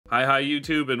Hi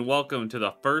YouTube, and welcome to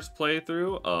the first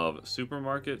playthrough of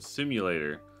Supermarket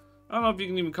Simulator. I don't know if you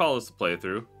can even call this a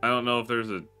playthrough. I don't know if there's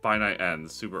a finite end,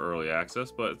 super early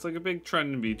access, but it's like a big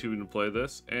trend in VTube to play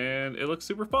this, and it looks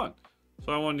super fun.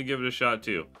 So I wanted to give it a shot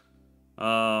too.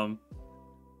 When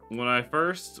I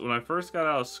first got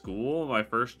out of school, my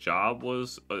first job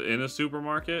was in a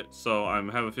supermarket, so I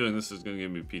have a feeling this is going to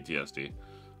give me PTSD,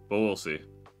 but we'll see.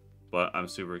 But I'm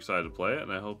super excited to play it,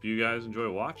 and I hope you guys enjoy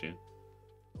watching.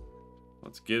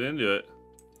 Let's get into it.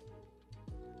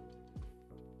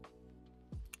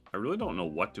 I really don't know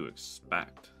what to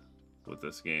expect with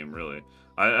this game, really.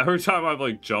 Every time I've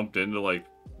like jumped into like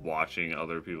watching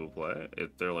other people play,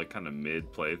 they're like kind of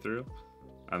mid playthrough,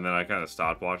 and then I kind of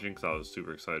stopped watching because I was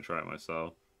super excited to try it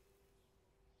myself.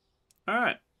 All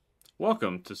right,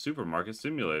 welcome to Supermarket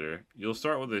Simulator. You'll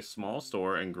start with a small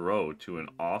store and grow to an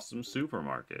awesome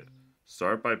supermarket.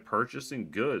 Start by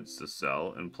purchasing goods to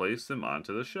sell and place them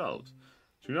onto the shelves.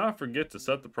 Do not forget to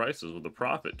set the prices with a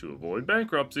profit to avoid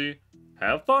bankruptcy.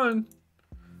 Have fun!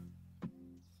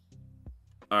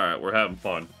 Alright, we're having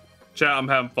fun. Chat, I'm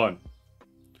having fun.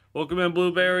 Welcome in,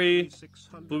 Blueberry.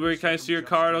 Blueberry, can I see your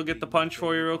card? I'll get the punch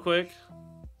for you real quick.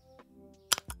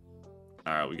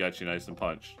 Alright, we got you nice and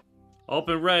punched.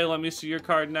 Open Ray, let me see your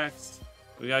card next.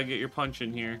 We gotta get your punch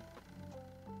in here.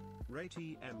 Ray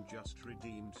TM just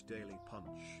redeemed daily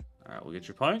punch. Alright, we'll get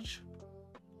your punch.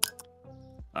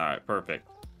 Alright, perfect.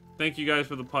 Thank you guys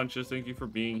for the punches. Thank you for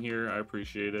being here. I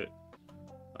appreciate it.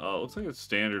 Looks like it's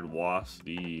standard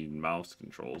WASD mouse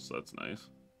controls, so that's nice.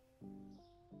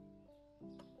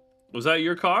 Was that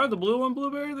your car? The blue one,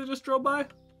 Blueberry, that just drove by?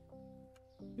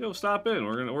 Yo, stop in.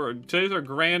 Today's our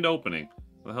grand opening.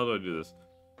 How the hell do I do this?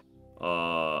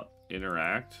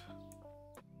 Interact.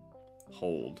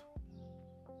 Hold.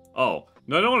 Oh,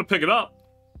 no, I don't want to pick it up.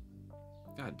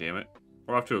 God damn it.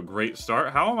 We're off to a great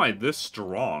start. How am I this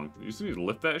strong? You see me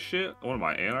lift that shit? What am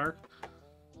I, Anarch?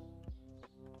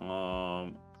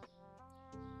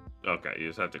 Okay, you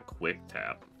just have to quick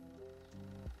tap.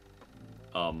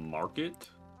 Market?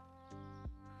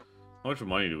 How much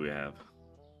money do we have?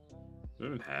 Do we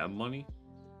even have money?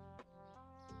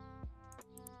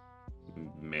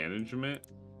 Management?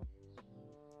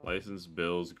 License,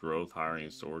 bills, growth, hiring,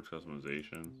 storage,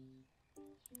 customization.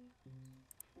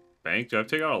 Bank? Do I have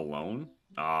to take out a loan?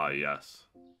 Ah, yes.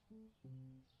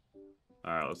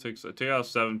 Alright, let's take out a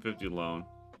 $750 loan.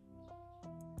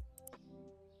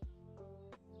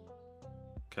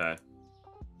 Okay.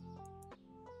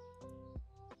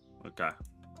 Okay.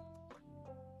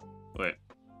 Wait.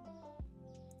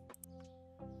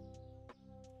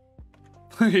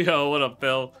 Yo, what up,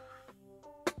 Phil?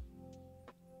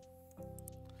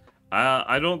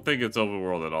 I don't think it's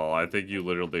overworld at all. I think you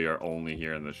literally are only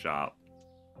here in the shop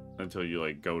until you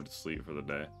like go to sleep for the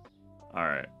day. All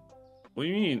right. What do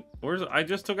you mean? I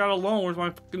just took out a loan. Where's my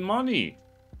fucking money?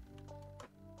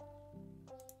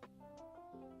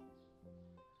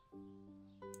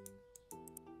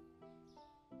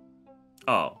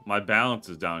 Oh, my balance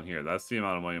is down here. That's the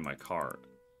amount of money in my card.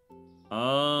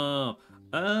 Oh,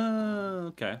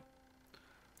 okay.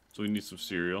 So we need some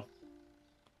cereal,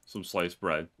 some sliced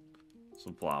bread,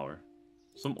 some flour,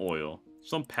 some oil,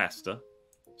 some pasta,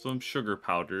 some sugar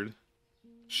powdered.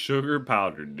 Sugar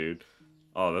powdered, dude.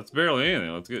 Oh, that's barely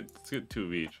anything. Let's get 2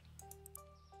 of each.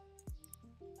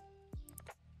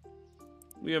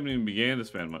 We haven't even began to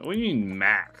spend money. What do you mean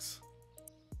max?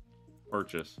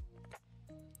 Purchase.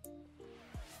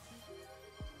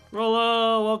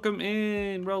 Rollo, welcome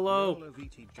in, Rollo.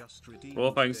 Well,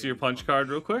 if I can see your punch card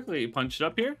real quickly, punch it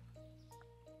up here.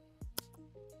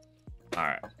 All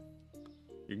right.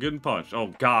 You're good and punched. Oh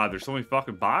God, there's so many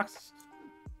fucking boxes.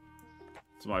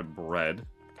 It's my bread.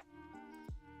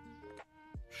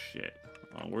 Shit.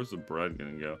 Oh, where's the bread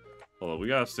gonna go? Hold on, we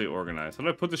gotta stay organized. How do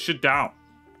I put this shit down?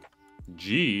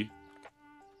 G.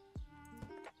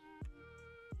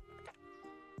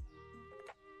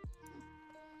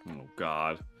 Oh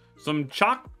God. Some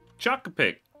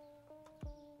Chocopic.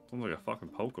 Sounds like a fucking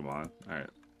Pokemon. Alright.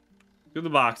 Get the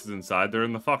boxes inside. They're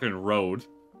in the fucking road.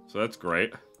 So that's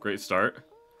great. Great start.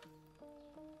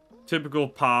 Typical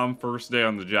Palm first day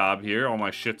on the job here. All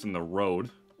my shit's in the road.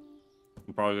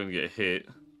 I'm probably gonna get hit.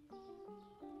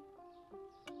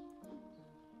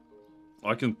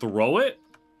 I can throw it?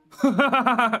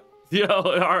 Yo,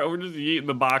 alright, we're just yeeting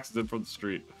the boxes in from the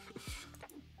street.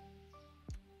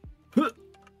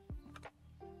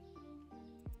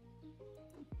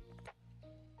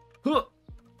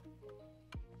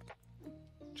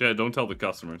 Chad, don't tell the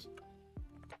customers.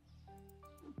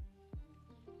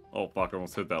 Oh, fuck, I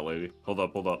almost hit that lady. Hold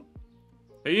up, hold up.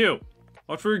 Hey, you!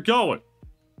 Watch where you're going!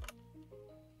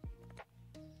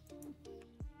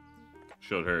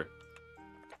 showed her.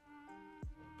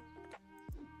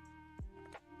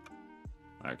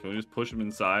 Alright, can we just push him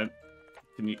inside?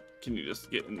 Can you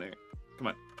just get in there? Come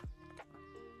on.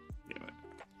 Damn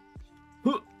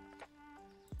it.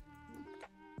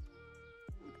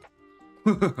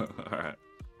 Alright.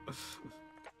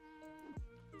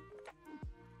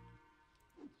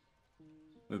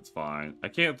 That's fine. I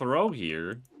can't throw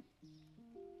here.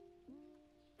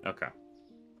 Okay.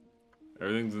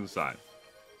 Everything's inside.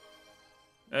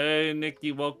 Hey,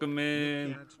 Nikki, welcome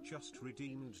in.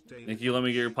 Nikki, let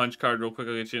me get your punch card real quick.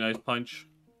 I'll get you a nice punch.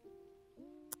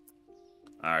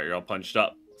 Alright, you're all punched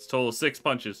up. It's a total of 6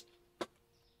 punches.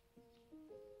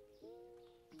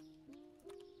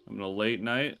 I'm gonna late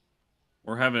night.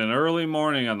 We're having an early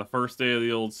morning on the first day of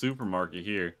the old supermarket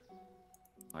here.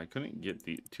 I couldn't get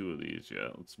the 2 of these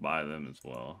yet. Let's buy them as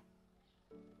well.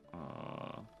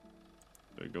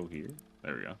 Do I go here?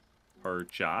 There we go.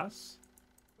 Purchase.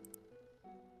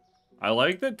 I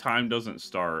like that time doesn't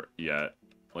start yet.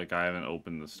 Like, I haven't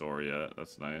opened the store yet.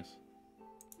 That's nice.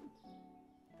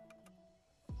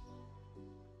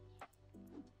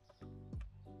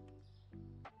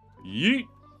 Yeet!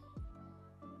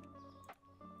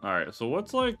 Alright, so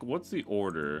what's the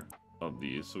order of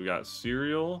these? So we got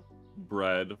cereal,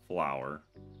 bread, flour.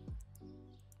 It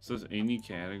says any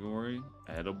category,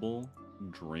 edible,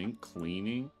 drink,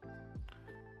 cleaning.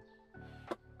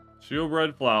 Cereal,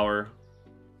 bread, flour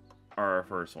are our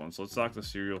first one. So let's talk the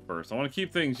cereal first. I want to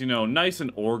keep things, you know, nice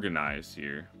and organized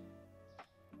here.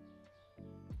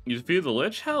 You defeated the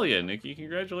Lich? Hell yeah, Nikki.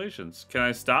 Congratulations. Can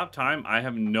I stop time? I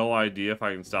have no idea if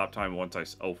I can stop time once I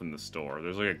open the store.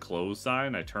 There's like a close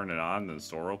sign. I turn it on, then the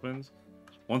store opens.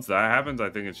 Once that happens, I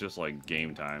think it's just like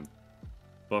game time.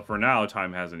 But for now,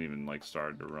 time hasn't even like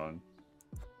started to run.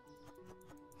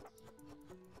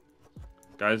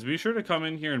 Guys, be sure to come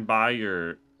in here and buy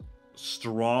your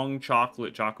strong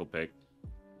chocolate Choco Pick.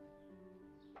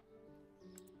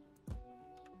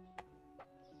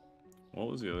 What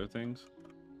was the other things?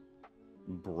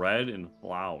 Bread and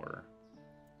flour.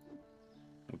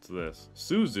 What's this?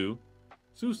 Suzu.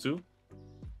 Susu. How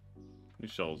many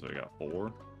shelves do I got?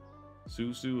 4.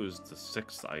 Susu is the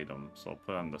 6th item, so I'll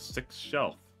put it on the 6th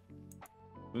shelf.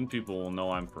 Then people will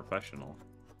know I'm professional.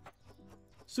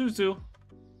 Susu.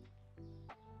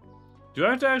 Do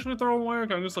I have to actually throw them away, or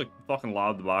can I just like fucking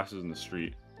lob the boxes in the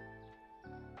street?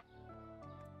 I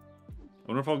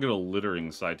wonder if I'll get a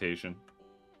littering citation.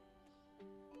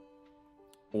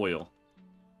 Oil.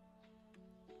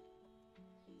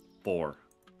 4.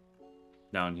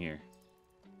 Down here.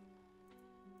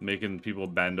 Making people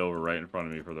bend over right in front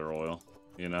of me for their oil.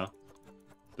 You know?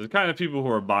 The kind of people who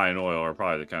are buying oil are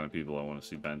probably the kind of people I want to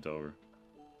see bent over.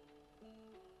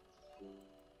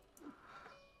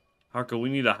 Harko, we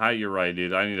need to hide. You're right,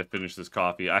 dude. I need to finish this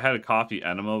coffee. I had a coffee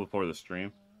enema before the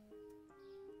stream.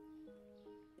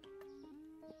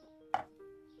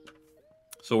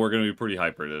 So we're going to be pretty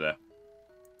hyper today.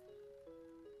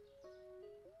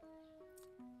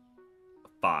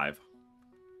 5.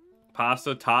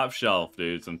 Pasta top shelf,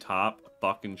 dude. Some top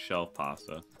fucking shelf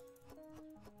pasta.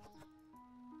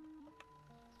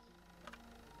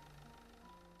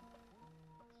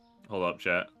 Hold up,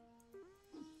 chat.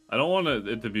 I don't want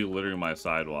it to be littering my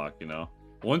sidewalk, you know?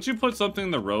 Once you put something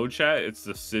in the road, chat, it's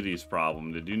the city's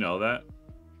problem. Did you know that?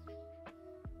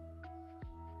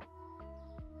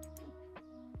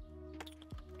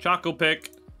 Choco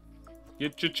Pick.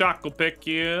 Get your Choco Pick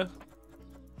here.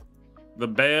 The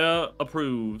bear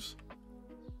approves.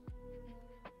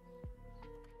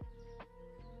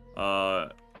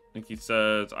 Nikki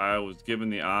says, I was given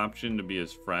the option to be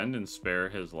his friend and spare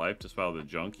his life despite all the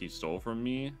junk he stole from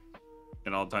me.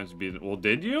 And all the times be, well,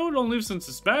 did you? Don't leave some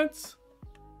suspense.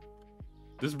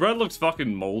 This bread looks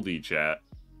fucking moldy, chat.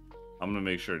 I'm gonna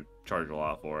make sure to charge a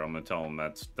lot for it. I'm gonna tell him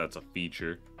that's a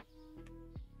feature.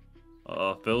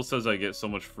 Phil says I get so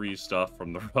much free stuff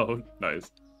from the road.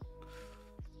 Nice.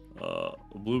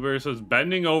 Blueberry says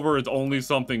bending over is only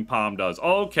something Palm does.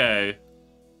 Okay.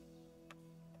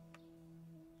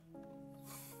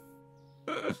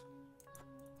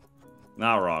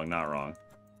 Not wrong, not wrong.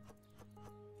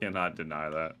 Cannot deny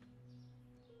that.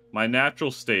 My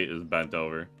natural state is bent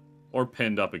over. Or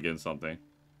pinned up against something.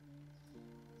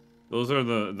 Those are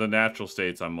the natural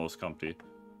states I'm most comfy.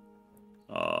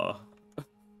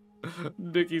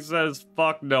 Nikki says,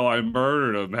 fuck no, I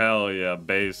murdered him. Hell yeah,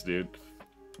 base, dude.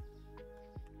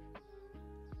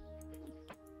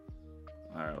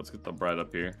 Alright, let's get the bread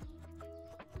up here.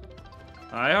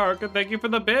 Hi, Harka, thank you for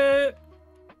the bit.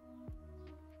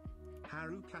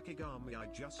 Haru Kakigami, I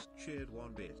just shared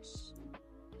 1 bits.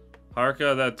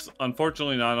 Harka, that's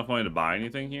unfortunately not enough money to buy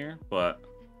anything here, but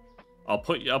I'll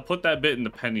put that bit in the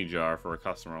penny jar for a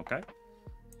customer, okay?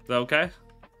 Is that okay?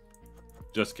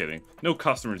 Just kidding. No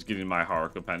customer's getting my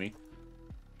Haruka penny.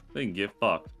 They can get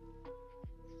fucked.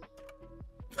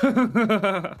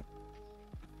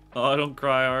 Oh, don't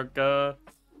cry, Haruka.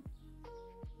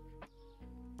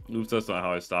 Oops, that's not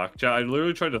how I stock. Chat, I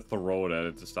literally tried to throw it at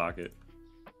it to stock it.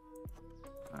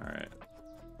 Alright.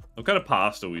 What kind of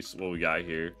pasta what we got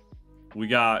here? We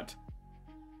got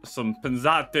some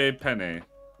Pensate penne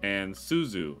and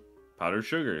Suzu powdered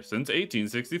sugar since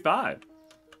 1865.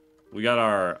 We got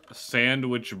our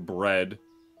sandwich bread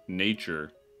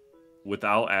nature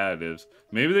without additives.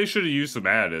 Maybe they should have used some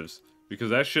additives because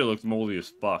that shit looks moldy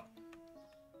as fuck.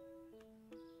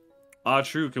 Ah,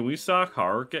 true. Can we stock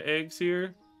Haruka eggs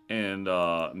here? And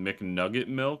McNugget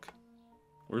milk?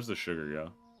 Where's the sugar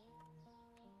go?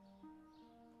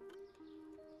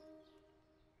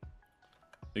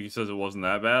 I think he says it wasn't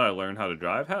that bad. I learned how to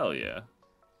drive. Hell yeah.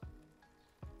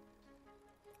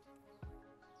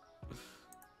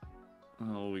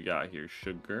 Oh, what we got here?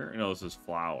 Sugar? No, this is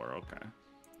flour. Okay.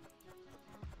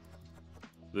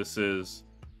 This is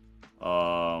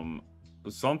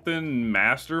something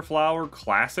Master Flour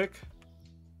Classic.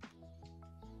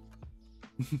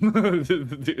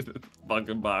 Dude,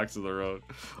 fucking box of the road.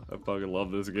 I fucking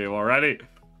love this game already.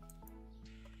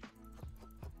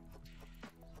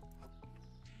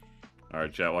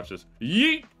 Alright, chat, watch this.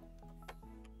 Yeet!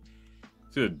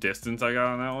 See the distance I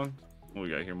got on that one? What we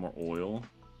got here? More oil.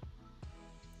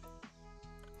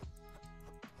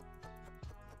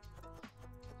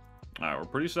 Alright, we're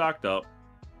pretty stocked up.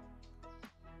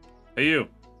 Hey, you.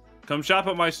 Come shop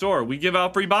at my store. We give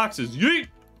out free boxes. Yeet!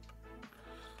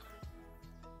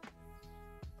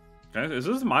 Okay, is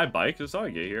this my bike? This is how I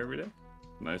get here every day.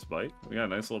 Nice bike. We got a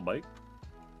nice little bike.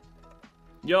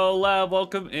 Yo, Lab,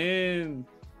 welcome in.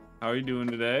 How are you doing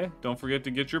today? Don't forget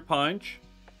to get your punch.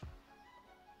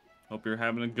 Hope you're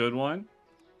having a good one.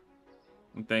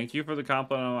 And thank you for the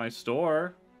compliment on my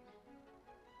store.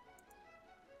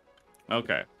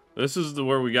 Okay. This is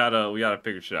where we gotta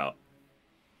figure shit out.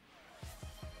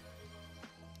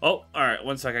 Oh, alright,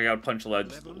 one sec, I gotta punch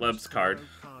Leb's card.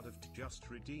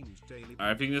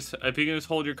 Alright, if you can just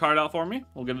hold your card out for me,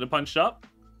 we'll get it punched up.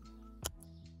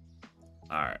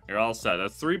 Alright, you're all set.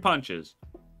 That's 3 punches.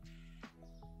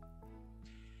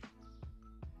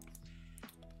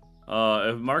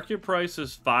 If market price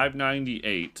is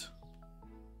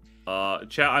 $5.98,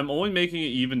 chat, I'm only making it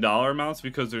even dollar amounts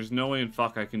because there's no way in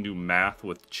fuck I can do math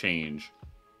with change.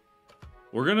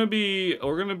 We're gonna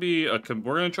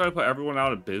try to put everyone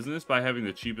out of business by having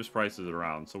the cheapest prices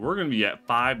around. So we're gonna be at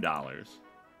 $5.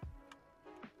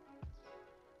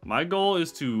 My goal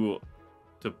is to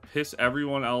piss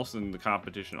everyone else in the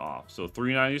competition off. So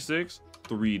 $3.96,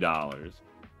 $3,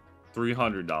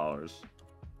 $300.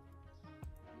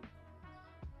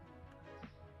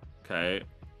 Okay,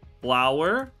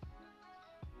 flour,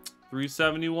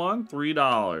 $3.71,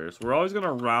 $3. We're always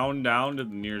gonna round down to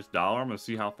the nearest dollar. I'm gonna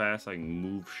see how fast I can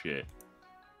move shit.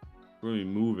 We're gonna be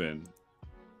moving.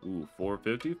 Ooh,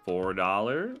 $4.50,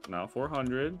 $4, not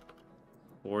 $400,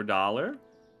 $4.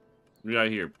 We got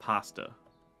here pasta.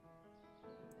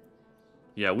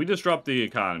 Yeah, we disrupt the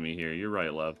economy here. You're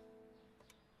right, love.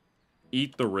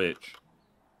 Eat the rich.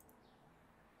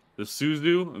 The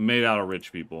Suzu made out of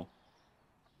rich people.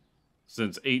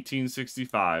 Since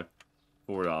 1865,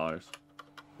 $4.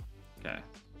 Okay.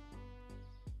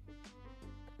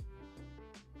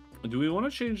 Do we want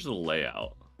to change the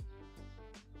layout?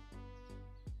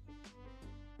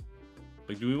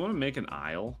 Like, do we want to make an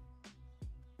aisle?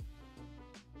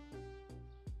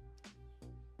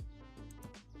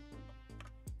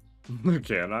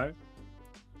 Can I?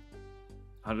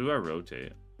 How do I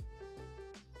rotate?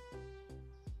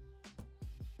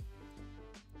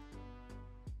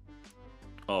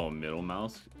 Oh, middle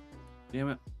mouse?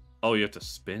 Damn it. Oh, you have to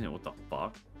spin it. What the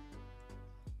fuck?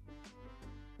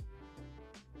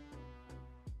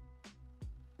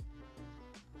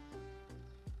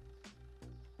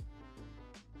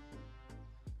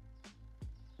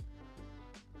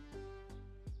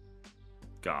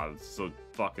 God, it's so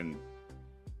fucking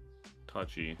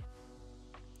touchy.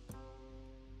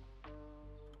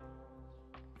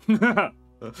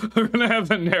 We're gonna have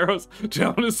the narrows. I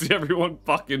want to see everyone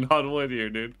fucking huddle in here,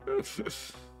 dude.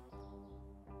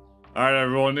 Alright,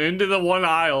 everyone, into the one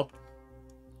aisle.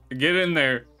 Get in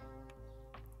there.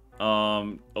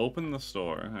 Open the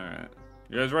store. Alright.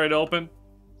 You guys ready to open?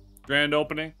 Grand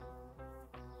opening?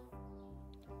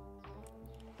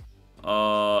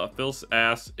 Phil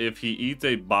asks, if he eats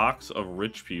a box of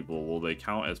rich people, will they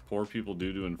count as poor people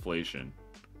due to inflation?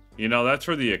 You know, that's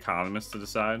for the economists to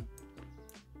decide.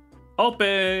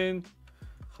 Open!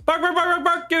 Bark, bark, bark, bark,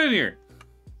 bark. Get in here.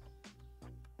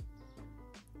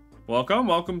 Welcome.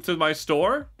 Welcome to my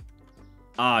store.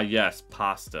 Ah, yes.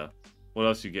 Pasta. What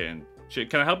else you getting? Shit,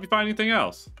 can I help you find anything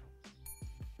else?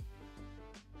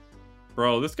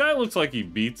 Bro, this guy looks like he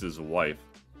beats his wife.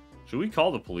 Should we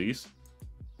call the police?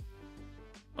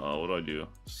 What do I do?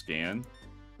 Scan.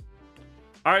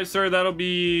 All right, sir. That'll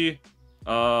be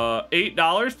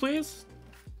 $8, please.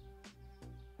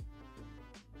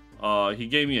 He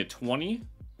gave me a 20.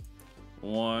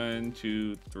 1,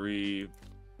 2, 3,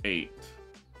 8.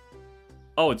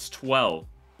 Oh, it's 12.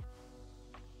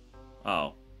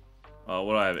 Oh. What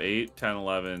do I have? 8, 10,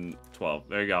 11, 12.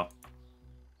 There you go.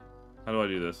 How do I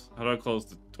do this? How do I close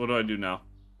the... What do I do now?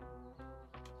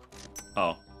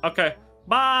 Oh. Okay.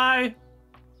 Bye!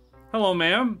 Hello,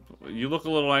 ma'am. You look a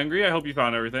little angry. I hope you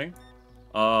found everything.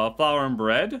 Flour and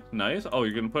bread. Nice. Oh,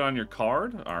 you're gonna put on your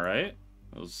card? Alright.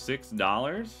 That was $6.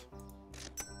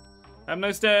 Have a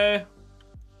nice day.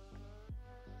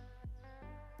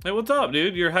 Hey, what's up,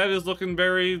 dude? Your head is looking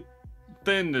very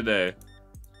thin today.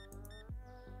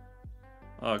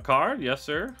 Card? Yes,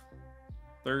 sir.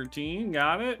 13.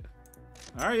 Got it.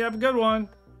 Alright, you have a good one.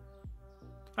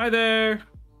 Hi there.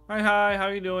 Hi. How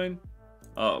you doing?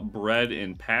 Bread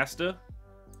and pasta.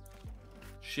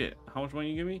 Shit. How much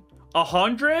money you give me?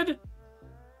 100?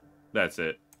 That's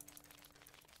it.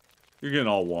 You're getting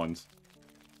all ones.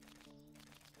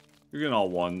 You're getting all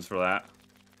ones for that.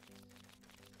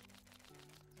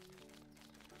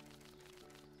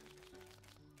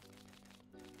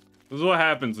 This is what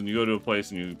happens when you go to a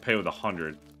place and you pay with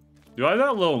 100. Do I have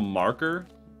that little marker?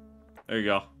 There you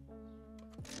go.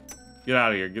 Get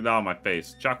out of here. Get out of my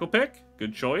face. Choco Pick.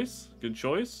 Good choice. Good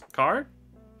choice. Card.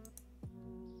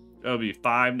 That'll be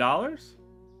 $5.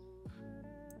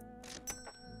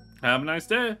 Have a nice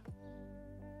day.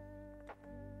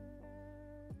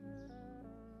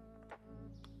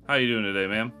 How you doing today,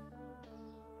 ma'am?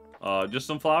 Just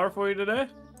some flour for you today?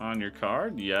 On your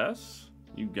card? Yes.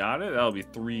 You got it. That'll be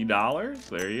 $3.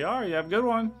 There you are. You have a good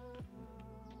one.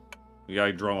 We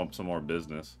gotta drum up some more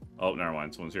business. Oh, never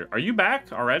mind. Someone's here. Are you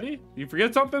back already? You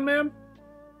forget something, ma'am?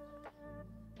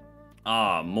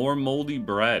 Ah, more moldy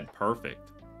bread.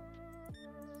 Perfect.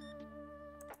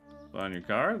 Put on your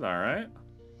card. All right.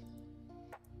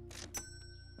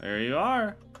 There you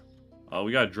are. Oh,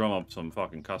 we gotta drum up some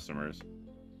fucking customers.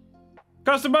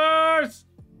 Customers!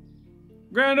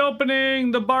 Grand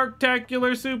opening! The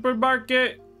Barktacular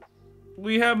Supermarket!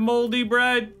 We have moldy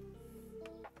bread.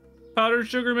 Powdered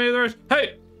sugar made of the rest.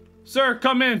 Hey! Sir,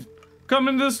 come in! Come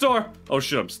into the store! Oh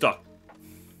shit, I'm stuck.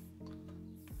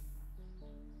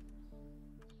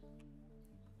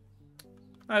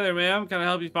 Hi there, ma'am. Can I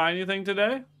help you find anything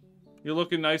today? You're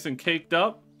looking nice and caked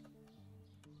up.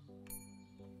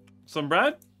 Some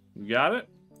bread? You got it?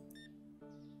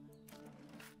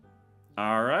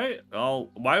 Alright. Oh,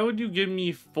 why would you give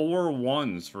me 4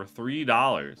 ones for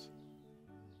 $3?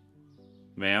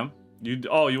 Ma'am? You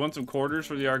want some quarters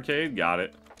for the arcade? Got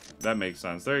it. That makes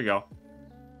sense. There you go.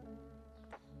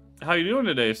 How you doing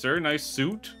today, sir? Nice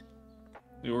suit.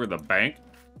 You work at the bank?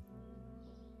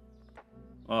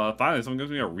 Finally, someone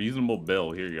gives me a reasonable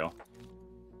bill. Here you go.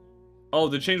 Oh,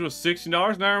 the change was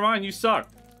 $16? Never mind, you suck.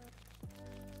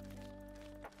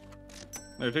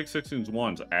 There, take 16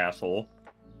 ones, asshole.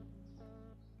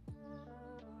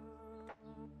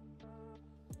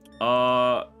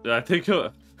 I think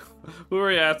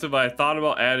whoever asked if I thought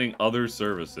about adding other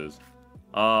services.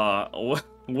 What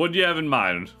do you have in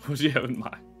mind? What do you have in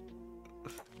mind?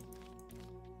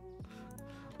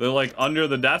 They're like under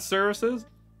the desk services?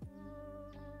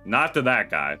 Not to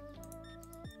that guy.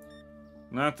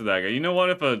 Not to that guy. You know what?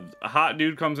 If a hot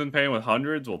dude comes in paying with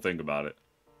hundreds, we'll think about it.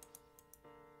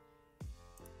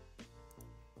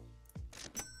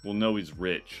 We'll know he's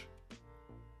rich.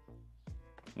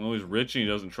 We'll know he's rich and he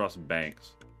doesn't trust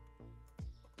banks.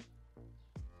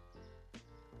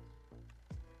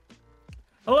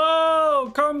 Hello!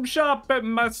 Come shop at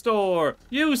my store!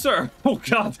 You, sir! Oh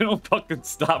god, they don't fucking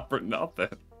stop for nothing.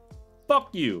 Fuck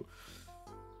you.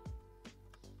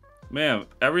 Ma'am,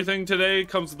 everything today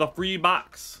comes with a free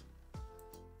box.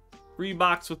 Free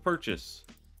box with purchase.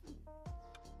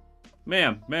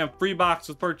 Ma'am, free box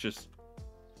with purchase.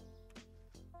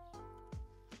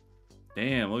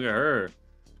 Damn, look at her.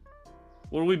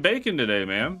 What are we baking today,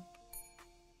 ma'am?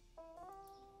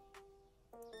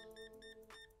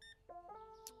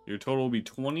 Your total will be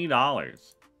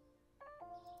 $20.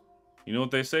 You know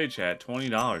what they say, chat?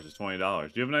 $20 is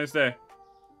 $20. Do you have a nice day?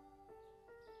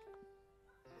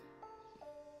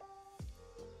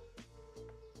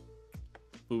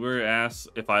 Uber asks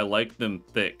if I like them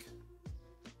thick.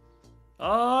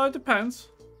 It depends.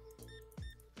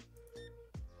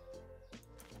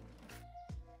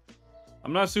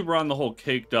 I'm not super on the whole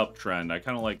caked up trend. I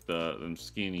kind of like them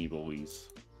skinny boys.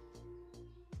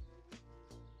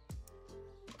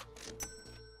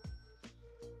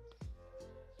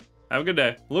 Have a good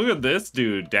day. Look at this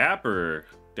dude. Dapper.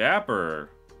 Dapper.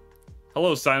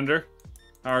 Hello, Senator.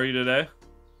 How are you today?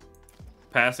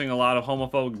 Passing a lot of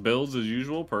homophobic bills as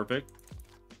usual. Perfect.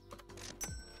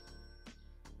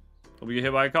 Hope you get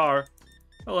hit by a car.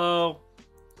 Hello.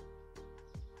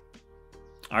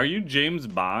 Are you James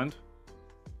Bond?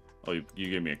 Oh, you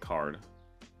gave me a card.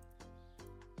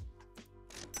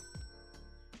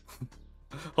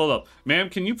 Hold up. Ma'am,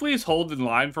 can you please hold in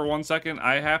line for 1 second?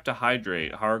 I have to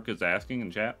hydrate. Hark is asking in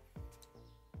chat.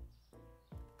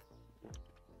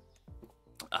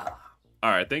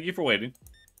 Alright, thank you for waiting.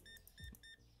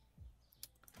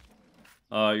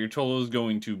 Your total is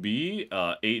going to be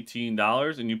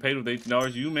 $18, and you paid with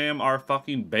 $18. You, ma'am, are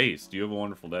fucking based. You have a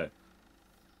wonderful day.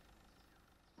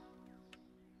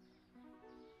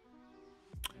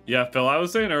 Yeah, Phil, I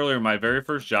was saying earlier, my very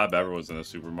first job ever was in a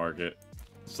supermarket.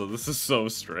 So this is so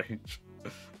strange.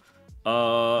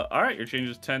 Alright, your change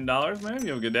is $10, man. You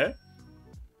have a good day.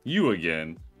 You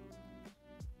again.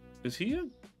 Is he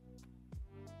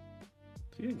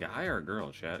a guy or a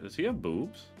girl, chat? Does he have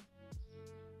boobs?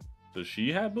 Does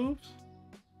she have boobs?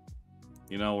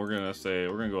 You know, we're gonna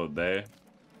go with they.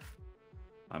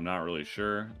 I'm not really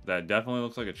sure. That definitely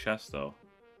looks like a chest, though.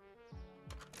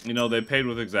 You know, they paid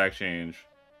with exact change.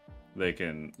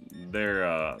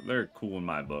 They're cool in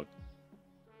my book.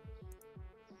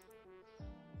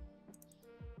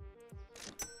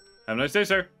 Have a nice day,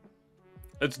 sir.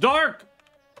 It's dark!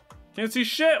 Can't see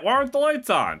shit! Why aren't the lights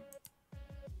on?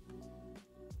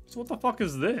 So what the fuck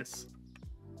is this?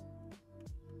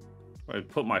 I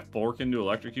put my fork in to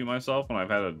electrocute myself when I've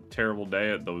had a terrible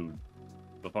day at the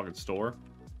fucking store.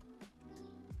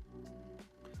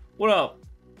 What up?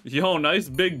 Yo, nice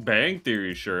Big Bang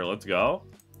Theory shirt. Let's go.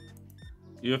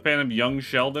 You a fan of Young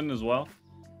Sheldon as well?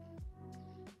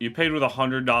 You paid with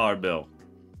 $100 bill.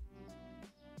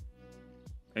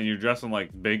 And you're dressing like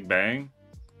Big Bang?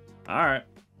 Alright.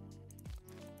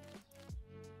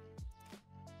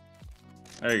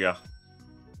 There you go.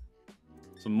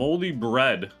 Some moldy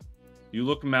bread. You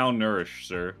look malnourished,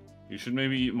 sir. You should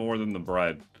maybe eat more than the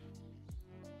bread.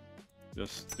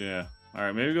 Just, yeah.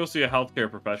 Alright, maybe go see a healthcare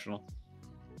professional.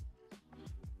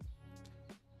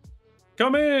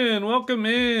 Come in! Welcome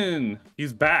in!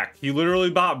 He's back. He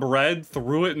literally bought bread,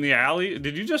 threw it in the alley.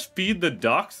 Did you just feed the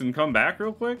ducks and come back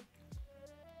real quick?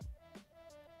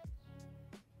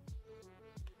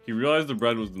 He realized the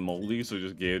bread was moldy, so he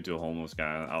just gave it to a homeless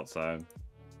guy outside.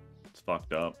 It's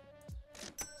fucked up.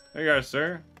 There you go,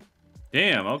 sir.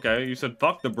 Damn, okay. You said,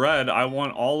 fuck the bread. I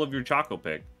want all of your Choco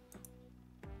Pick.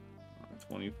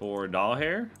 $24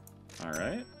 hair.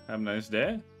 Alright. Have a nice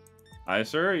day. Hi,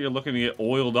 sir. You're looking to get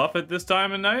oiled up at this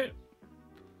time of night?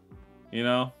 You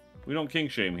know, we don't kink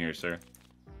shame here, sir.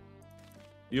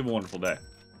 You have a wonderful day.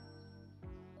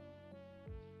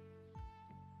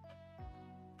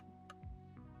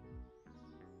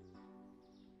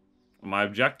 My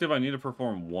objective, I need to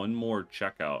perform one more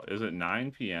checkout. Is it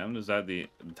 9 p.m.? Is that the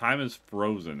time is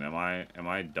frozen? Am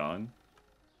I done?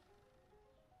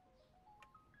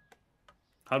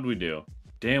 How'd we do?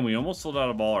 Damn, we almost sold out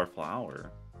of all our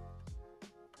flour.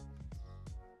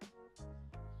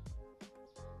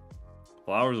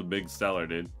 Flour's a big seller,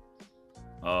 dude.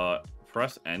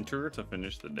 Press enter to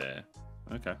finish the day.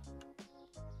 Okay.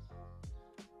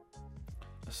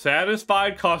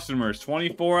 Satisfied customers,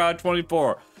 24 out of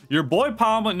 24. Your boy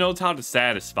Palma knows how to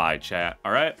satisfy, chat,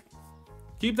 alright?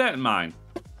 Keep that in mind.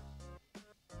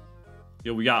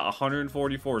 Yo, we got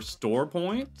 144 store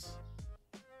points.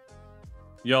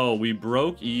 Yo, we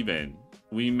broke even.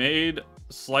 We made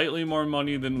slightly more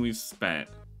money than we spent.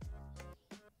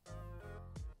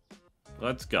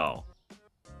 Let's go.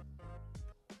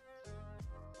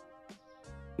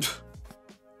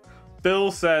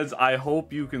 Phil says, I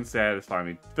hope you can satisfy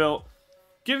me. Phil,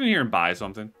 get in here and buy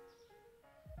something.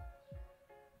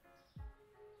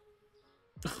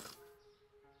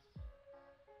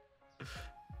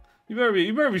 You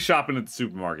better be shopping at the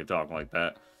supermarket talking like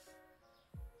that.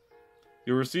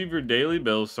 You'll receive your daily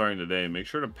bills starting today. Make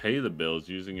sure to pay the bills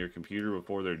using your computer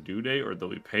before their due date or they'll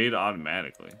be paid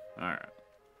automatically. Alright.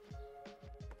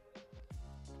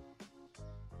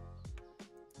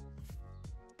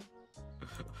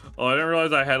 Oh, I didn't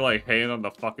realize I had like hand on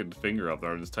the fucking finger up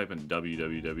there. I'm just typing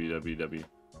www.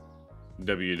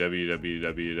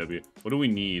 What do we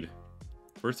need?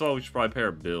 First of all, we should probably pay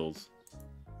our bills.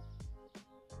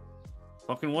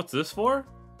 Fucking what's this for?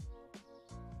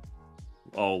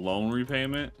 Oh, loan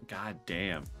repayment? God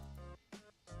damn.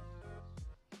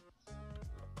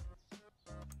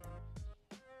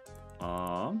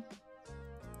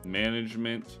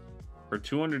 Management. For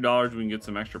 $200, we can get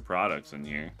some extra products in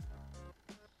here.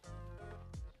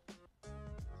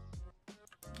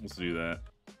 Let's do that.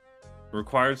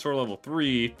 Required store level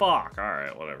 3. Fuck.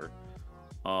 Alright, whatever.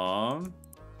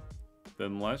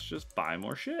 Then let's just buy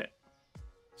more shit.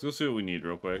 Let's go see what we need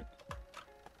real quick.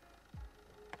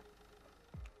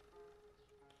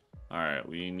 Alright,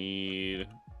 we need...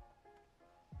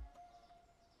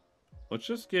 Let's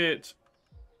just get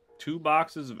 2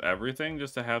 boxes of everything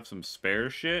just to have some spare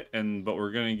shit. But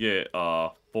we're gonna get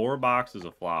 4 boxes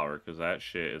of flour because that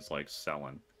shit is like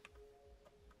selling.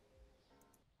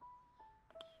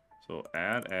 So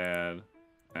add,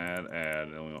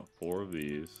 and we want 4 of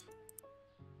these.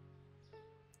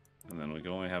 And then we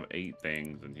can only have 8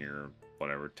 things in here,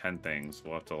 whatever, 10 things.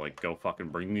 We'll have to like go fucking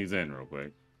bring these in real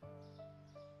quick.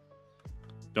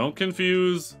 Don't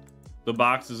confuse the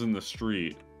boxes in the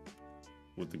street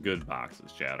with the good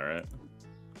boxes, chat, alright?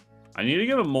 I need to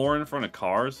get them more in front of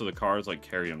cars so the cars like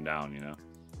carry them down, you know?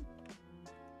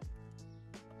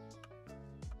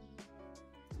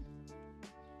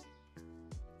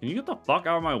 Can you get the fuck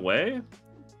out of my way?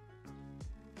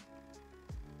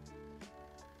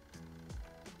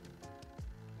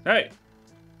 Hey!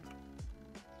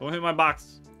 Don't hit my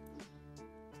box.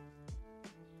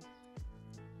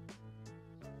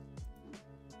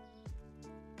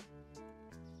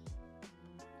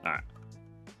 Alright.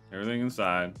 Everything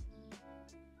inside.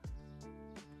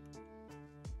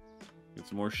 Get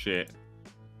some more shit.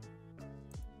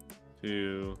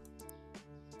 2.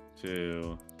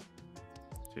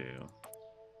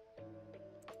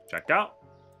 Check out.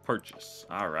 Purchase.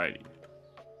 Alrighty.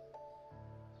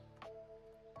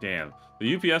 Damn.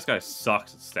 The UPS guy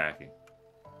sucks at stacking.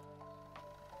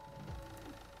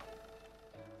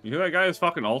 You hear that guy's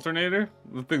fucking alternator?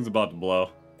 The thing's about to blow.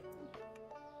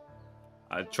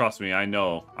 Trust me, I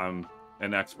know. I'm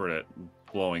an expert at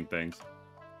blowing things.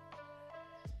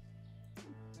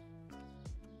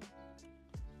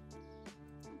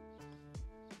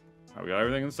 Alright, we got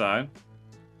everything inside.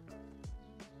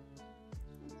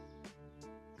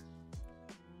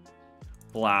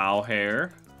 Plow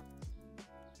hair.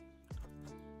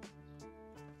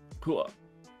 Cool.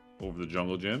 Over the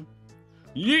jungle gym.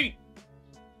 Yeet!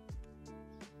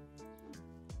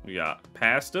 We got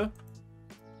pasta.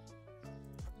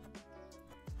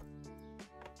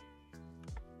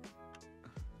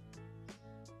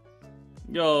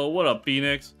 Yo, what up,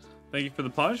 Phoenix? Thank you for the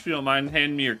punch. If you don't mind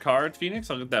handing me your card, Phoenix,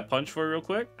 I'll get that punch for you real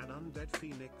quick. An undead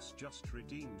Phoenix just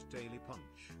redeemed daily punch.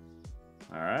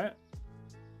 Alright.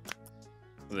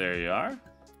 There you are.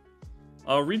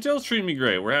 Retail's treating me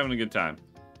great. We're having a good time.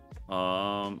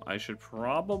 I should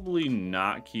probably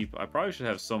not keep... I probably should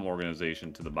have some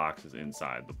organization to the boxes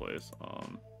inside the place.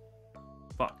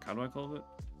 Fuck, how do I close it?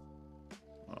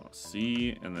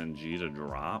 C and then G to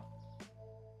drop.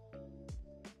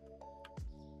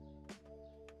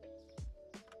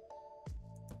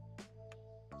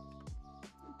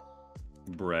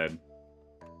 Bread.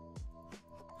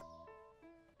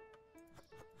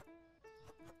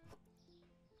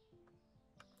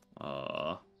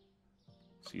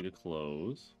 C to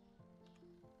close.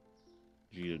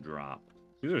 G to drop.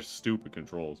 These are stupid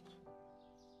controls.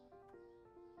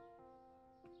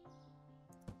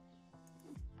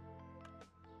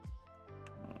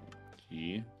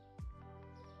 G.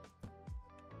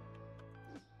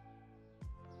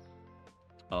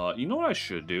 You know what I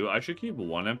should do? I should keep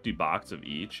 1 empty box of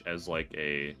each as like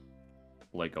a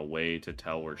way to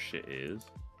tell where shit is.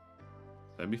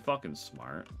 That'd be fucking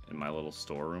smart in my little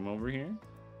storeroom over here.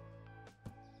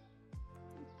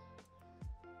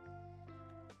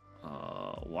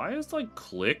 Why is like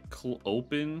click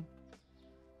open?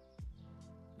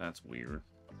 That's weird.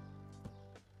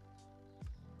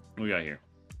 What we got here?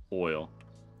 Oil.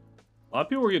 A lot of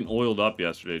people were getting oiled up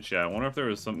yesterday, chat. I wonder if there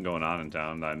was something going on in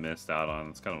town that I missed out on.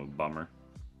 It's kind of a bummer.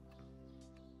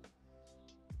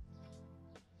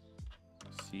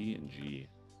 C and G.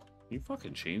 Can you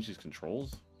fucking change these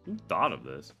controls? Who thought of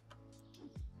this?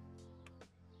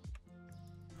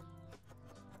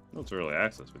 No, it's early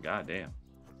access, but goddamn.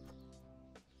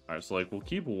 Alright, so like we'll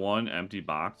keep 1 empty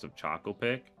box of Choco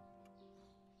Pick.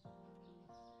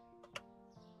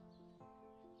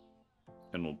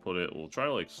 And we'll try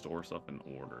to like store stuff in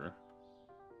order.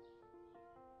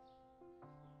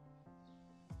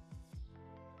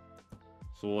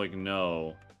 So we'll like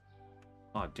know.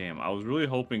 Oh damn, I was really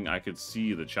hoping I could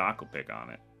see the Choco Pick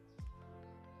on it.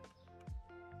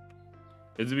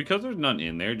 Is it because there's none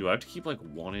in there? Do I have to keep like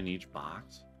 1 in each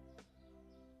box?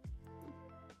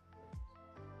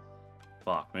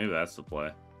 Fuck, maybe that's the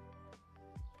play.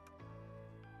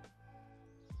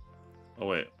 Oh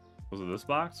wait. Was it this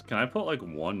box? Can I put like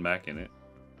one mech in it?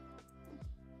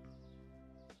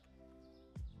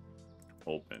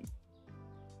 Open.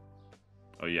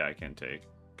 Oh yeah, I can take.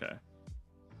 Okay.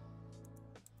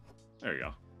 There you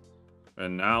go.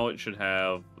 And now it should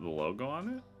have the logo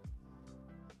on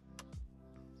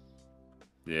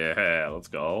it. Yeah, let's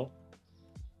go.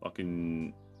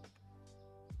 Fucking...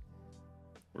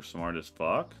 We're smart as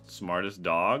fuck. Smartest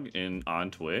dog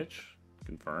on Twitch.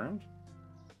 Confirmed.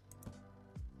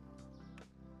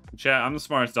 Chat, I'm the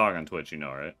smartest dog on Twitch, you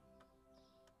know, right?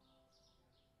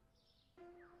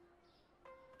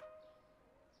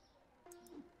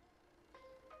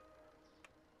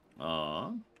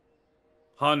 Uh,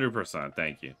 100%,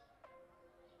 thank you.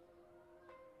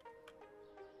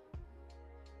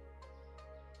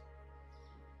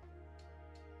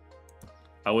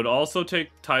 I would also take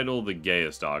title the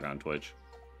gayest dog on Twitch.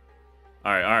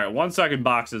 Alright, 1 second,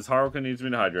 boxes. Haruka needs me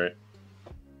to hydrate.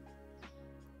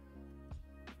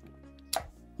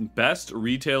 Best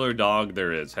retailer dog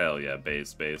there is. Hell yeah,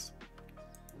 base.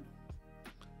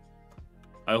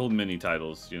 I hold mini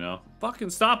titles, you know? Fucking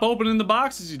stop opening the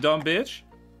boxes, you dumb bitch.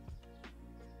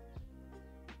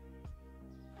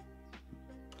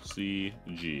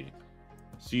 CG.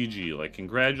 CG, like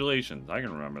congratulations. I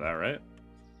can remember that, right?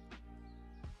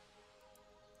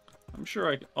 I'm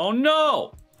sure I can. Oh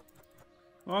no!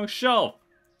 Wrong shelf.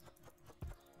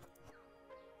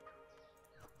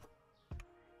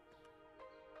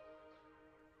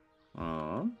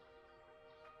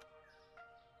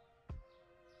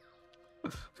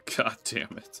 God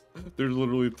damn it. There's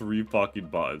literally 3 fucking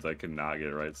buttons. I cannot get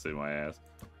it right to save my ass.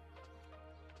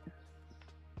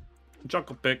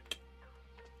 Chuckle pick.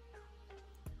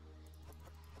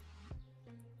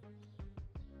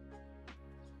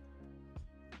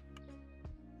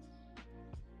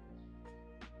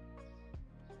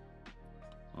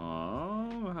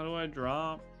 How do I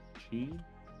drop? G?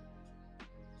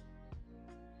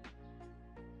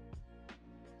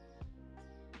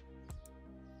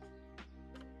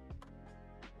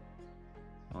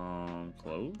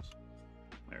 Close.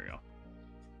 There we go.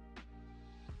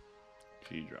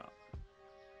 G drop.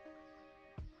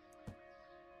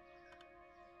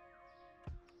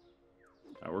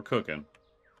 Alright, we're cooking.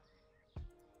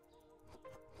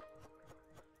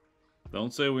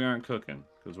 Don't say we aren't cooking,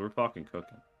 because we're fucking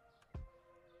cooking.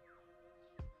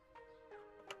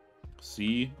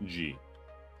 CG.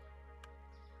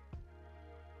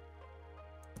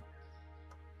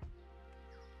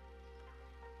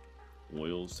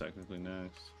 Oil's technically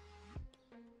next.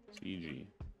 CG.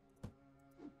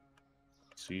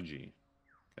 CG.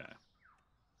 Okay.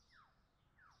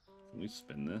 Can we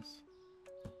spin this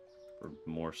for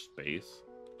more space?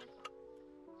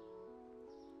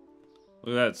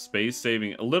 Look at that space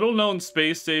saving. A little known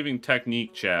space saving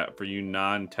technique, chat, for you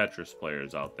non-Tetris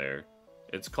players out there.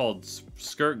 It's called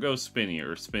skirt go spinny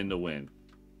or spin to win.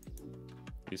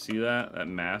 You see that? That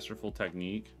masterful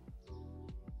technique.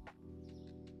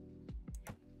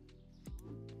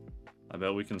 I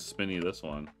bet we can spinny this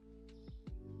one.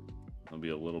 It'll be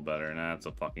a little better. Nah, it's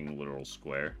a fucking literal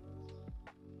square.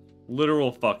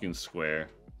 Literal fucking square.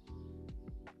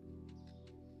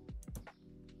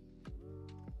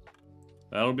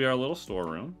 That'll be our little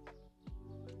storeroom.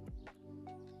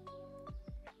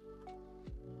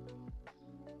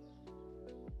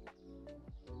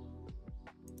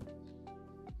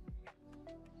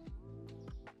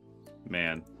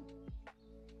 Man.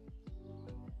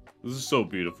 This is so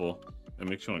beautiful. It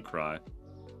makes you want to cry.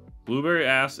 Blueberry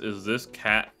asks, is this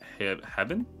cat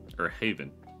heaven or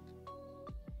haven?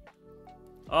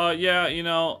 Yeah, you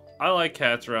know, I like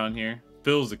cats around here.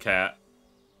 Phil's a cat.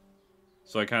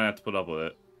 So I kind of have to put up with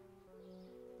it.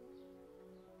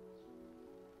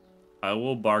 I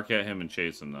will bark at him and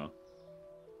chase him, though.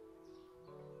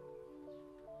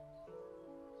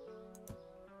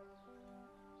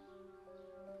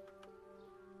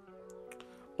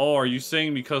 Oh, are you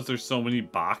saying because there's so many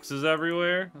boxes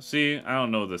everywhere? See, I don't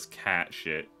know this cat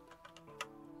shit.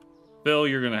 Phil,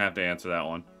 you're gonna have to answer that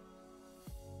one.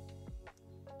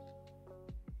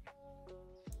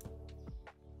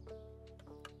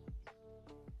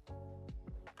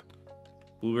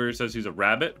 Blueberry says he's a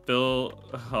rabbit. Phil,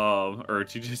 or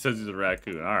TJ says he's a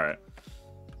raccoon. Alright.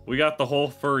 We got the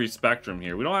whole furry spectrum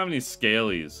here. We don't have any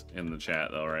scalies in the chat,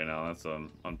 though, right now. That's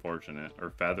unfortunate. Or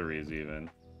featheries, even.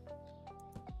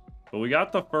 But we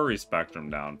got the furry spectrum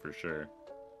down for sure.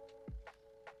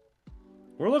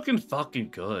 We're looking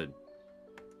fucking good.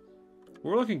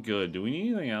 We're looking good. Do we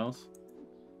need anything else?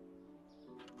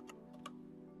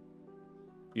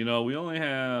 You know, we only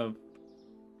have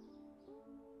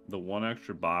the one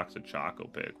extra box of Choco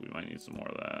Pick. We might need some more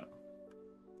of that.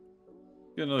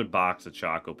 Get another box of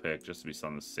Choco Pick just to be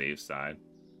on the safe side.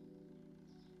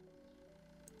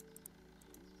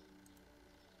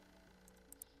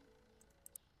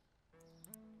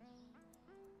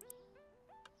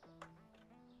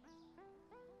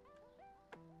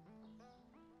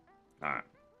 Alright.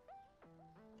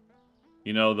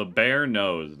 You know, the bear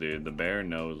knows, dude. The bear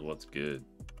knows what's good.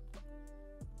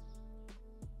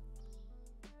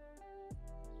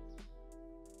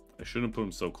 I shouldn't put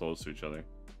them so close to each other.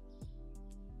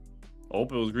 Oh,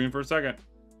 it was green for a second.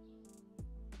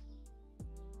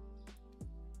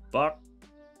 Fuck.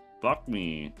 Fuck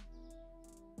me.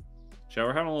 Chat,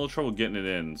 we're having a little trouble getting it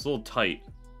in. It's a little tight.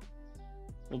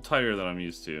 A little tighter than I'm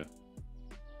used to.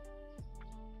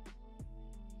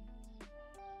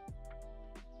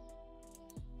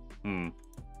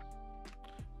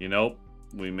 You know,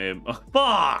 we may have... Oh,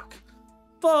 fuck!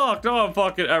 Fuck! No, I'm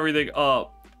fucking everything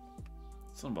up.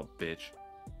 Son of a bitch.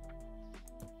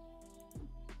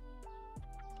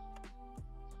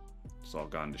 It's all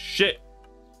gone to shit.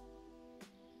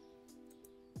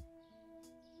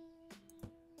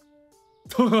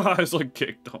 I was like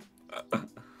kicked him.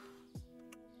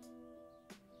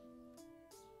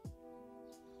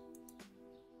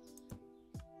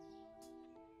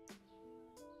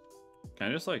 Can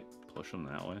I just like push him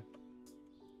that way?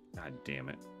 God damn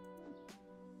it.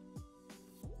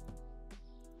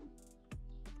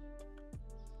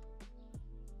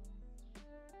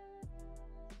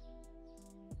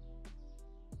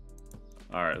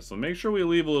 Alright, so make sure we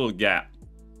leave a little gap.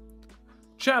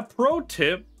 Chat, pro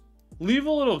tip, leave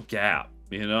a little gap,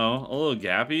 you know? A little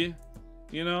gappy,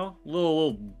 you know?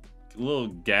 Little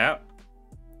gap.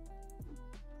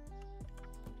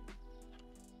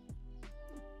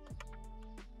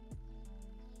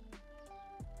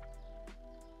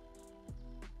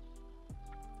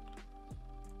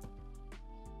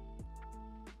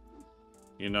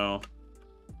 You know,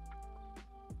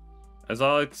 as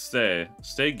I like to say,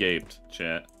 stay gaped,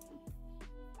 chat.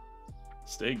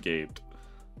 Stay gaped.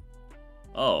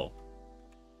 Oh.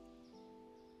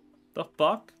 The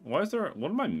fuck? Why is there... What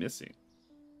am I missing?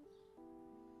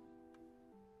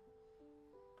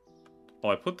 Oh,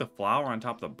 I put the flour on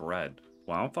top of the bread.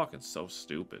 Wow, I'm fucking so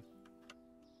stupid.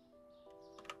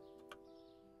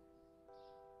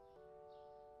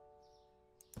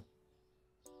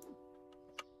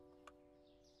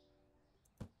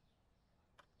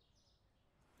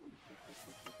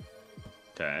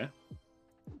 Okay.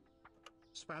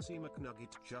 Spazzy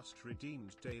McNugget just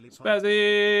redeemed daily punch.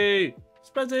 Spazzy!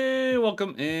 Spazzy!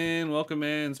 Welcome in, welcome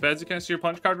in. Spazzy, can I see your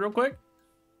punch card real quick?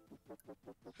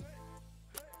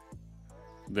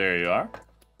 There you are.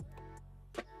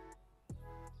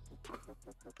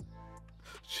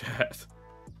 Chat.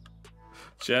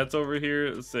 Chat's over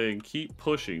here saying, keep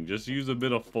pushing. Just use a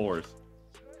bit of force.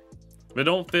 If it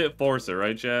don't fit, force it,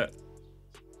 right, chat?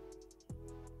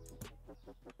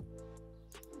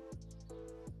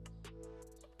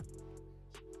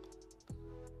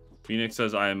 Phoenix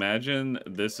says, I imagine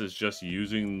this is just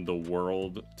using the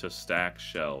world to stack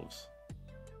shelves.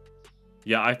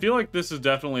 Yeah, I feel like this is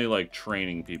definitely like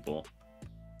training people.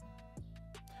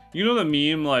 You know the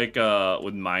meme like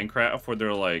with Minecraft where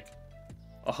they're like,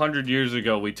 100 years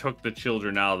ago we took the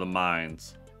children out of the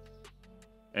mines.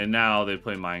 And now they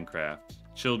play Minecraft.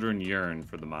 Children yearn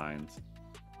for the mines.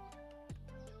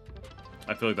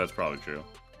 I feel like that's probably true.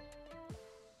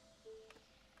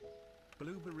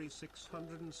 Blueberry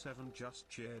 607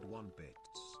 just shared 1 bit.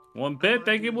 1 bit,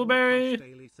 thank you, Blueberry.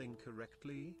 Daily thing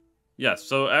correctly? Yes,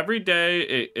 so every day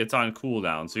it's on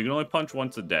cooldown, so you can only punch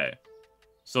once a day.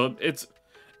 So it's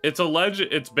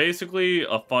basically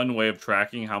a fun way of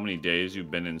tracking how many days you've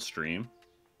been in stream,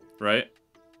 right?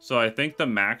 So I think the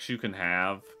max you can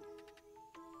have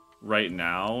right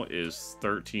now is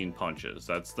 13 punches.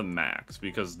 That's the max,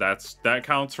 because that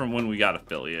counts from when we got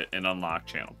affiliate and unlock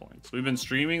channel points. We've been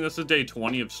streaming. This is day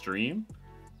 20 of stream.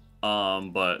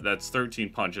 But that's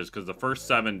 13 punches because the first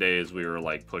 7 days we were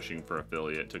like pushing for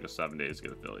affiliate. It took us 7 days to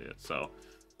get affiliate. So,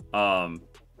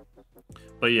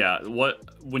 but yeah,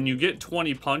 when you get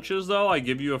 20 punches though, I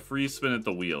give you a free spin at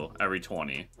the wheel every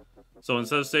 20. So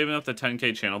instead of saving up the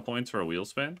 10k channel points for a wheel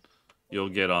spin, you'll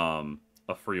get a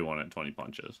free one at 20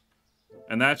 punches.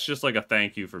 And that's just like a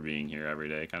thank you for being here every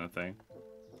day kind of thing.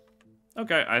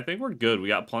 Okay, I think we're good. We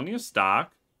got plenty of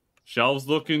stock. Shelves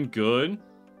looking good.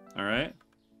 All right.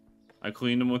 I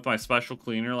cleaned them with my special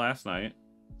cleaner last night.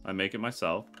 I make it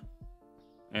myself.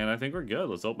 And I think we're good.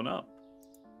 Let's open up.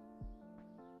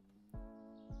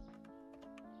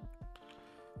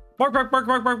 Bark, bark, bark,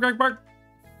 bark, bark, bark, bark.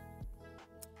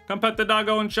 Come pet the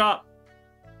doggo and shop.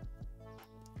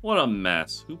 What a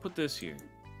mess. Who put this here?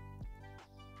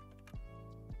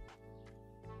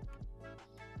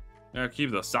 Gotta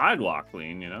keep the sidewalk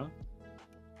clean, you know?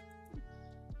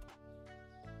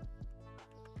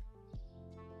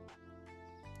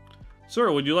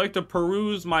 Sir, would you like to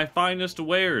peruse my finest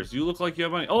wares? You look like you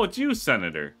have money. Oh, it's you,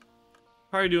 Senator.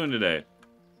 How are you doing today?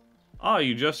 Oh,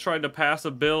 you just tried to pass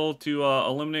a bill to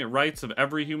eliminate rights of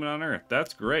every human on Earth.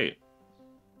 That's great.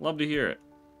 Love to hear it.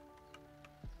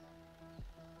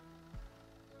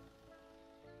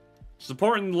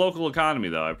 Supporting the local economy,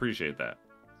 though. I appreciate that.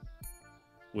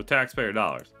 With taxpayer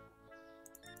dollars.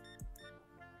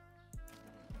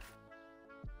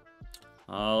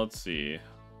 Let's see.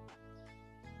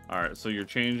 Alright, so your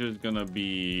change is gonna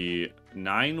be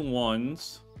 9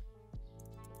 ones.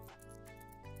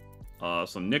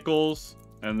 Some nickels.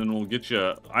 And then we'll get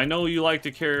you... I know you like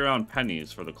to carry around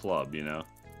pennies for the club, you know?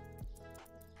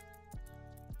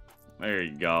 There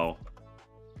you go.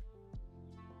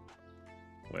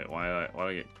 Wait, why did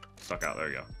I get stuck out? There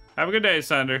you go. Have a good day,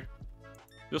 Senator.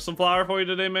 Just some flour for you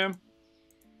today, ma'am.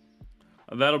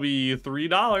 That'll be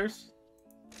 $3.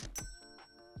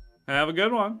 Have a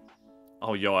good one.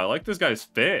 Oh, yo, I like this guy's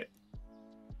fit.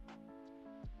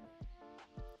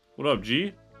 What up,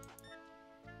 G?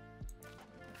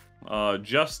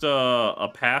 Just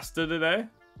a pasta today.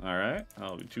 All right,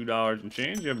 that'll be $2 and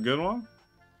change. You have a good one.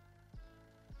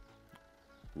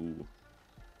 Ooh.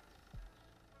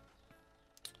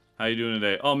 How you doing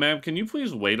today? Oh, ma'am, can you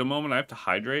please wait a moment? I have to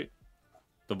hydrate.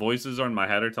 The voices on my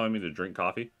head are telling me to drink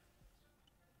coffee.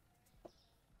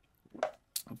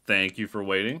 Thank you for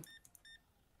waiting.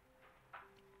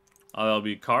 That'll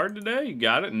be card today. You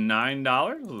got it.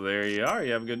 $9. There you are.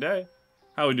 You have a good day.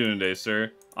 How we doing today,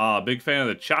 sir? Big fan of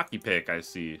the Chalky Pick, I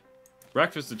see.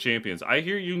 Breakfast of Champions. I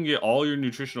hear you can get all your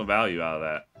nutritional value out of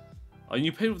that. And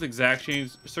you paid with exact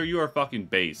change. Sir, you are fucking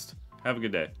based. Have a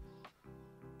good day.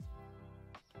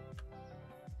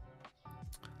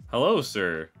 Hello,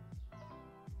 sir.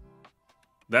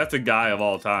 That's a guy of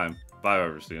all time, if I've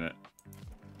ever seen it.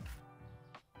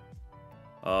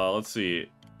 Let's see.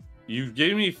 You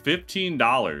gave me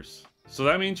 $15. So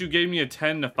that means you gave me a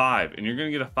 10 to 5, and you're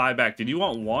gonna get a 5 back. Did you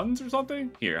want ones or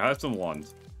something? Here, have some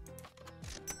ones.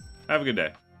 Have a good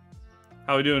day.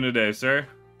 How we doing today, sir?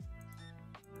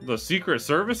 The Secret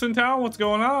Service in town? What's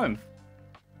going on?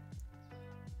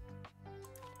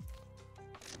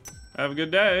 Have a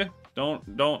good day.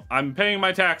 Don't. I'm paying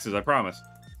my taxes, I promise.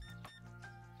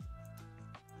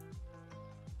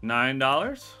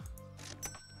 $9.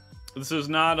 This is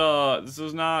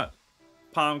not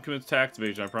Palm commits tax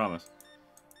evasion, I promise.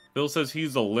 Bill says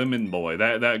he's a lemon boy.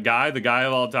 That guy, the guy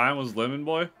of all time, was lemon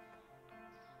boy.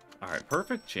 All right,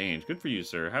 perfect change. Good for you,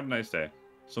 sir. Have a nice day.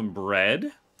 Some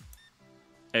bread.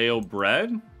 AO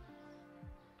bread.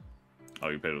 Oh,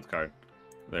 you paid with card.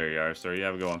 There you are, sir. You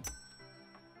have a good one.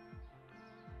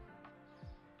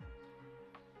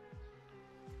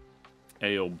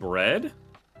 AO bread.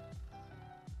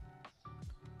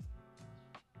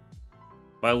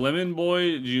 By lemon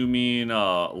boy, do you mean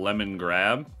lemon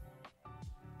grab?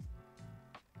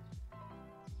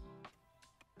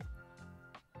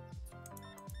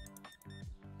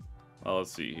 Oh,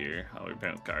 let's see here. Oh, your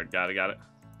parents' card. Got it.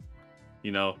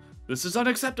 You know, this is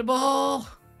unacceptable.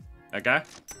 That guy.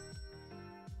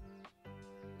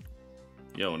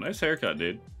 Yo, nice haircut,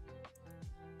 dude.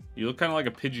 You look kind of like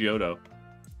a Pidgeotto.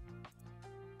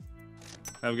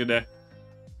 Have a good day.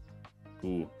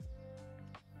 Ooh.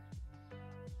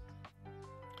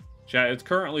 Chat, it's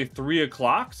currently 3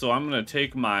 o'clock, so I'm gonna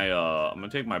take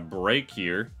my break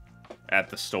here at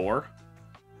the store.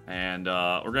 And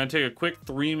we're gonna take a quick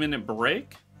 3-minute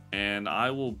break, and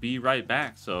I will be right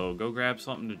back. So go grab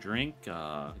something to drink,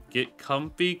 get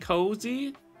comfy,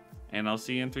 cozy, and I'll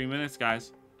see you in 3 minutes,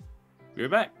 guys. Be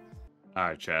right back.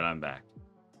 Alright, chat, I'm back.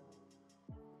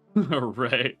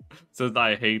 Right. Says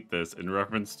I hate this in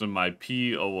reference to my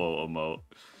POO emote.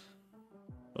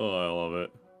 Oh, I love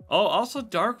it. Oh, also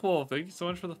Dark Wolf, thank you so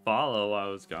much for the follow while I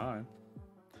was gone.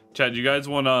 Chat, do you guys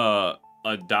want a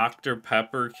Dr.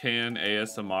 Pepper can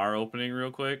ASMR opening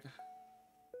real quick?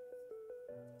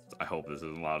 I hope this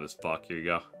isn't loud as fuck. Here you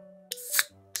go.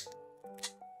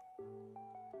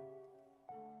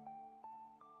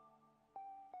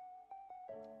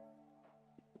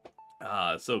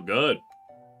 Ah, it's so good.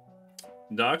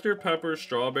 Dr. Pepper,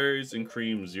 strawberries and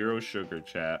cream, 0 sugar,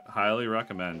 chat. Highly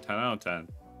recommend. 10 out of 10.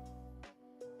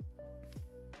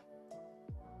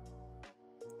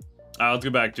 Alright, let's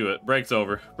get back to it. Break's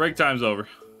over. Break time's over.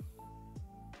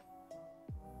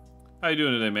 How you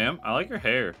doing today, ma'am? I like your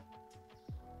hair.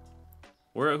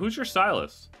 Who's your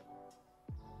stylist?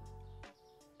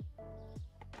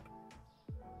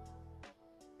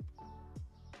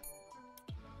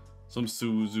 Some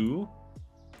Suzu.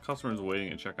 Customers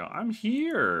waiting at checkout. I'm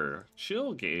here.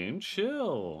 Chill, game.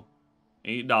 Chill.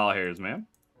 $8 hairs, man.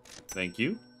 Thank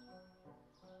you.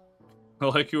 I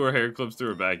like your hair clips through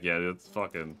her back. Yeah, that's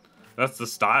fucking... That's the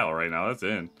style right now. That's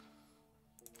in.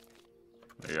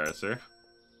 There you are, sir.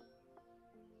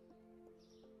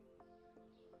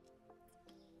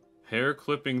 Hair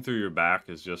clipping through your back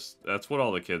is just... That's what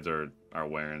all the kids are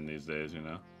wearing these days, you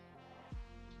know?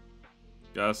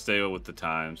 Gotta stay with the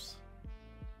times.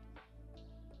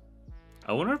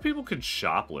 I wonder if people could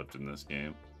shoplift in this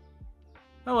game.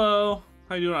 Hello.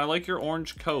 How you doing? I like your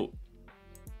orange coat.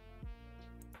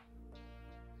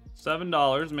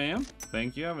 $7, ma'am.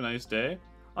 Thank you. Have a nice day.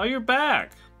 Oh, you're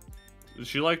back.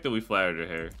 She liked that we flattered her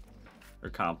hair.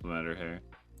 Or complimented her hair.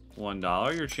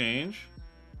 $1, your change.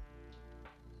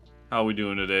 How we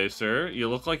doing today, sir? You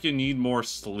look like you need more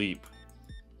sleep.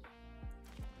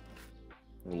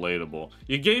 Relatable.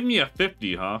 You gave me a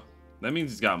 50, huh? That means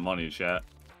he's got money, chat.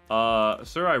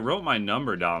 Sir, I wrote my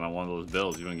number down on one of those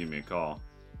bills. You want to give me a call?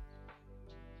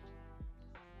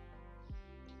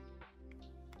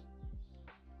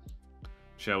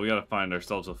 Chat, we gotta find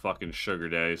ourselves a fucking sugar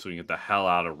daddy so we can get the hell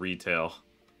out of retail.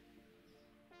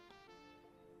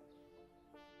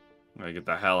 Gotta get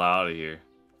the hell out of here.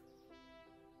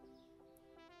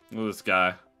 Look at this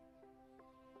guy.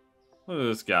 Look at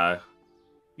this guy.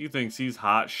 He thinks he's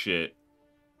hot shit.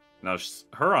 Now,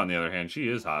 her, on the other hand, she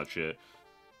is hot shit.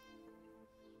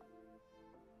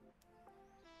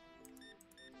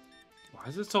 Why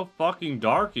is it so fucking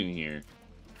dark in here?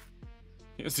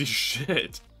 Can't see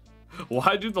shit.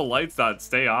 Why do the lights not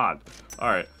stay on?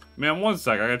 Alright. Man, one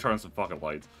sec. I gotta turn on some fucking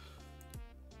lights.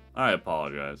 I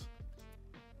apologize.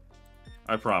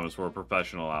 I promise we're a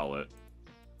professional outlet.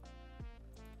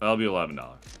 That'll be $11.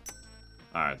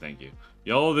 Alright, thank you.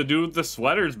 Yo, the dude with the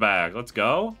sweater's back. Let's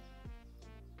go.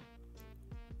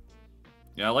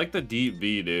 Yeah, I like the deep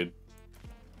V, dude.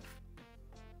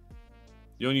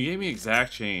 Yo, and you gave me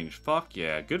exact change. Fuck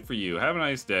yeah. Good for you. Have a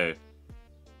nice day.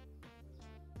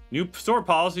 New store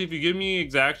policy, if you give me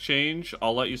exact change,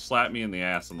 I'll let you slap me in the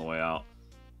ass on the way out.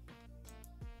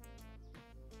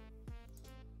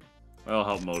 That'll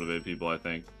help motivate people, I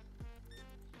think.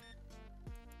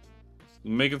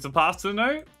 Making some pasta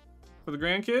tonight? For the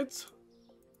grandkids?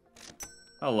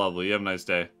 How lovely. You have a nice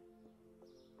day.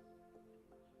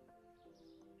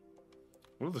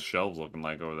 What are the shelves looking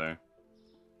like over there?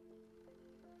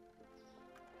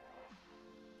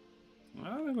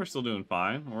 I think we're still doing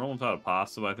fine. We're almost out of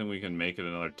pasta, but I think we can make it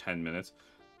another 10 minutes.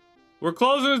 We're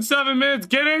closing in 7 minutes.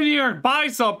 Get in here. Buy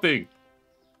something.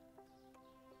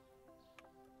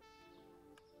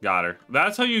 Got her.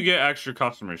 That's how you get extra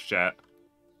customers, chat.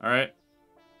 Alright?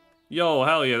 Yo,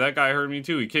 hell yeah. That guy heard me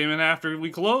too. He came in after we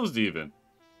closed even.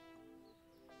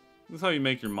 This is how you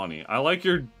make your money. I like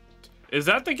your... Is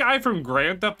that the guy from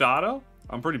Grand Theft Auto?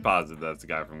 I'm pretty positive that's the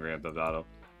guy from Grand Theft Auto.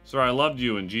 Sir, I loved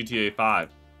you in GTA 5.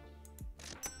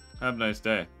 Have a nice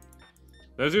day.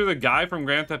 There's either the guy from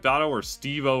Grand Theft Auto or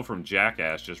Steve-O from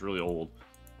Jackass, just really old.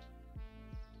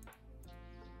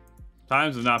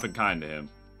 Times have not been kind to him.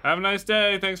 Have a nice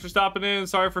day. Thanks for stopping in.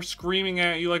 Sorry for screaming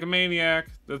at you like a maniac.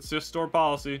 That's just store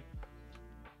policy.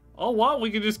 Oh, what? We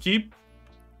can just keep...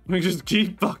 We just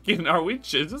keep fucking... Are we...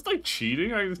 Is this like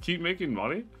cheating? I just keep making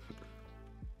money?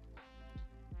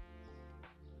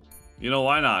 You know,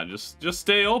 why not? Just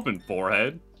stay open,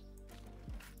 forehead.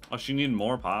 Oh, she needed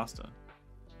more pasta.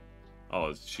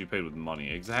 Oh, she paid with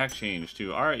money. Exact change,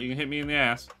 too. Alright, you can hit me in the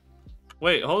ass.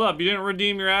 Wait, hold up. You didn't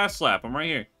redeem your ass slap. I'm right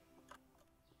here.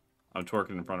 I'm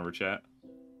twerking in front of her, chat.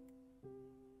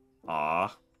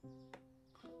 Aw.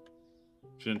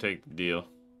 Shouldn't take the deal.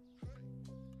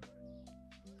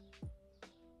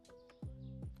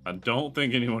 I don't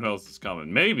think anyone else is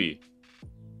coming. Maybe.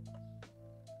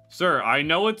 Sir, I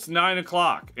know it's 9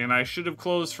 o'clock, and I should have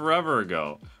closed forever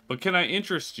ago. But can I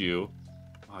interest you...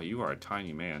 Oh, you are a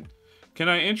tiny man. Can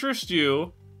I interest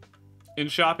you in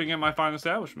shopping at my fine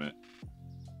establishment?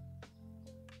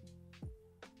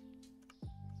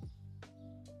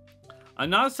 I'm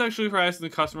not sexually harassing the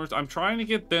customers. I'm trying to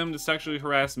get them to sexually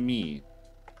harass me.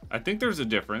 I think there's a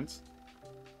difference.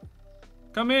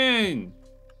 Come in!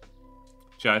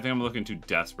 Chat, I think I'm looking too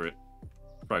desperate.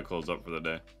 Probably close up for the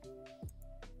day.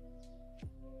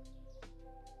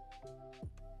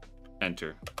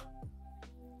 Enter.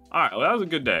 Alright, well, that was a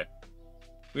good day.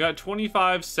 We got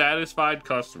 25 satisfied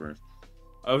customers.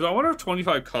 I wonder if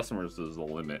 25 customers is the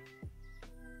limit.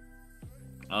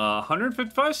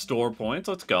 155 store points.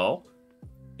 Let's go.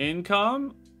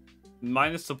 Income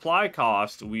minus supply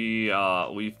cost. We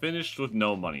finished with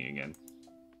no money again.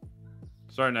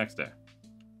 Start next day.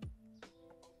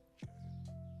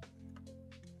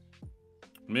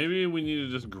 Maybe we need to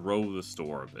just grow the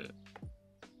store a bit.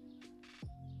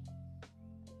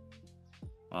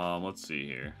 Let's see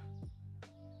here.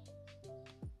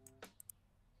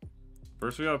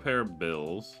 First, we gotta pay our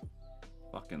bills.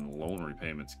 Fucking loan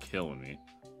repayments killing me.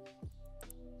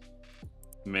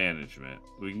 Management.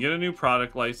 We can get a new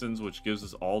product license, which gives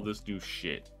us all this new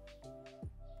shit.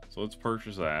 So let's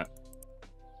purchase that.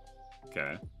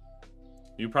 Okay.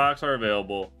 New products are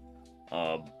available.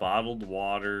 Bottled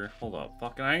water. Hold up.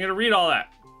 Fucking, I ain't gonna read all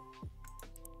that.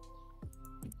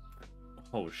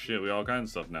 Oh shit, we got all kinds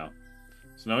of stuff now.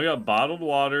 So now we got bottled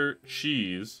water,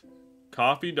 cheese,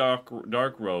 coffee dark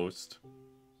roast,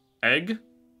 egg,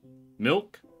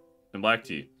 milk, and black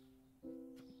tea.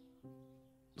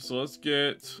 So let's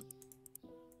get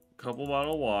a couple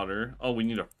bottled water. Oh, we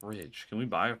need a fridge. Can we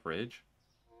buy a fridge?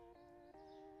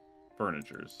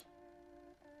 Furnitures.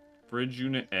 Fridge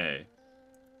unit A.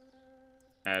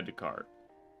 Add to cart.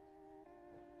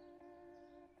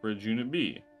 Fridge unit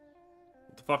B.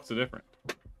 What the fuck's the difference?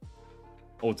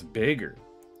 Oh, it's bigger.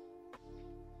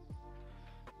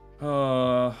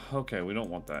 Okay, we don't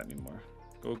want that anymore.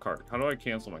 Go cart. How do I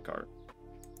cancel my cart?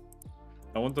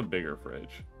 I want the bigger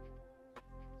fridge.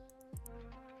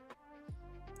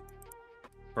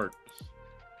 Purchase.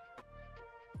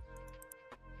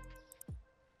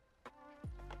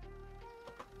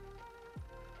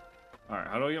 Alright,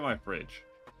 how do I get my fridge?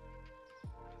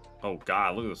 Oh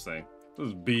god, look at this thing. This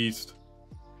is beast.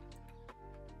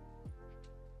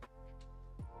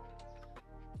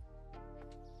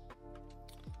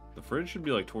 The fridge should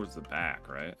be like towards the back,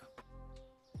 right?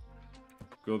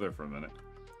 Go there for a minute.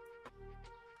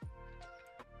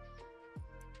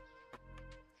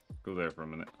 Go there for a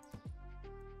minute.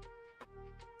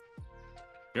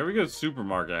 Every good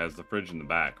supermarket has the fridge in the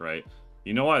back, right?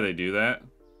 You know why they do that?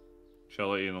 Shall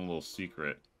I let you in a little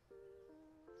secret?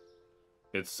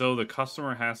 It's so the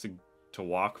customer has to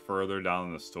walk further down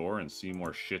in the store and see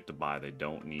more shit to buy they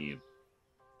don't need.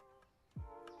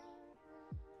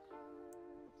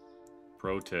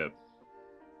 Pro tip.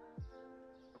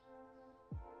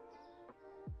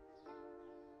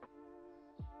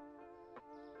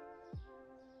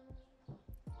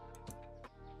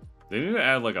 They need to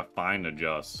add like a fine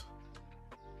adjust.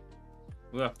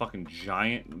 Look at that fucking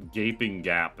giant gaping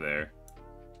gap there.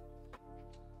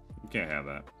 You can't have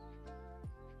that.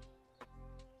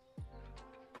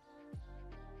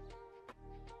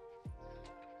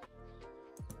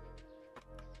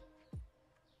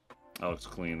 That looks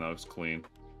clean. That looks clean.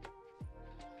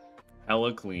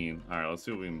 Hella clean. Alright, let's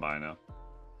see what we can buy now.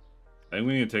 I think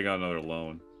we need to take out another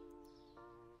loan.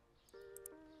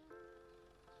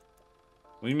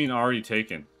 What do you mean already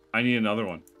taken? I need another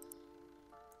one.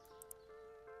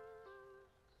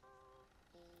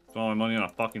 Spend all my money on a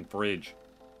fucking fridge.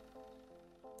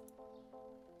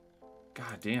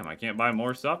 God damn, I can't buy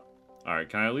more stuff? Alright,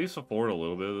 can I at least afford a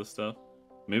little bit of this stuff?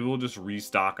 Maybe we'll just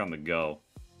restock on the go.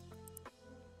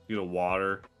 Get a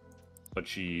water, a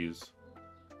cheese.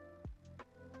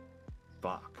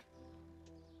 Fuck.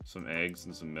 Some eggs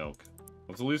and some milk.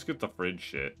 Let's at least get the fridge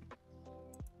shit.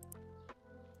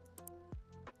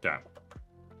 Okay.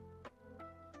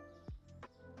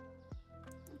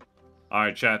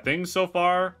 Alright, chat. Things so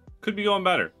far could be going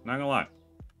better. Not gonna lie.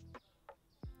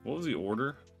 What was the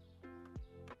order?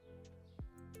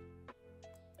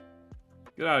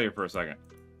 Get out of here for a second.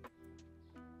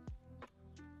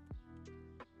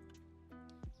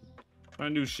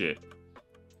 Trying to do shit.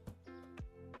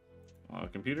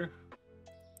 Computer?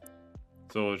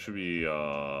 So it should be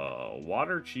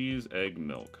water, cheese, egg,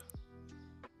 milk.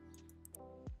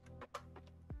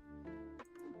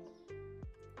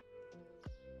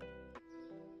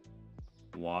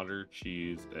 Water,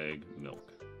 cheese, egg,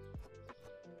 milk.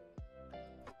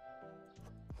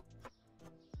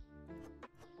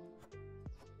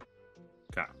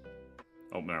 Okay.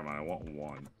 Oh, never mind. I want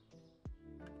one.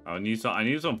 I need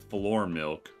some floor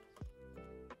milk.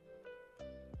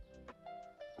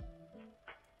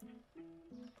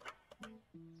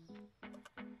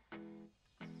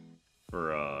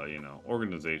 For you know,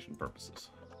 organization purposes.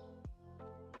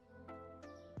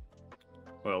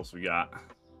 What else we got?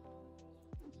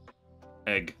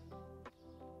 Egg.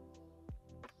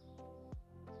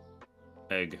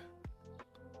 Egg.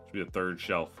 Should be the third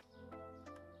shelf.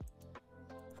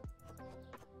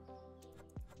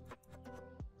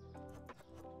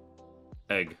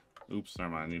 Egg. Oops,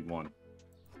 never mind. I need one.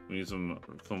 We need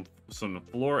some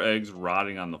floor eggs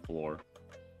rotting on the floor.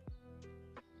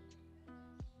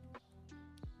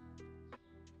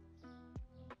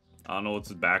 I don't know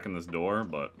what's back in this door,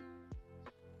 but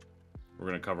we're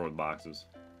gonna cover it with boxes.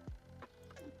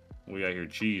 We got here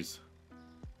cheese.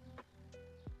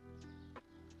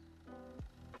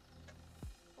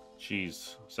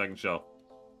 Cheese. Second shelf.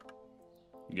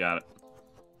 You got it.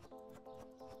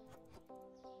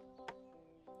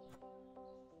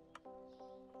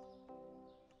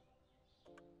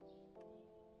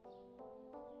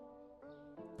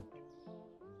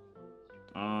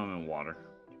 And water.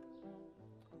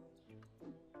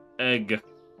 Egg.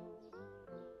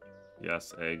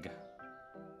 Yes, egg.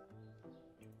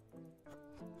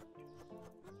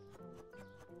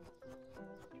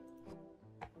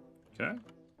 Okay.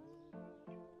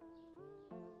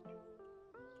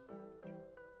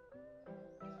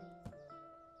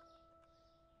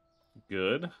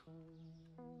 Good.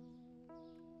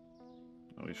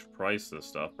 Oh, we should price this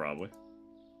stuff, probably.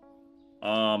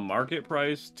 Market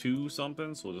price 2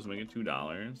 something, so we'll just make it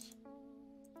 $2.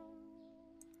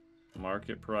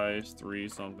 Market price 3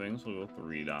 something, so we'll go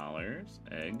 $3.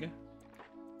 Egg.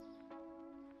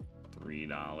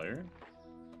 $3.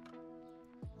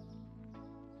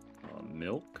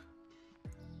 Milk.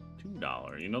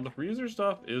 $2. You know, the freezer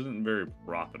stuff isn't very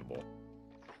profitable.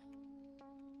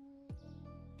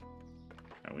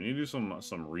 Right, we need to do some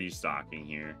restocking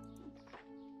here.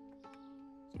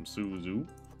 Some Suzu.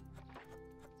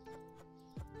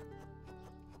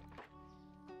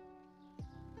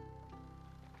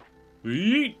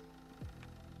 Yeet!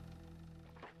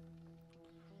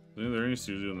 Is there any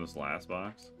Suzu in this last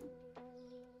box?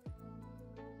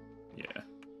 Yeah.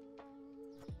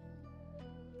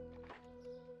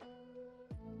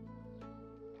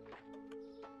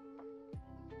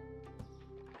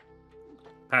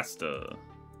 Pasta.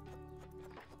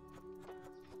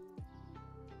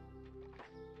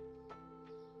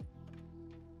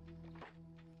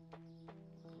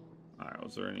 Alright,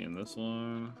 was there any in this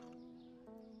one?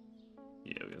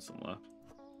 Yeah, we got some left.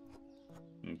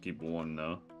 I'm gonna keep one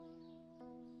though.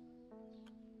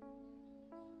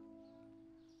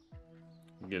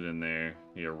 Get in there,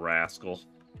 you rascal.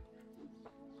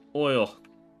 Oil.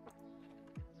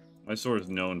 My store is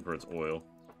known for its oil.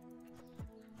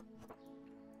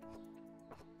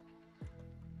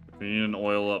 If you need an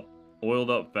oiled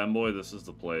up femboy, this is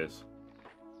the place.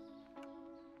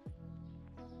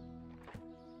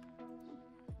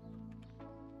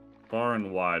 Far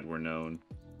and wide, we're known.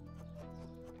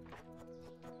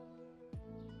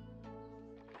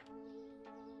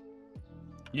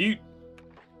 Yeet.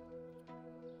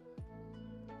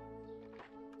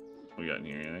 We got in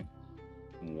here anything?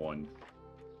 1.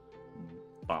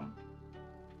 Bum.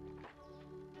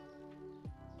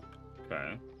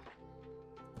 Okay.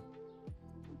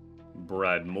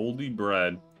 Bread. Moldy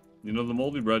bread. You know, the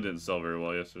moldy bread didn't sell very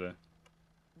well yesterday.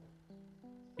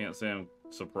 Can't say I'm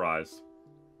surprised.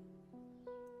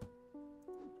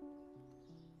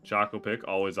 Choco Pick,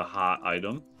 always a hot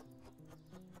item.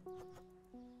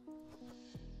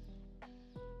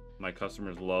 My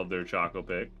customers love their Choco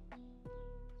Pick.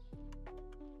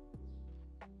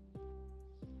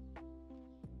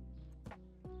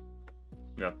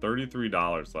 We got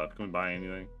 $33 left. Can we buy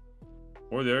anything?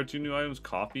 Or there are 2 new items.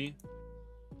 Coffee.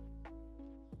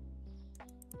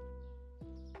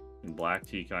 And black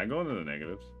tea. Can I go into the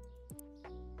negatives?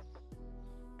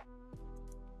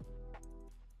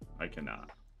 I cannot.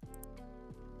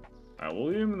 Alright, we'll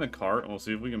leave them in the cart and we'll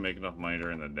see if we can make enough money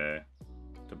during the day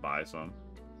to buy some.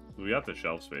 We got the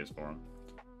shelf space for them.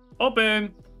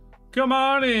 Open! Come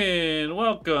on in!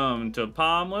 Welcome to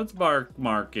Palmlet's Bark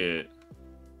Market.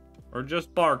 Or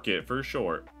just Bark It for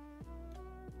short.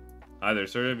 Hi there,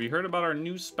 sir. Have you heard about our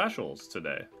new specials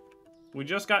today? We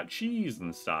just got cheese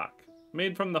in stock.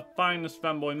 Made from the finest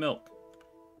femboy milk.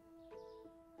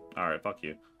 Alright, fuck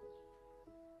you.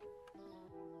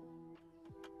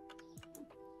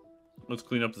 Let's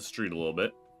clean up the street a little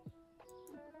bit.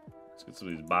 Let's get some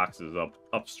of these boxes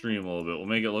upstream a little bit. We'll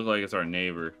make it look like it's our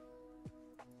neighbor.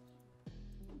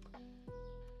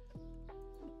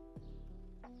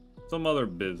 Some other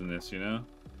business, you know?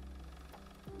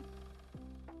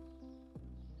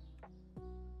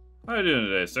 How you doing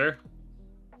today, sir?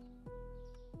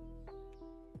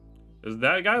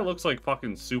 That guy looks like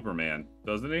fucking Superman,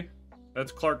 doesn't he?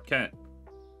 That's Clark Kent.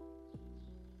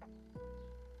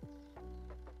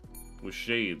 With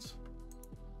shades.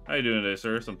 How you doing today,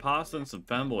 sir? Some pasta and some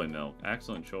femboy milk.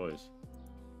 Excellent choice.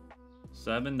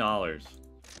 $7.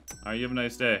 Alright, you have a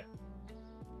nice day.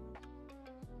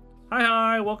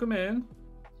 Hi, welcome in.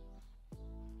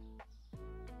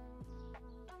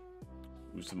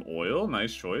 Ooh, some oil.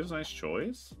 Nice choice, nice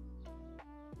choice.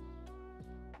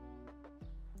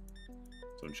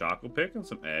 Some Choco Pick and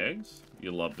some eggs.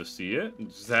 You love to see it.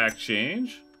 Exact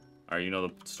change. Alright, you know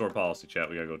the store policy, chat.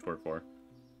 We gotta go to work for.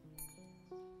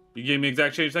 You gave me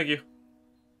exact change, thank you.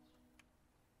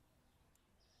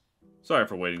 Sorry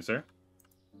for waiting, sir.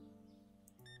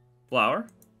 Flour.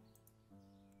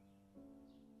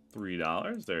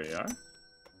 $3. There you are.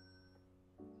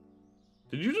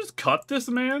 Did you just cut this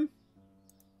man?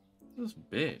 This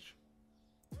bitch.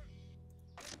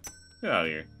 Get out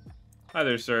of here. Hi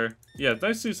there, sir. Yeah, it's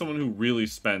nice to see someone who really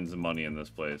spends money in this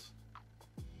place.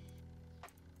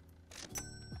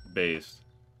 Based.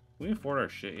 Can we afford our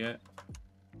shit yet?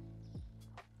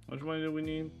 How much money do we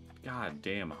need? God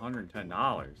damn,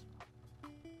 $110.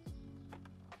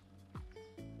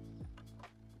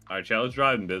 Alright, chat, let's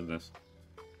drive in business.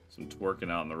 Some twerking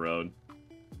out on the road.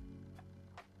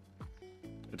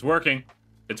 It's working.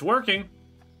 It's working.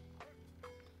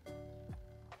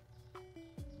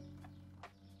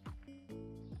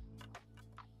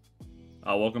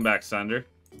 Welcome back, Sender.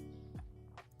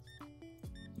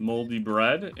 Moldy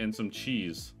bread and some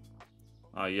cheese.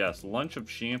 Yes, lunch of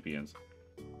champions.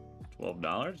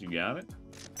 $12, you got it.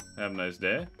 Have a nice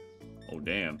day. Oh,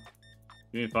 damn.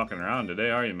 You ain't fucking around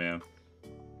today, are you, man?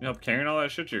 You help carrying all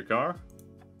that shit to your car?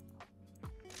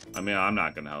 I mean, I'm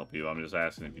not gonna help you. I'm just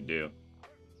asking if you do.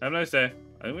 Have a nice day.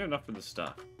 I think we have enough for this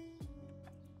stuff.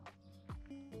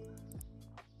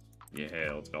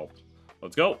 Yeah, let's go.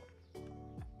 Let's go.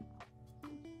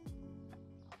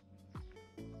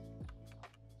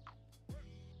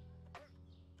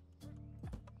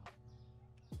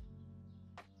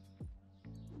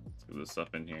 Let's get this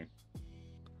stuff in here.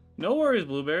 No worries,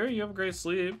 Blueberry. You have a great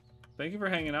sleep. Thank you for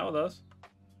hanging out with us.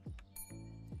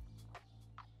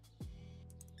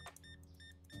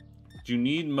 Do you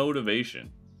need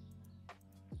motivation?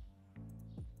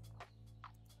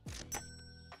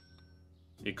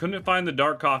 You couldn't find the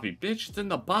dark coffee. Bitch, it's in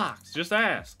the box. Just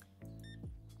ask.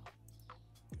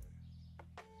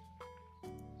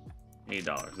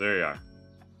 $8. There you are.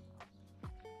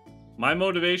 My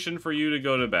motivation for you to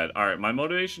go to bed. Alright, my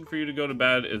motivation for you to go to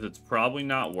bed is it's probably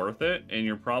not worth it, and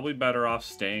you're probably better off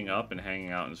staying up and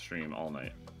hanging out and stream all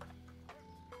night.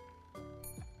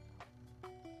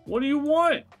 What do you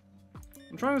want?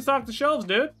 I'm trying to stock the shelves,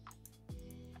 dude.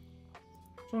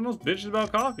 What's one of those bitches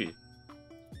about coffee?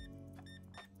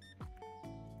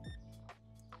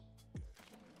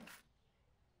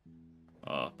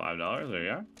 $5. There you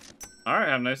are. Alright,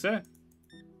 have a nice day.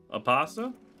 A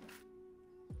pasta?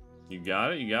 You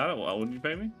got it, you got it. Well, what did you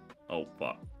pay me? Oh,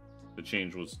 fuck. The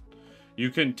change was... You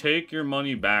can take your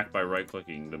money back by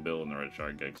right-clicking the bill in the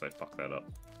registrar gigs. I fucked that up.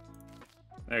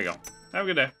 There you go. Have a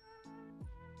good day.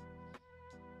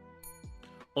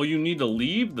 Oh, you need to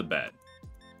leave the bed.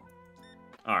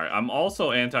 Alright, I'm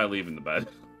also anti-leaving the bed.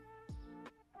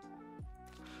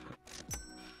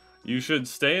 You should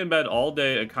stay in bed all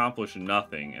day, accomplish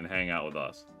nothing, and hang out with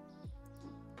us.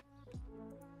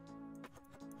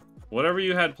 Whatever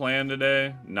you had planned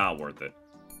today, not worth it.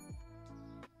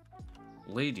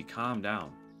 Lady, calm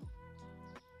down.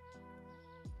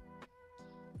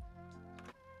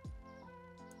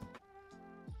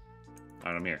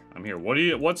 Alright, I'm here. I'm here.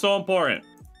 What's so important?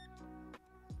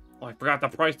 Oh, I forgot the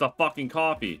price of fucking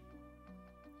coffee.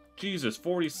 Jesus,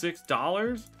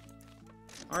 $46?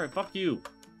 Alright, fuck you.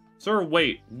 Sir,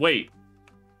 wait.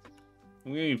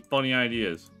 I'm getting funny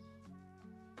ideas.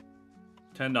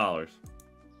 $10.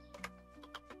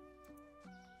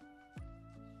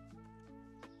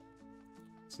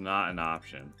 It's not an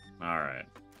option. Alright.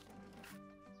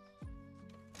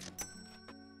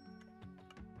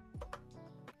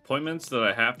 Appointments that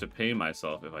I have to pay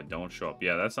myself if I don't show up.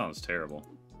 Yeah, that sounds terrible.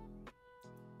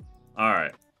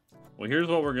 Alright. Well, here's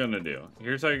what we're gonna do.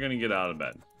 Here's how you're gonna get out of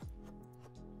bed.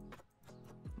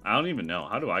 I don't even know.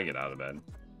 How do I get out of bed?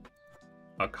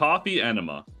 A coffee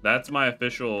enema. That's my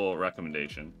official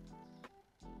recommendation.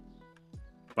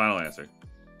 Final answer.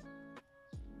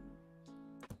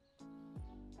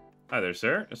 Hi there,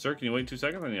 sir. Sir, can you wait 2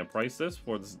 seconds? I need to price this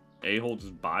before this a-hole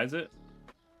just buys it.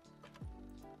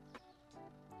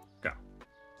 Go.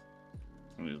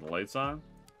 Leave the lights on.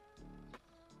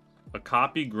 A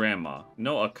copy grandma.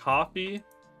 No, a coffee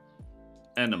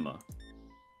enema.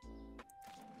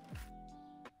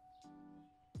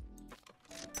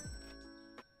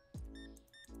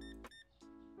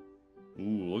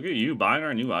 Ooh, look at you buying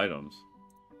our new items.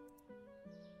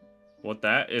 What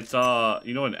that? It's,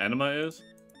 you know what an enema is?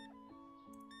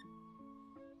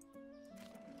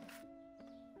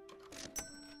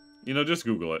 You know, just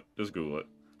Google it. Just Google it.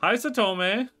 Hi,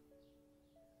 Satome.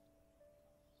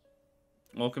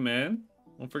 Welcome in.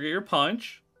 Don't forget your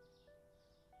punch.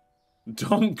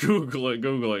 Don't Google it.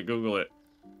 Google it. Google it.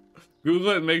 Google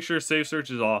it and make sure safe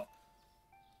search is off.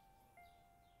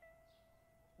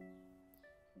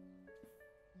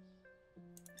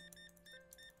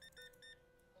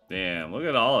 Damn, look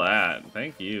at all of that.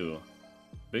 Thank you.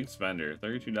 Big spender.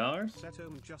 $32?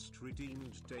 Setom just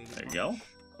redeemed daily There you go.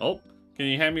 Oh, can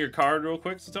you hand me your card real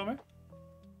quick, Satome?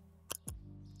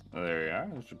 Oh, there you are.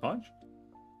 There's your punch.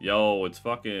 Yo, it's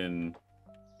fucking...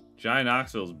 Johnny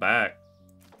Knoxville's back.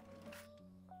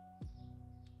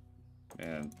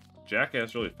 Man,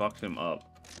 Jackass really fucked him up.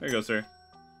 There you go, sir.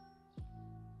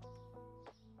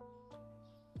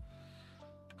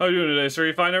 How you doing today, sir?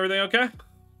 You find everything okay?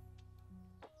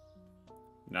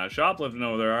 Not shoplifting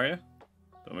over there, are you?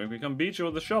 Don't make me come beat you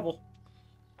with a shovel.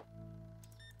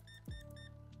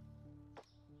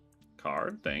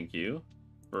 Card, thank you.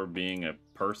 For being a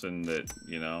person that,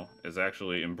 you know, has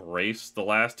actually embraced the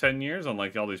last 10 years,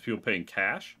 unlike all these people paying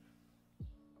cash.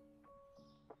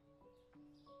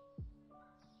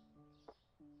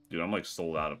 Dude, I'm like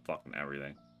sold out of fucking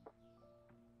everything.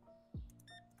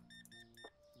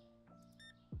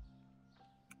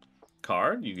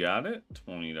 Card, you got it.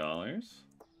 $20.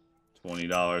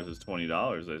 $20 is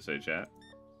 $20, they say, chat.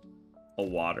 A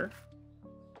water.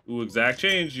 Ooh, exact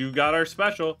change. You got our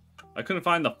special. I couldn't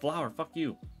find the flower. Fuck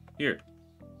you. Here.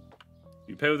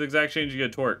 You pay with exact change, you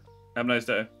get torque. Have a nice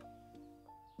day.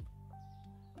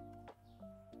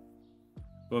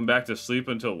 Going back to sleep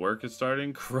until work is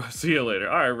starting? See you later.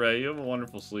 Alright, Ray. You have a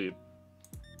wonderful sleep.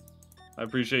 I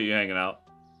appreciate you hanging out.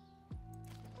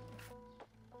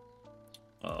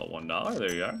 $1.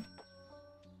 There you are.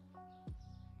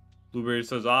 Blueberry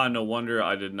says, ah, no wonder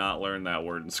I did not learn that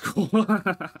word in school.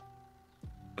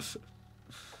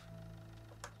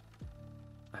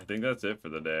 I think that's it for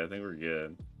the day. I think we're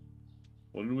good.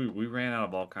 What did we ran out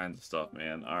of all kinds of stuff,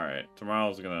 man. All right,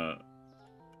 tomorrow's gonna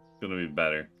be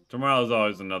better. Tomorrow's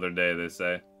always another day, they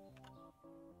say.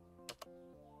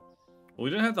 Well, we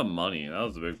didn't have the money. That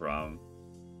was the big problem.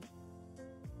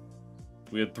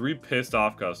 We had 3 pissed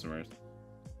off customers.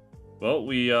 Well,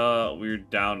 we were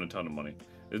down a ton of money.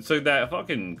 It's like that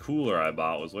fucking cooler I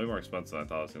bought was way more expensive than I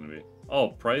thought it was gonna be. Oh,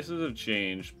 prices have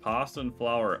changed. Pasta and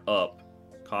flour up.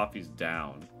 Coffee's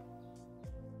down.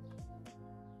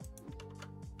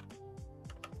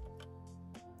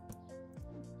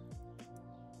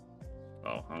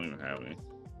 Oh, I don't even have any.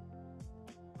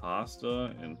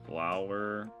 Pasta and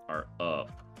flour are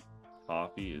up.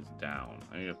 Coffee is down.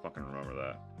 I need to fucking remember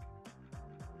that.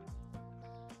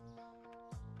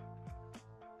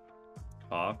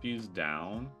 Coffee's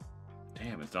down.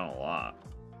 Damn, it's down a lot.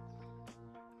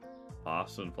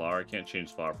 Pasta and flour. I can't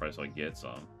change flour price so I get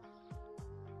some.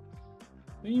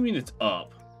 What do you mean it's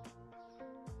up?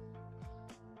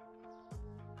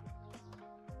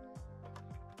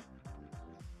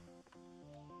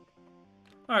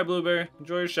 Alright, Blueberry.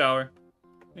 Enjoy your shower.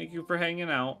 Thank you for hanging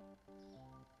out.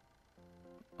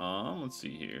 Let's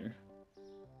see here.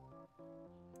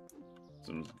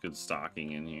 Some good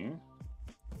stocking in here.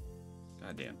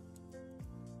 Goddamn.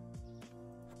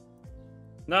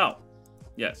 No.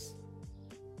 Yes.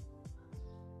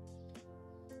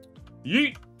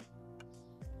 Yeet.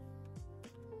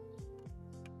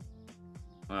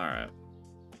 Alright.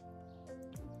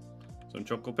 Some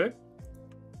Choco Pick?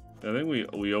 I think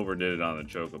we overdid it on the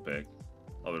Choco Pick.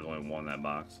 Oh, there's only one in that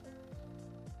box.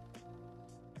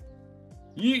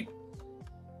 Yeet!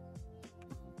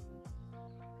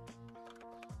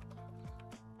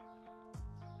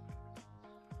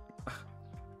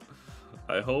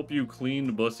 I hope you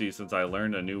cleaned Bussy since I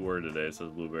learned a new word today, says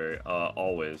Blueberry.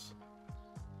 Always.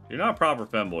 You're not a proper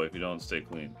femboy if you don't stay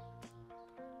clean.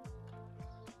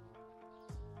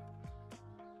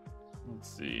 Let's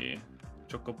see.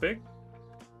 Choco Pick?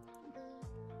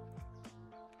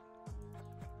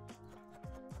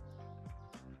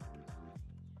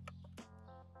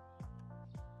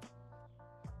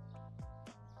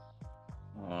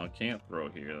 I can't throw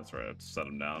here. That's right. I have to set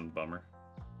him down. Bummer.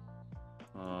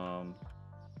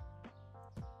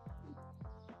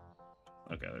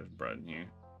 Okay, there's bread in here.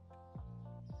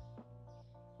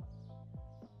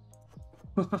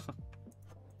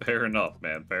 Fair enough,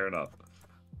 man. Fair enough.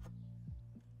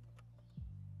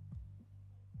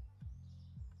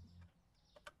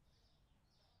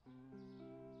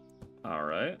 All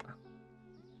right.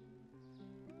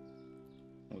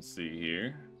 Let's see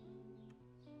here.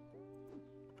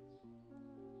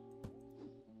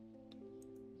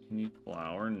 Need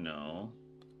flour? No.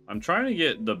 I'm trying to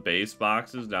get the base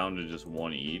boxes down to just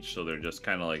 1 each, so they're just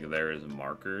kind of like there as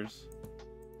markers.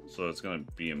 So it's gonna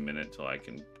be a minute till I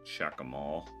can check them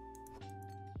all.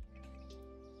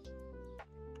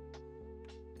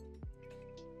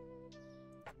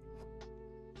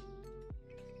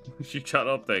 She shut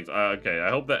up, thanks. Okay, I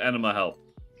hope the enema helped.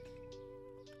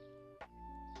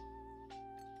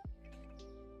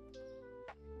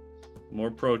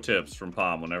 More pro tips from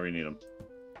Palm whenever you need them.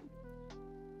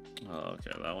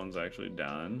 Okay, that one's actually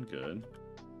done. Good.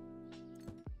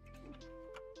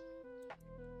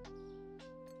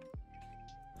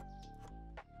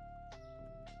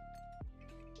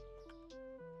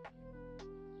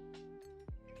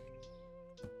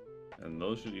 And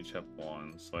those should each have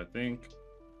one. So I think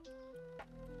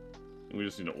we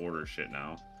just need to order shit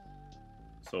now.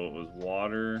 So it was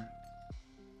water,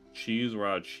 cheese. We're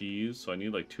out of cheese. So I need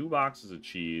like 2 boxes of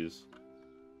cheese.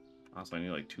 Also, I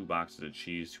need like 2 boxes of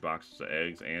cheese, 2 boxes of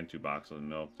eggs, and 2 boxes of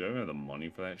milk. Do I even have the money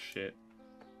for that shit?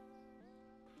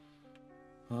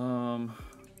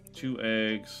 2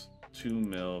 eggs, 2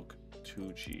 milk,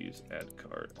 2 cheese. Add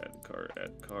cart, add cart,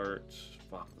 add cart.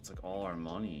 Fuck, that's like all our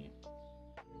money.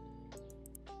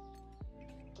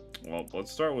 Well,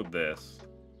 let's start with this.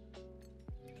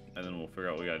 And then we'll figure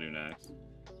out what we gotta do next.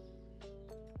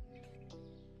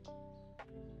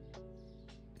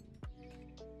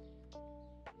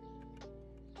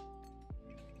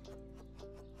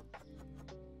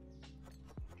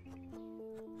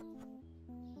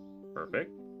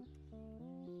 Perfect.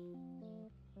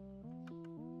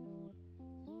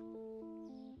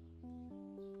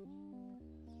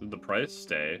 Did the price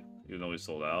stay, even though we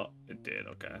sold out? It did,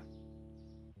 okay.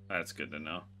 That's good to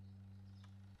know.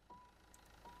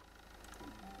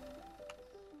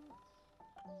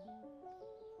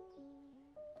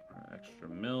 Extra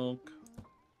milk.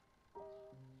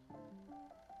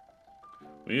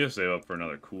 We need to save up for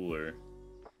another cooler.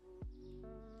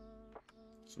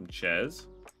 Some Ches.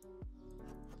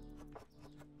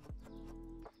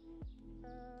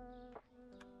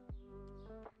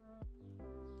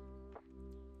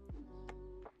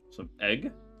 Some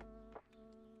egg.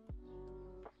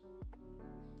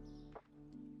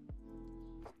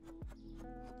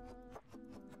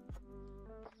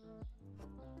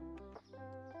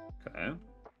 Okay.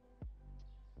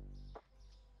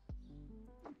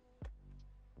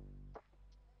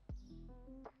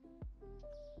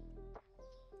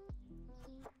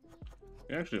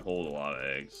 We actually hold a lot of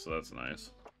eggs, so that's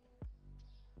nice.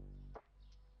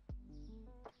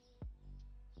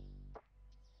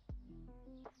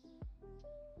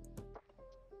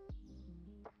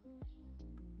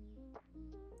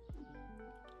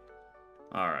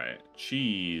 Alright,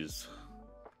 cheese.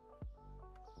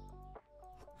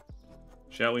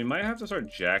 Chat, we might have to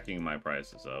start jacking my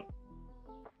prices up.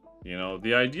 You know,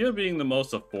 the idea of being the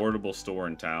most affordable store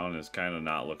in town is kind of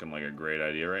not looking like a great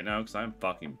idea right now because I'm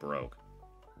fucking broke.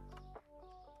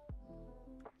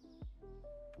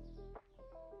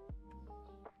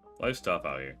 Life's tough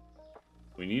out here.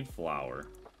 We need flour.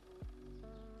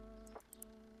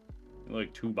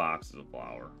 Like 2 boxes of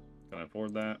flour. Can I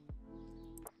afford that?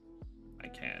 I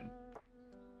can.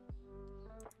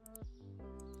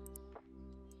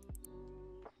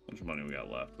 How much money we got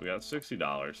left? We got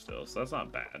 $60 still, so that's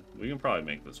not bad. We can probably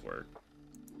make this work.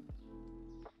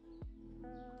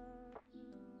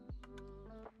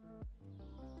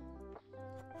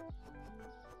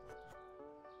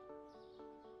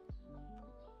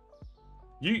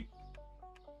 Yeet.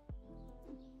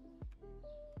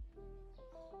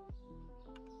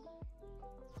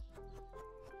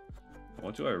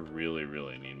 What do I really,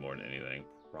 really need more than anything?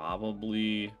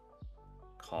 Probably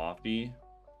coffee.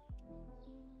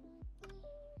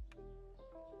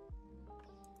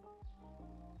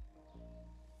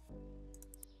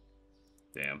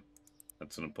 Damn.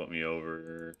 That's gonna put me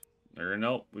over. Or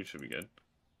nope, we should be good.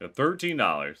 Got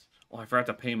 $13. Oh, I forgot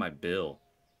to pay my bill.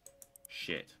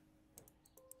 Shit.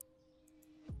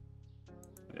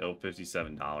 I owe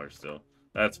 $57 still.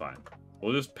 That's fine.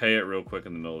 We'll just pay it real quick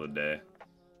in the middle of the day.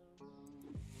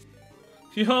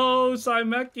 Yo,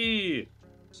 Simeki!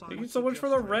 Thank you so much for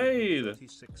the raid!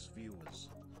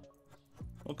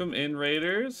 Welcome in,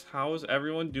 Raiders. How is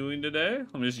everyone doing today?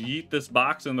 Let me just yeet this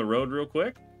box in the road real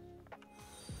quick.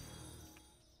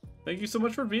 Thank you so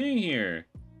much for being here.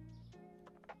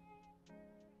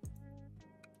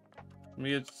 Let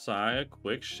me get Sai a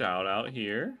quick shout out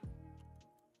here.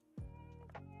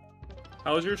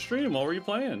 How was your stream? What were you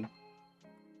playing?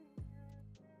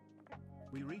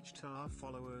 We reached our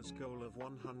followers goal of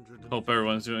 100. Hope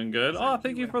everyone's doing good. Oh,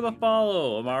 thank you for the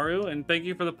follow, Amaru, and thank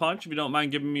you for the punch. If you don't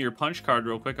mind giving me your punch card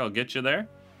real quick, I'll get you there.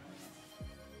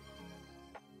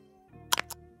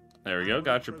 There we go,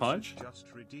 got your punch. Just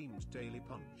redeemed daily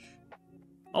punch.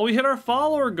 Oh, we hit our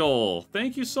follower goal.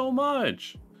 Thank you so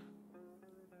much.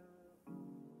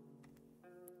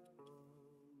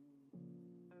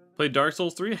 Play Dark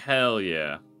Souls 3? Hell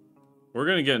yeah. We're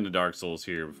gonna get into Dark Souls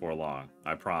here before long.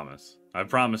 I promise. I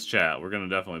promise, chat. We're gonna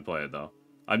definitely play it, though.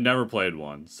 I've never played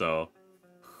one, so...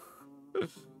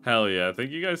 Hell yeah.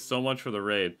 Thank you guys so much for the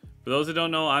raid. For those who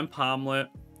don't know, I'm Pomlet.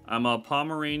 I'm a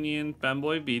Pomeranian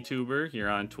femboy VTuber here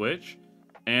on Twitch.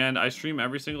 And I stream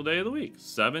every single day of the week.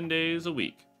 7 days a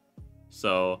week.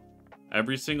 So,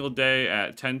 every single day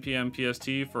at 10 p.m. PST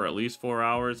for at least 4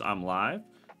 hours, I'm live.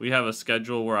 We have a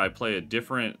schedule where I play a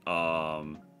different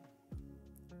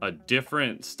a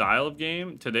different style of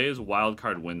game. Today is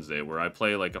Wildcard Wednesday, where I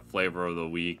play like a flavor of the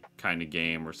week kind of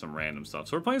game or some random stuff.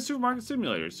 So we're playing Supermarket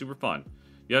Simulator. Super fun.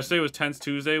 Yesterday was Tense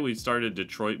Tuesday. We started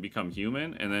Detroit Become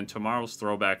Human, and then tomorrow's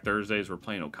Throwback Thursdays. We're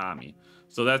playing Okami.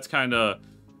 So that's kind of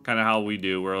how we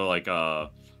do. We're like a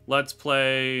let's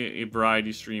play, a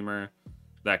variety streamer,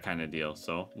 that kind of deal.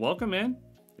 So welcome in.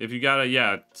 If you got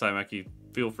Saimeki,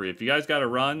 feel free. If you guys got to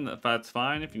run, that's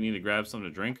fine. If you need to grab something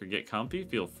to drink or get comfy,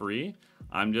 feel free.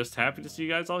 I'm just happy to see you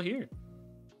guys all here.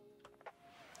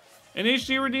 And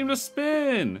HD redeemed a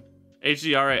spin.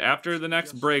 HD, all right. After the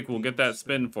next break, we'll get that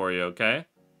spin for you, okay?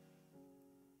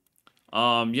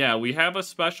 Yeah, we have a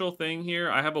special thing here.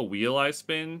 I have a wheel I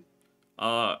spin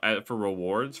for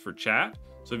rewards for chat.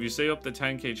 So if you save up the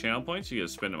 10k channel points, you get a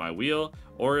spin at my wheel.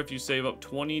 Or if you save up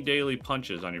 20 daily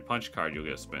punches on your punch card, you'll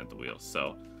get a spin at the wheel.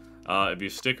 So if you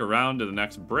stick around to the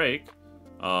next break,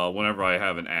 whenever I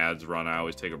have an ads run, I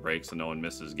always take a break so no one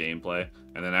misses gameplay.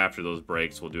 And then after those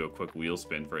breaks, we'll do a quick wheel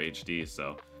spin for HD.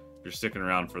 So if you're sticking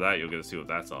around for that, you'll get to see what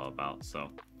that's all about.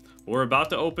 So we're about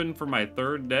to open for my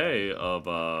third day of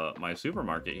my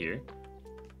supermarket here.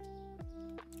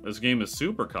 This game is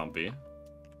super comfy.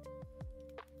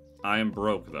 I am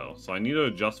broke though, so I need to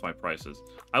adjust my prices.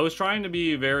 I was trying to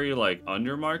be very like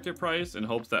under market price in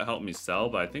hopes that helped me sell,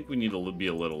 but I think we need to be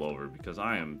a little over because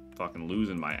I am fucking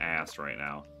losing my ass right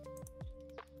now.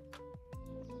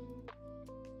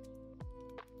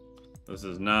 This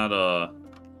is not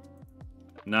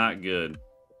good.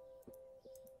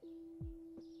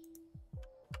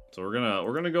 So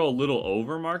we're gonna go a little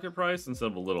over market price instead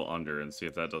of a little under and see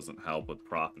if that doesn't help with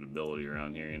profitability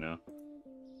around here, you know?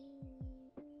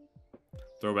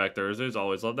 Throwback Thursdays,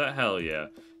 always love that. Hell yeah.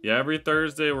 Yeah, every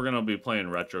Thursday we're gonna be playing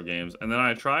retro games. And then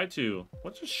I try to...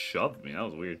 What just shoved me? That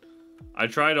was weird. I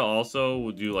try to also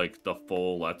do like the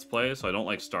full Let's Play, so I don't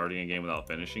like starting a game without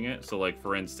finishing it. So like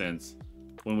for instance,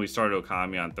 when we start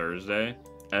Okami on Thursday,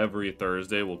 every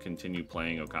Thursday we'll continue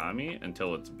playing Okami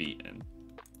until it's beaten.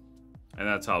 And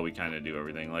that's how we kind of do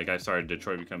everything. Like I started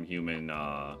Detroit Become Human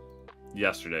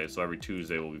yesterday, so every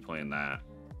Tuesday we'll be playing that.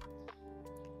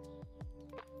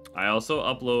 I also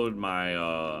upload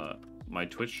my my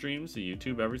Twitch streams to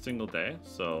YouTube every single day,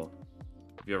 so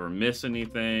if you ever miss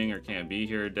anything or can't be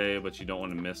here a day but you don't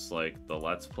want to miss like the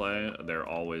Let's Play, they're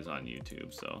always on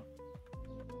YouTube. So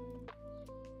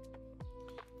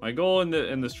my goal in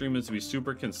the stream is to be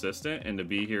super consistent and to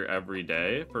be here every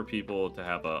day for people to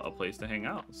have a place to hang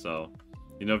out. So,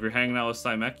 you know, if you're hanging out with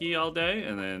Saimeki all day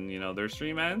and then, you know, their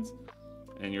stream ends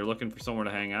and you're looking for somewhere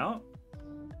to hang out,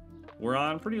 we're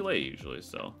on pretty late usually,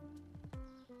 so.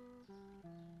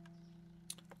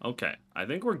 Okay, I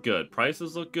think we're good.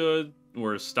 Prices look good.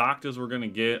 We're as stocked as we're gonna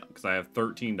get because I have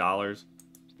 $13.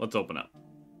 Let's open up.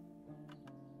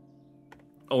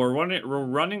 Oh, we're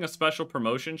running a special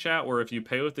promotion chat where if you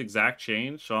pay with exact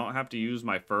change, so I don't have to use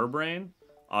my fur brain,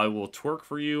 I will twerk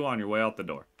for you on your way out the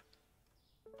door.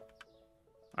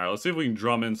 All right, let's see if we can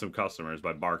drum in some customers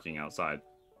by barking outside.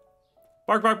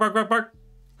 Bark, bark, bark, bark, bark.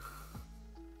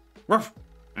 Ruff.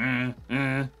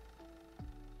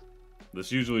 This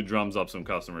usually drums up some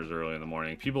customers early in the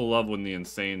morning. People love when the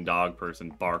insane dog person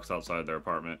barks outside their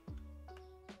apartment.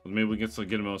 Maybe we can get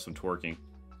them with some twerking.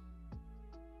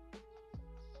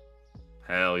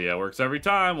 Hell yeah, works every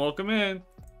time. Welcome in.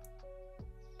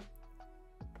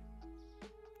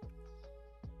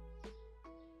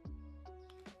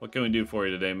 What can we do for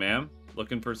you today, ma'am?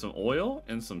 Looking for some oil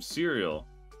and some cereal.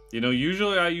 You know,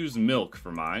 usually I use milk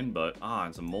for mine, but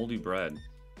and some moldy bread.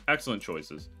 Excellent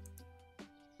choices.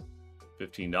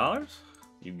 $15?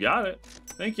 You got it.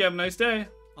 Thank you. Have a nice day.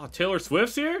 Oh, Taylor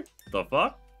Swift's here? The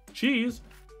fuck? Cheese.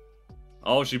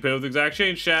 Oh, she paid with exact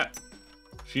change, chat.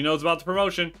 She knows about the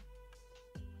promotion.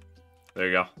 There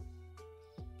you go.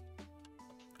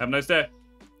 Have a nice day.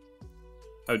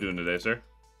 How you doing today, sir?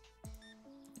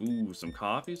 Ooh, some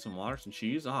coffee, some water, some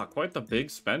cheese. Quite the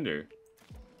big spender.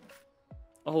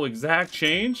 Oh, exact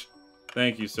change?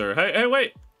 Thank you, sir. Hey,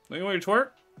 wait. You want your twerk?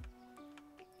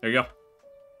 There you go.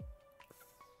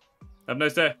 Have a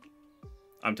nice day.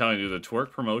 I'm telling you, the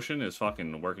twerk promotion is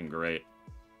fucking working great.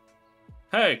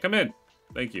 Hey, come in.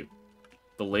 Thank you.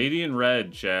 The lady in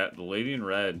red, chat. The lady in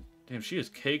red. Damn, she is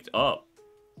caked up.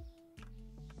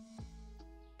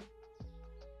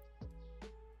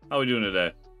 How we doing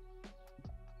today?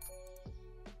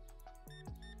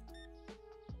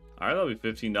 Alright, that'll be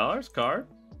 $15. Card.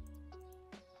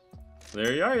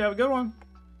 There you are. You have a good one.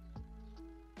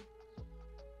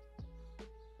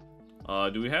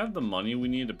 Do we have the money we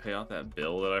need to pay off that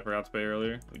bill that I forgot to pay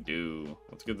earlier? We do.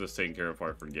 Let's get this taken care of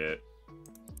before I forget.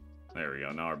 There we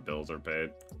go. Now our bills are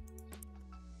paid.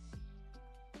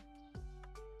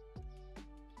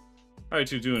 How are you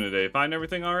two doing today? Find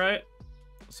everything all right?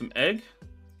 Some egg?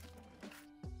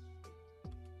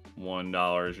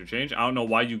 $1 is your change. I don't know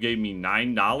why you gave me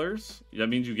 $9. That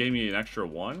means you gave me an extra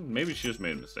one. Maybe she just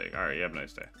made a mistake. All right, you have a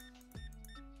nice day.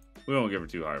 We won't give her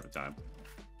too hard of a time.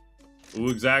 Ooh,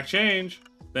 exact change.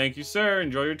 Thank you, sir.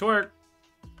 Enjoy your twerk.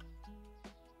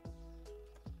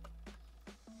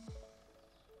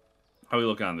 How are we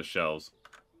looking on the shelves?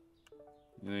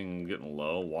 Anything getting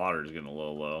low? Water's getting a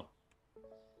little low.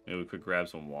 Maybe we could grab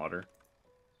some water.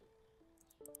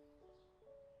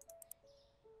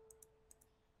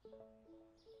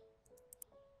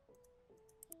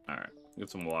 Alright, get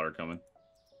some water coming.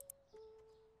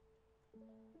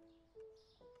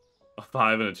 A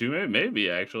 5 and a 2, maybe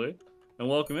actually. And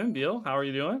welcome in, Beal. How are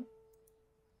you doing?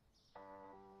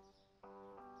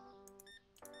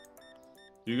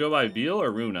 Do you go by Beal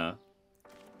or Runa?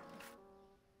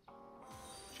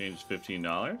 Change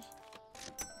 $15.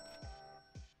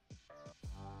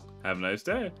 Have a nice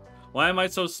day. Why am I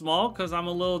so small? Because I'm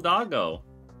a little doggo.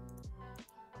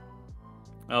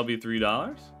 That'll be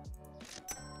 $3.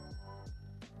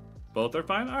 Both are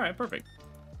fine? Alright, perfect.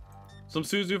 Some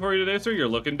Suzu for you today, sir. You're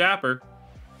looking dapper.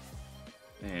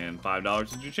 And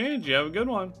 $5 is your change. You have a good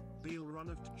one.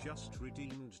 Just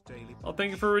redeemed daily. Well,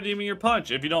 thank you for redeeming your punch.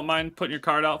 If you don't mind putting your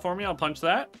card out for me, I'll punch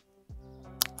that.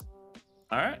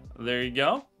 Alright, there you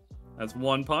go. That's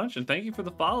one punch. And thank you for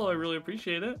the follow. I really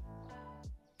appreciate it.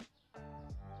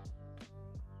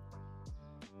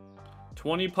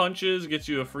 20 punches gets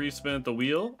you a free spin at the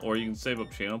wheel, or you can save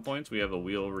up channel points. We have a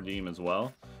wheel redeem as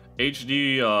well.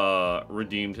 HD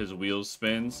redeemed his wheel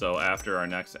spin, so after our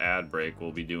next ad break,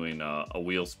 we'll be doing a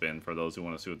wheel spin for those who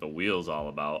want to see what the wheel's all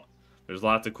about. There's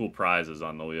lots of cool prizes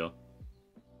on the wheel.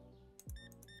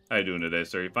 How you doing today,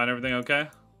 sir? You find everything okay?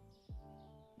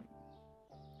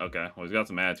 Okay, well, he's got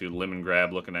some attitude. Lemon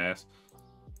grab looking ass.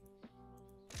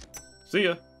 See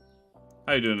ya.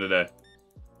 How you doing today?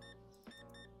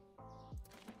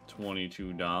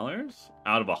 $22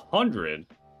 out of 100.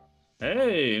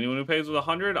 Hey, anyone who pays with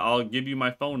 100, I'll give you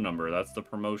my phone number. That's the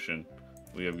promotion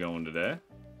we have going today.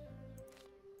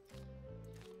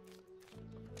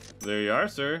 There you are,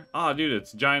 sir. Ah, dude,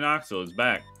 it's Giant Oxo. It's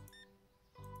back.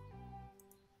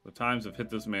 The times have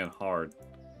hit this man hard.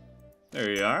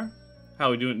 There you are. How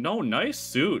we doing? No, nice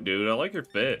suit, dude. I like your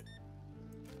fit.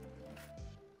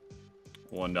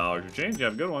 $1 to change. You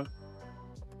have a good one.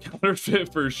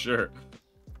 Counterfeit for sure.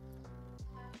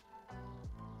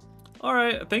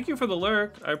 Alright, thank you for the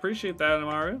lurk. I appreciate that,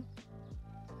 Amaru.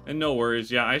 And no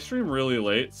worries. Yeah, I stream really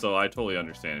late, so I totally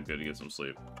understand if you had to get some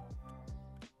sleep.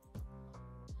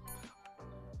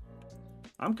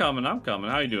 I'm coming, I'm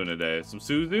coming. How you doing today? Some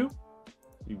Suzu?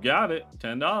 You got it.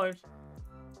 $10.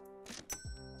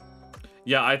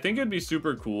 Yeah, I think it'd be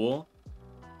super cool,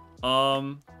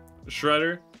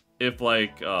 Shredder, if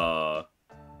like,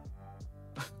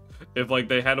 if, like,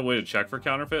 they had a way to check for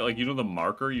counterfeit, like, you know the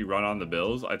marker you run on the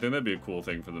bills? I think that'd be a cool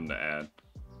thing for them to add.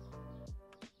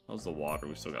 How's the water?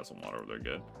 We still got some water over there.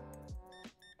 Good.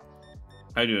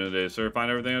 How you doing today, sir? Find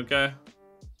everything okay?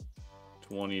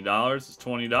 $20 is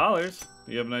 $20.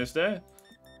 You have a nice day.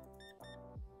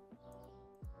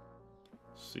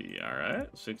 Let's see, alright.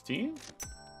 16.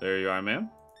 There you are, man.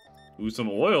 Ooh, some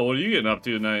oil. What are you getting up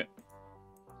to tonight?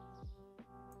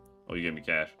 Oh, you gave me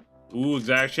cash. Ooh,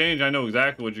 exact change. I know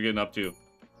exactly what you're getting up to.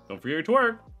 Don't forget your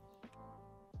twerk.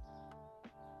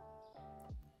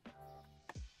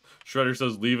 Shredder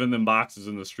says leaving them boxes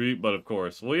in the street, but of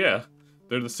course. Well, yeah.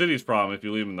 They're the city's problem if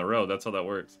you leave them in the road. That's how that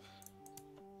works.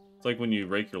 It's like when you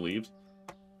rake your leaves.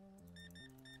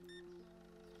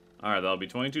 Alright, that'll be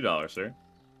 $22, sir.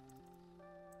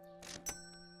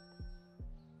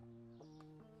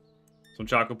 Some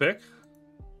Choco Pick.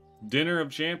 Dinner of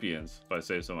Champions, if I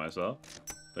say so myself.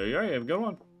 There you are. You have a good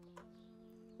one.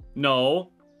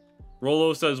 No.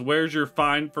 Rolo says, where's your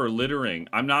fine for littering?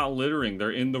 I'm not littering.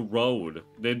 They're in the road.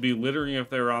 They'd be littering if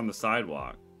they were on the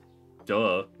sidewalk.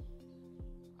 Duh.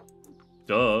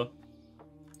 Duh.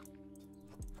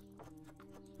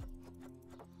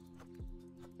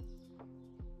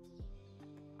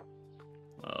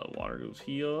 Water goes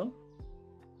here.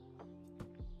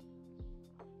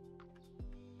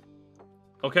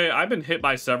 Okay, I've been hit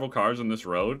by several cars on this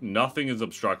road. Nothing is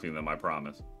obstructing them, I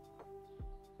promise.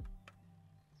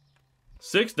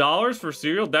 $6 for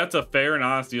cereal? That's a fair and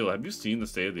honest deal. Have you seen the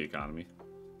state of the economy?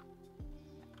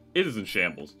 It is in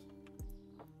shambles.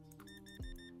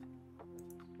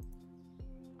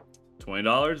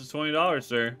 $20 is $20,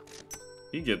 sir.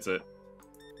 He gets it.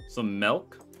 Some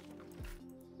milk.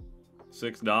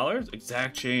 $6.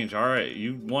 Exact change. All right,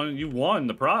 you won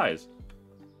the prize.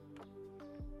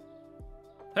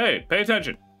 Hey, pay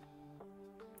attention.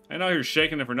 I know you're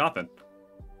shaking it for nothing.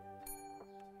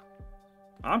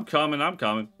 I'm coming, I'm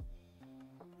coming.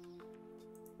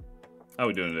 How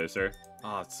we doing today, sir?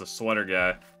 Oh, it's the sweater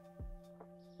guy.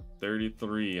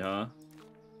 33, huh?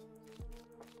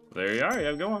 There you are,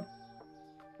 yeah, go on.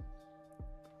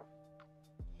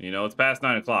 You know, it's past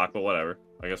 9 o'clock, but whatever.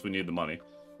 I guess we need the money.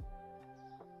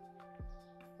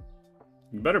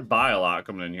 You better buy a lot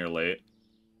coming in here late.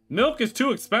 Milk is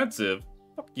too expensive.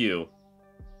 Fuck you.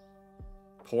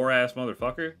 Poor ass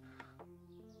motherfucker.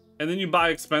 And then you buy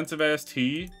expensive ass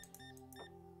tea.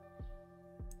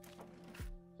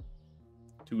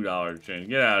 $2 change.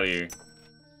 Get out of here.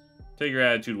 Take your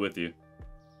attitude with you.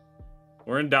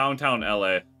 We're in downtown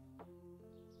LA.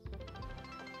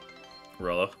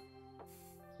 Rollo.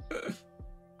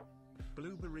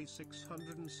 Blueberry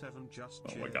 607 just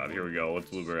Oh my god, here we go. What's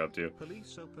Blueberry up to?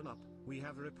 Police open up. We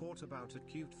have a report about a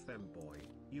cute femboy.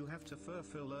 You have to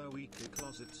fulfill a weekly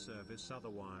closet service,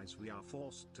 otherwise we are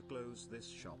forced to close this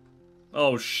shop.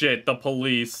 Oh shit, the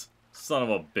police. Son of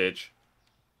a bitch.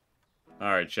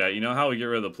 Alright, chat. You know how we get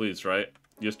rid of the police, right?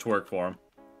 You just twerk for them.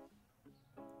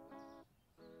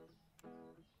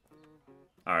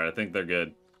 Alright, I think they're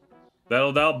good.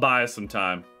 That'll buy us some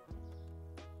time.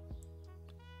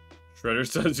 Shredder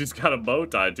says he's got a bow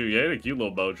tie, too. Yeah, he had a cute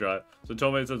little bow tie. So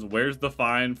Tomei says, where's the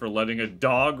fine for letting a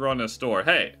dog run a store?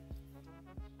 Hey!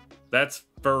 That's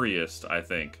furriest, I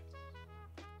think.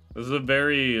 This is a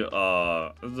very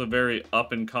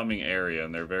up-and-coming area,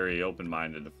 and they're very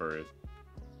open-minded to furries.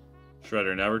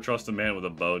 Shredder, never trust a man with a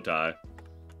bow tie.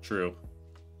 True.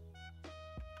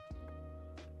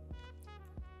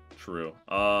 True.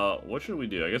 What should we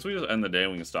do? I guess we just end the day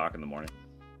and we can stock in the morning.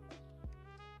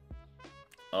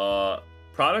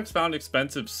 Products found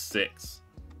expensive 6.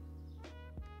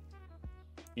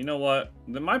 You know what?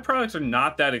 My products are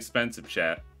not that expensive,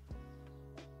 chat.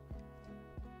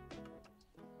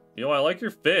 Yo, I like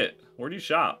your fit. Where do you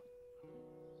shop?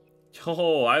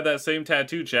 Yo, I have that same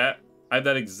tattoo, chat. I have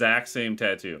that exact same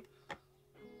tattoo.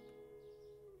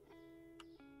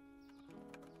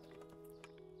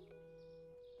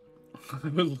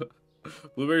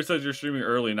 Blueberry says you're streaming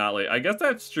early, not late. I guess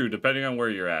that's true, depending on where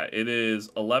you're at. It is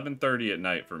 11:30 at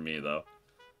night for me, though.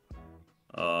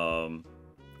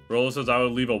 Rollo says I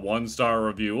would leave a 1-star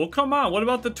review. Well, come on. What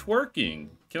about the twerking?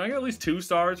 Can I get at least 2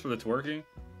 stars for the twerking?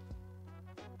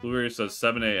 Blueberry says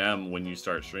 7 a.m. when you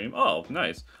start stream. Oh,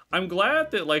 nice. I'm glad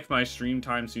that, like, my stream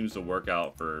time seems to work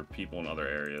out for people in other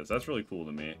areas. That's really cool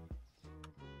to me.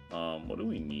 What do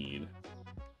we need?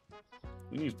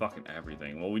 We need fucking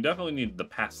everything. Well, we definitely need the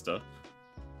pasta.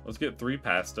 Let's get 3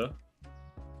 pasta.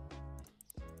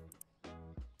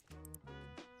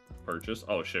 Purchase.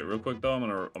 Oh shit! Real quick though, I'm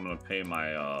gonna pay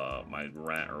my my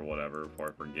rent or whatever before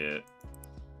I forget.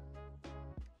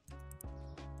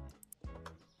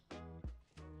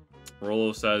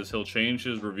 Rollo says he'll change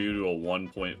his review to a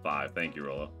 1.5. Thank you,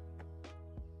 Rollo.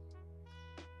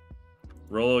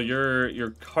 Rollo,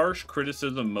 your harsh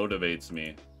criticism motivates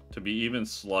me to be even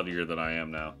sluttier than I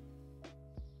am now.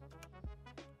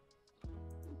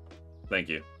 Thank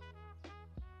you.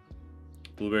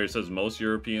 Blueberry says most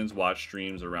Europeans watch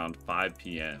streams around 5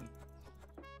 p.m.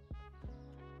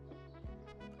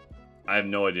 I have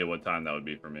no idea what time that would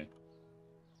be for me.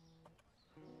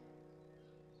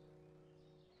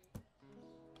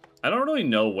 I don't really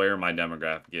know where my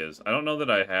demographic is. I don't know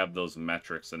that I have those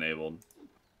metrics enabled.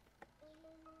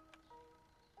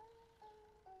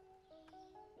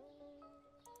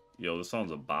 Yo, this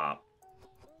song's a bop.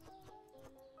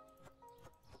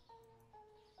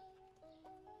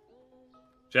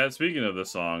 Chad, speaking of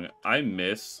this song, I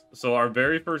miss... So our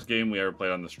very first game we ever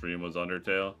played on the stream was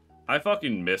Undertale. I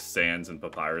fucking miss Sans and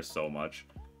Papyrus so much.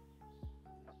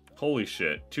 Holy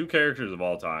shit. 2 characters of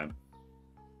all time.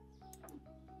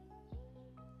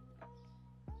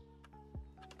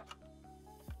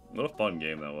 What a fun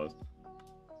game that was.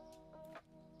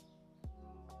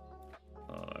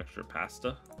 Extra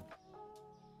pasta.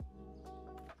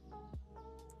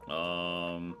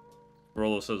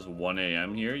 Rollo says 1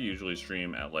 a.m. here. Usually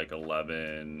stream at like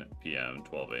 11 p.m.,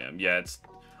 12 a.m. Yeah, it's...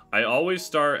 I always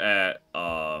start at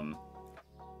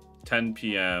 10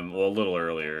 p.m. Well, a little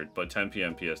earlier, but 10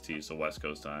 p.m. PST, so West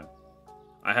Coast time.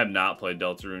 I have not played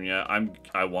Deltarune yet.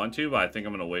 I want to, but I think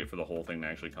I'm gonna wait for the whole thing to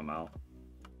actually come out.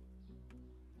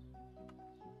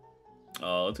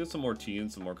 Let's get some more tea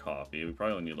and some more coffee. We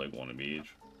probably only need like 1 of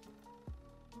each.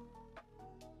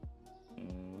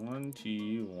 1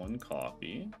 tea, 1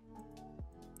 coffee.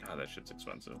 God, that shit's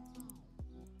expensive.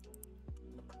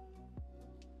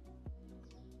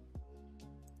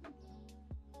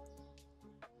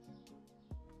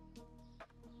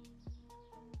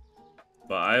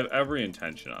 But I have every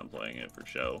intention on playing it for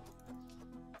show.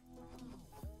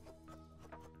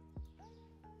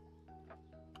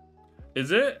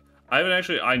 Is it? I haven't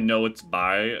actually. I know it's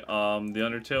by the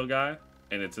Undertale guy,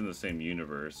 and it's in the same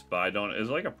universe. But I don't. Is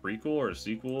it like a prequel or a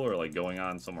sequel or like going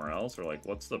on somewhere else, or like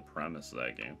what's the premise of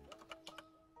that game?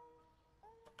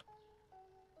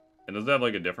 And does it have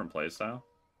like a different playstyle?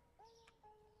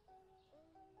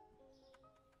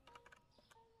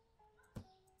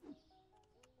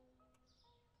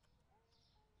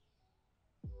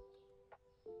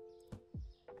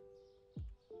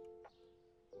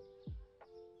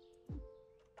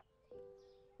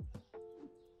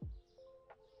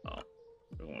 Oh,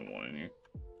 there's only one in here.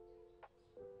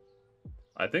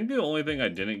 I think the only thing I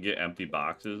didn't get empty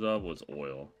boxes of was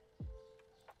oil.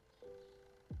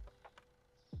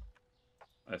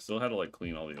 I still had to like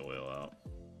clean all the oil out.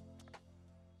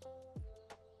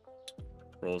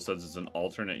 Roll says it's an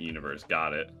alternate universe.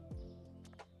 Got it.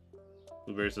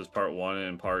 Blueberry says part 1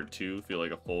 and part 2 feel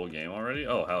like a full game already.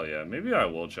 Oh hell yeah, maybe I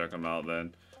will check them out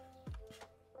then.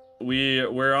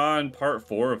 We're on part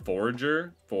 4 of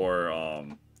Forager for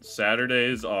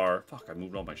Saturdays are fuck. I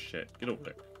moved all my shit. Get over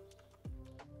there.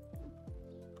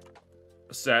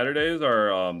 Saturdays are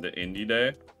the indie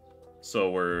day, so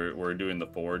we're doing the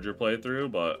Forager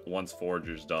playthrough. But once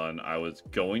Forager's done, I was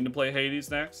going to play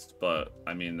Hades next, but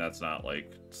I mean that's not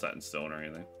like set in stone or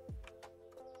anything.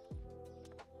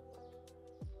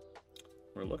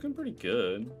 We're looking pretty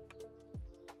good.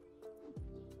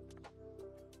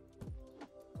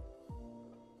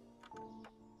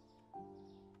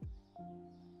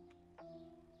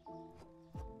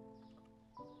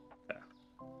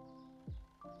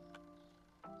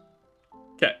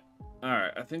 Okay.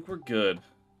 Alright, I think we're good.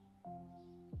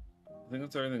 I think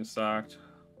that's everything stocked.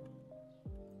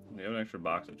 We have an extra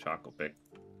box of Choco Pick,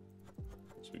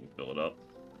 so we can fill it up.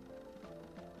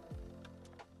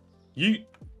 Yeet!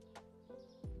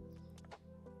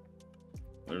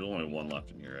 There's only one left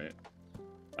in here, right?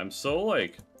 I'm so,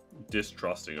 like,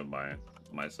 distrusting of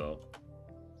myself.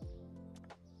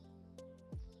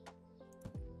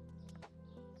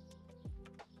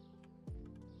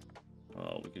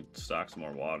 Oh, we could stock some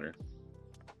more water.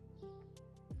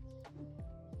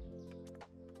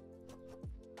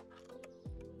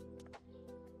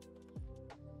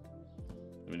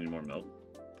 Do we need more milk?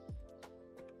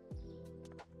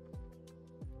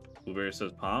 Blueberry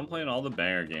says, Palm playing all the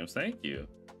banger games. Thank you.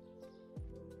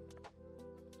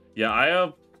 Yeah, I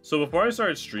have... So before I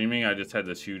started streaming, I just had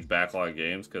this huge backlog of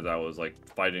games because I was, like,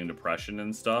 fighting depression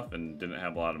and stuff and didn't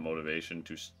have a lot of motivation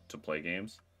to play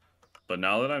games. But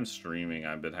now that I'm streaming,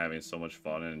 I've been having so much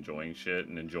fun and enjoying shit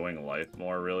and enjoying life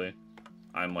more, really.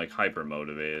 I'm, like, hyper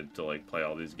motivated to, like, play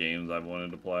all these games I've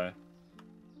wanted to play.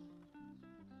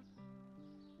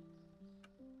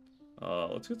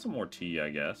 Let's get some more tea, I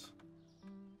guess.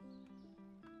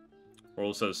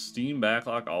 World says, Steam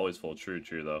backlog, always full. True,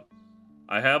 though.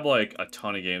 I have, like, a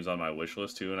ton of games on my wish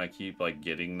list, too, and I keep, like,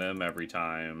 getting them every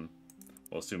time.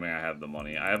 Well, assuming I have the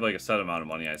money. I have, like, a set amount of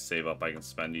money I save up I can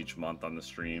spend each month on the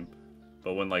stream.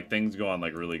 But when, like, things go on,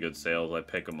 like, really good sales, I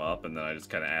pick them up, and then I just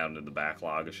kind of add them to the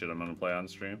backlog of shit I'm going to play on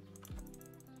stream.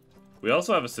 We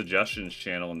also have a suggestions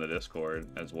channel in the Discord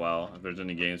as well, if there's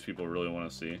any games people really want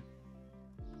to see.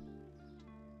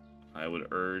 I would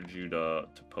urge you to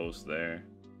post there.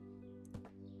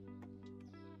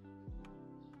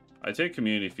 I take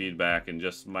community feedback and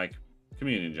just my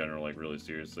community in general, like, really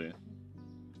seriously.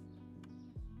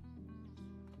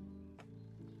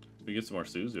 We get some more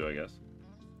Suzu, I guess.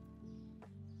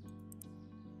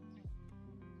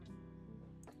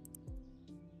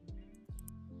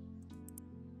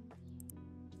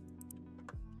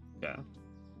 Yeah.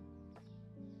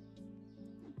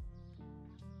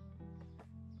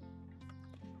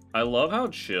 I love how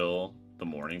chill the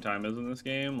morning time is in this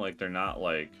game. Like, they're not,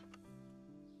 like,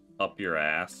 up your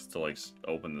ass to, like,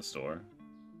 open the store.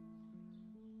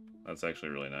 That's actually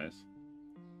really nice.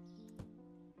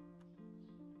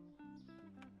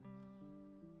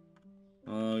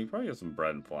 You probably get some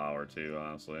bread and flour, too,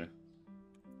 honestly.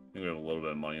 I think we have a little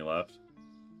bit of money left.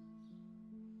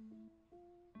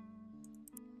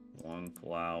 1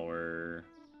 flour.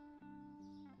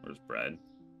 Where's bread?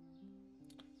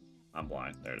 I'm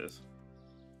blind. There it is.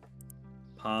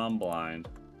 Palm blind.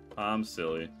 Palm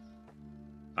silly.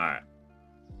 Alright.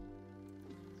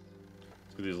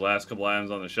 Let's get these last couple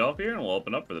items on the shelf here and we'll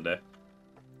open up for the day.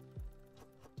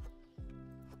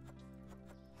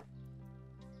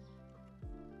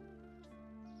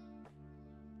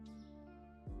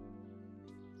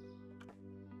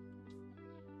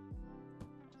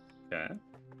 Okay.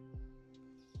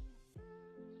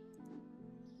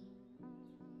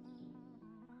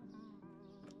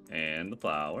 And the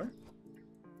flour.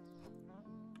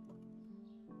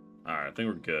 Alright, I think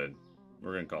we're good.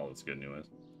 We're gonna call this good anyways.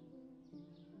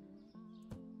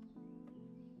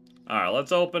 Alright,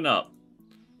 let's open up.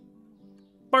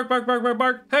 Bark, bark, bark, bark,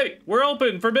 bark. Hey, we're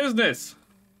open for business.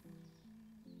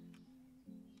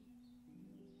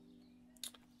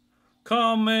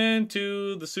 Come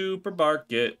into the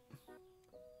supermarket.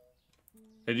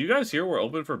 Hey, did you guys hear we're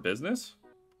open for business?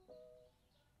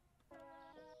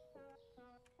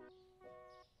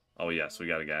 Oh, yes, we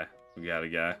got a guy. We got a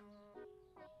guy.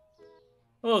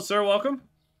 Hello, sir. Welcome.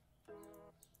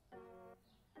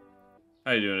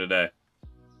 How you doing today?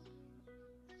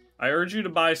 I urge you to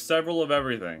buy several of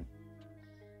everything.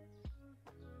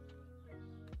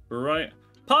 We're running...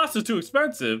 Pasta's too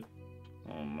expensive.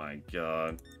 Oh, my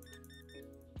God.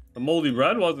 The moldy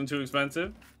bread wasn't too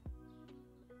expensive.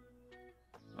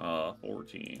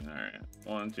 14. Alright.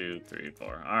 1, 2, 3,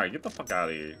 4. Alright, get the fuck out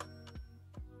of here.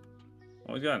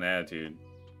 Always got an attitude.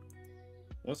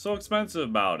 What's so expensive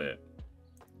about it?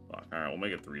 Fuck. Alright, we'll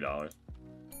make it $3.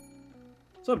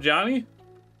 What's up, Johnny?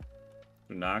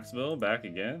 From Knoxville, back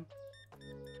again.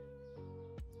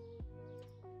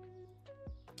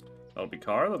 That'll be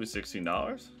car. That'll be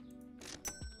 $16.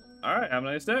 Alright, have a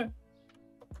nice day.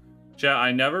 Chat,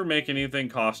 I never make anything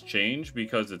cost change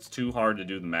because it's too hard to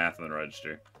do the math on the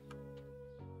register.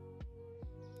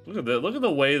 Look at that. Look at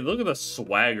the way, look at the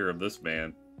swagger of this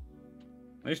man.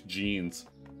 Nice jeans.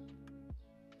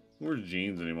 Who wears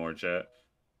jeans anymore, chat?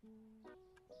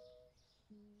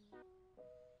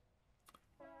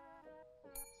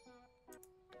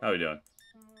 How we doing?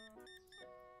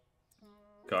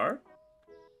 Car?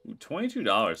 Ooh,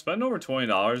 $22. Spend over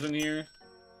 $20 in here.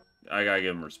 I gotta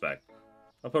give him respect.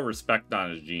 I'll put respect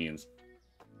on his jeans.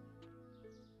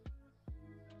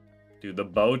 Dude, the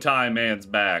bow tie man's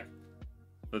back.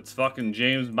 That's fucking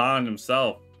James Bond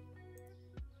himself.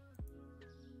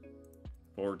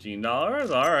 $14.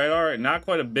 Alright. Not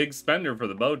quite a big spender for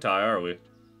the bow tie, are we? I'm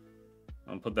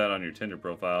gonna put that on your Tinder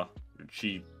profile. You're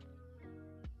cheap.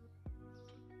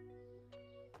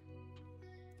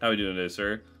 How we doing today,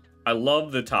 sir? I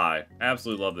love the tie.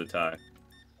 Absolutely love the tie.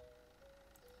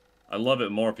 I love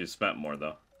it more if you spent more,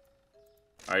 though.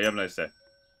 Alright, you have a nice day.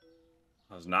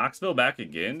 Was Knoxville back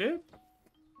again, dude?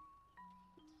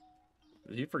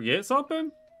 Did he forget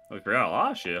something? We forgot a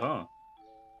lot of shit, huh?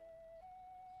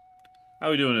 How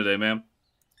we doing today, ma'am?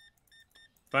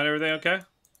 Find everything okay?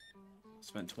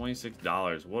 Spent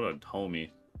 $26. What a homie.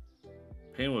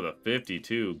 Paying with a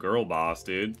 52. Girl boss,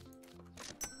 dude.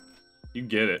 You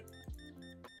get it.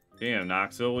 Damn,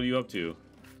 Knoxville, what are you up to?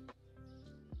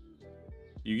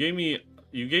 You gave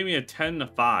me a 10 to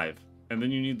 5, and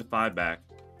then you need the 5 back.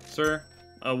 Sir?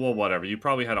 Well, whatever. You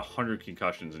probably had 100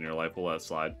 concussions in your life. We'll let it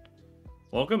slide.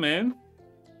 Welcome in.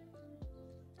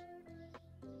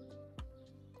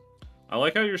 I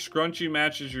like how your scrunchie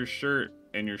matches your shirt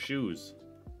and your shoes.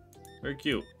 Very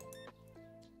cute.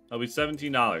 That'll be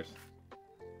 $17.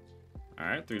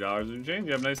 Alright, $3 in change.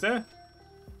 You have a nice day.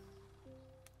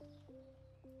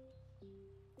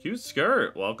 Cute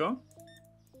skirt. Welcome.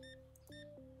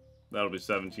 That'll be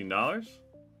 $17.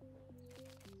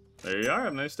 There you are.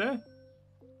 Have a nice day.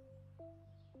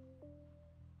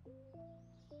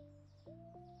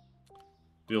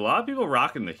 Dude, a lot of people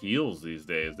rocking the heels these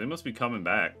days. They must be coming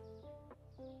back.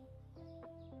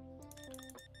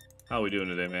 How we doing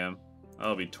today, ma'am?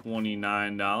 That'll be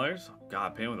 $29.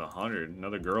 God, paying with 100.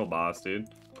 Another girl boss, dude.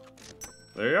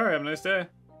 There you are. Have a nice day.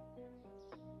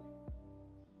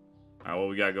 Alright, what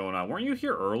we got going on? Weren't you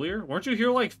here earlier? Weren't you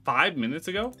here like 5 minutes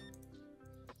ago?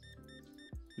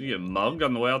 Did you get mugged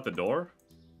on the way out the door?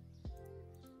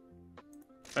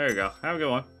 There you go. Have a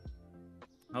good one.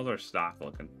 How's our stock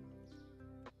looking?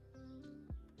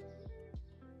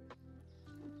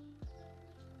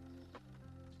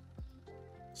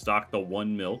 Stock the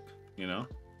one milk, you know?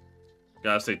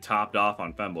 Gotta say topped off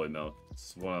on Femboy milk.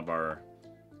 It's one of our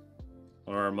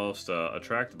most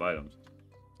attractive items.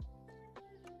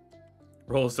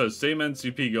 Roll says, same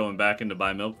NCP going back in to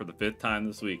buy milk for the 5th time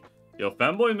this week. Yo,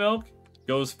 Femboy milk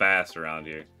goes fast around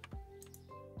here.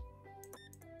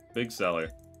 Big seller.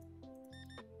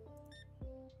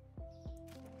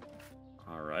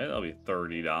 Alright, that'll be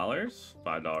 $30.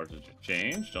 $5 is your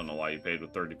change. Don't know why you paid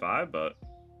with $35, but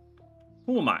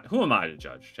who am I? Who am I to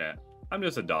judge, chat? I'm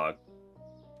just a dog.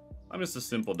 I'm just a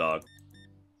simple dog.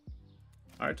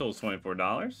 Alright, total's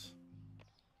 $24.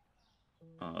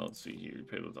 Let's see here. You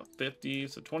paid with a 50,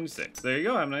 so 26. There you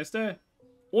go. Have a nice day.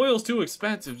 Oil's too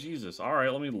expensive. Jesus.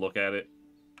 Alright, let me look at it.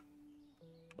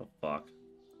 The fuck?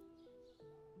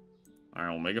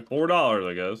 Alright, we'll make it $4,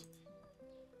 I guess.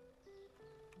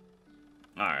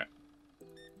 Alright.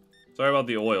 Sorry about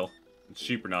the oil. It's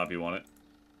cheaper now if you want it.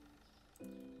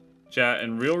 Chat,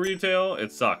 in real retail,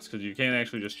 it sucks because you can't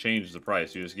actually just change the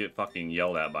price. You just get fucking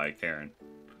yelled at by Karen.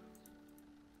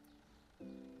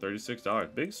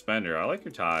 $36. Big spender. I like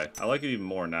your tie. I like it even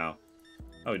more now.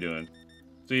 How we doing?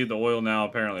 See, the oil now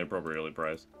apparently appropriately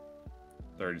priced.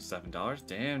 $37.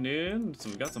 Damn, dude. So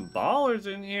we got some ballers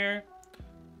in here.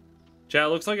 Chat,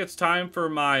 looks like it's time for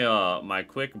my my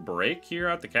quick break here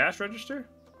at the cash register.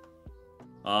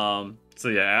 So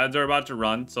yeah, ads are about to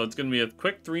run, so it's gonna be a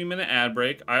quick 3-minute ad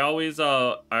break. I always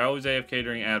AFK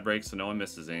during ad breaks so no one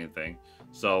misses anything.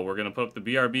 So we're gonna put up the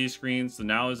BRB screen. So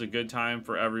now is a good time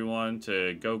for everyone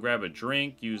to go grab a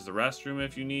drink, use the restroom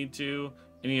if you need to,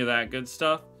 any of that good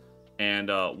stuff. And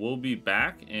we'll be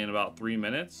back in about 3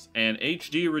 minutes. And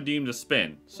HD redeemed a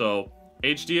spin. So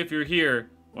HD, if you're here,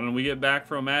 when we get back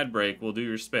from ad break, we'll do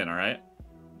your spin, all right?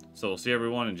 So we'll see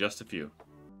everyone in just a few.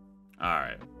 All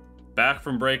right. Back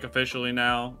from break officially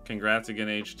now. Congrats again,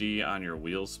 HD, on your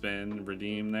wheel spin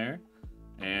redeem there.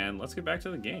 And let's get back to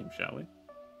the game, shall we?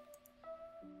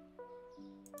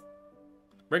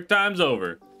 Break time's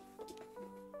over.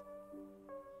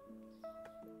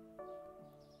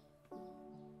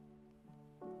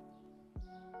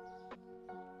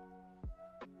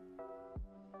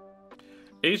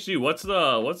 HD, what's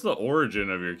the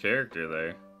origin of your character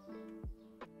there?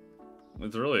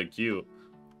 It's really cute.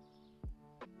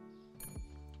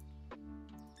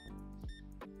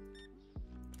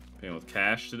 Paying with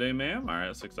cash today, ma'am. All right,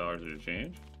 $6 to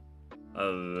change.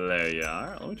 There you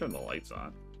are. Let me turn the lights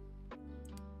on.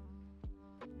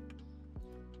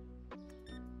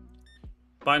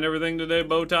 Find everything today,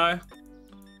 bow tie.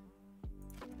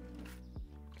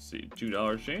 Let's see,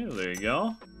 $2 change. There you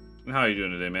go. And how are you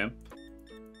doing today, ma'am?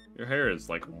 Your hair is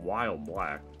like wild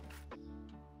black.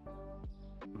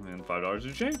 And $5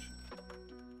 to change.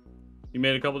 You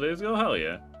made a couple days ago? Hell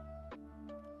yeah.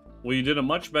 Well, you did a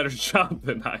much better job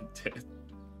than I did.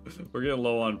 We're getting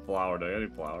low on flour. Do I got any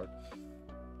flour?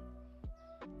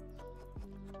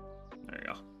 There you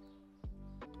go.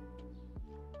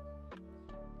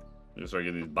 I'm gonna start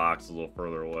getting these boxes a little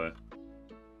further away.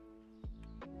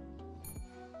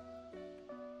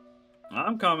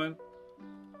 I'm coming.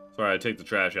 Sorry, I take the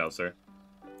trash out, sir.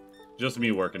 Just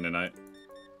me working tonight.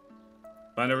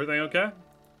 Find everything okay?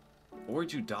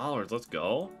 $42. Let's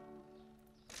go.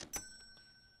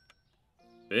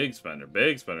 Big spender,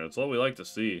 big spender. That's what we like to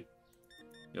see.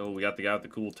 Yo, we got the guy with the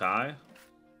cool tie.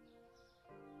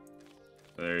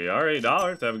 There you are,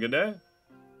 $8. Have a good day.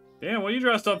 Damn, what are you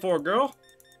dressed up for, girl?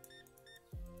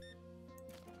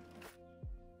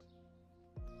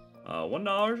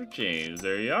 $1 for change.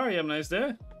 There you are. You have a nice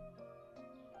day.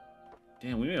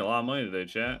 Damn, we made a lot of money today,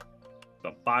 chat.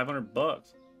 About 500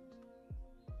 bucks.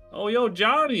 Oh, yo,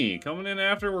 Johnny, coming in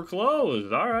after we're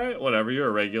closed. All right, whatever. You're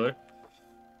a regular.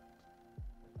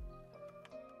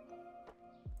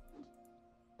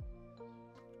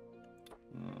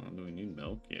 Do we need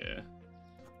milk? Yeah.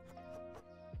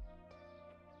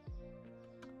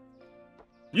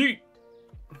 Yeet!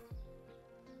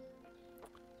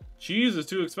 Cheese is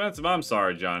too expensive. I'm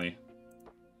sorry, Johnny.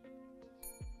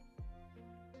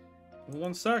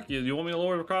 One sec. You want me to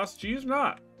lower the cost of cheese or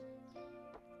not?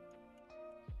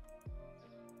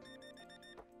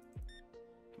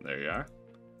 There you are.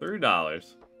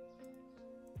 $3.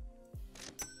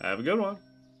 Have a good one.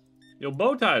 Yo,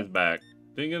 bow tie's back.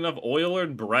 Didn't get enough oil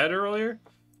and bread earlier?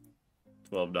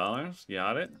 $12.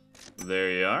 Got it.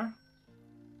 There you are.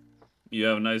 You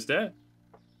have a nice day.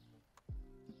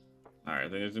 Alright, I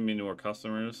think there's gonna be more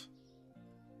customers.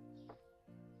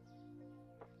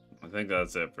 I think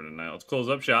that's it for tonight. Let's close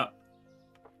up shop.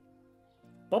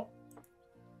 Pop.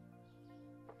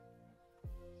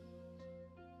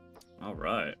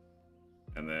 Alright.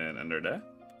 And then end our day.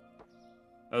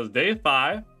 That was day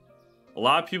 5. A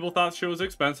lot of people thought shit was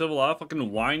expensive. A lot of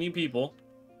fucking whiny people.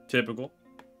 Typical.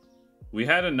 We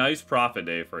had a nice profit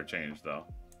day for a change, though.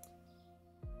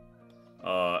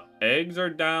 Eggs are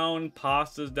down,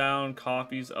 pasta's down,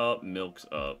 coffee's up, milk's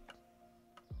up.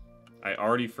 I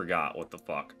already forgot what the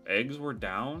fuck. Eggs were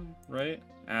down, right?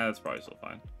 Ah, that's probably still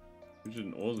fine.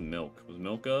 What was milk? Was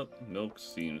milk up? Milk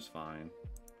seems fine.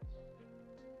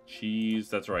 Cheese,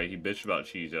 that's right. He bitched about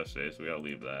cheese yesterday, so we gotta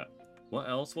leave that. What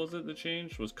else was it that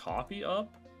changed? Was coffee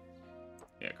up?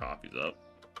 Yeah, coffee's up.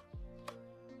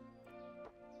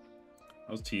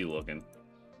 How's tea looking?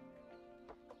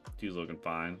 Tea's looking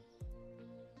fine.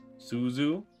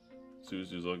 Suzu.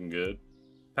 Suzu's looking good.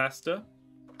 Pasta.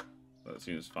 That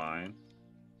seems fine.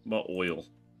 What about oil?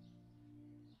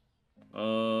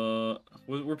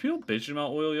 Were people bitching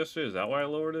about oil yesterday? Is that why I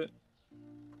lowered it?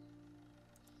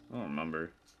 I don't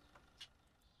remember.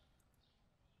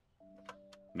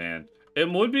 Man, It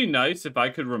would be nice if I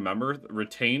could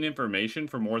retain information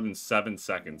for more than 7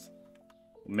 seconds.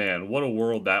 Man, what a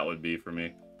world that would be for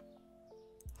me.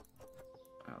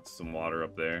 That's some water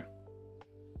up there.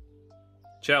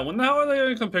 Chat, when the hell are they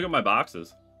going to come pick up my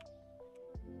boxes?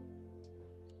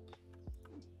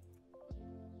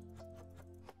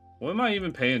 What am I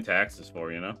even paying taxes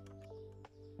for, you know?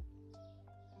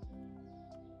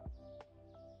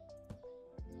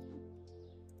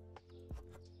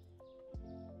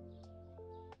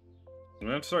 I'm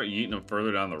gonna have to start eating them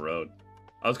further down the road.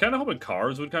 I was kind of hoping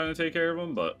cars would kind of take care of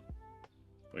them, but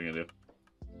what are you gonna do?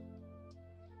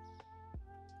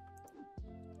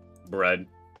 Bread.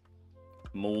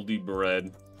 Moldy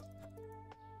bread.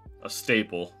 A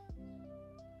staple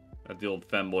at the old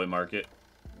femboy market.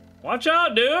 Watch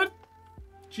out, dude!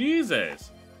 Jesus.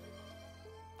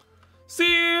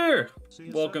 Seer!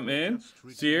 Welcome in.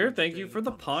 Seer, thank you for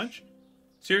the punch.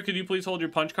 Seer, could you please hold your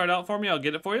punch card out for me? I'll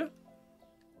get it for you.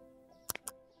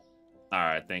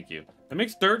 Alright, thank you. That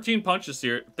makes 13 punches,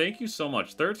 Seer. Thank you so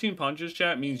much. 13 punches,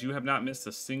 chat, means you have not missed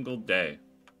a single day.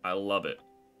 I love it.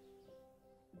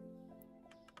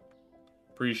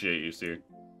 Appreciate you, Seer.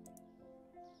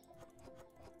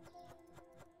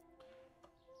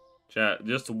 Chat,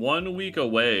 just 1 week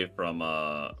away from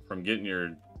getting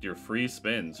your free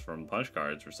spins from punch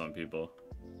cards for some people.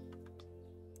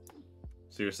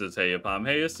 Seer says, hey, Apom.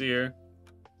 Hey, Seer.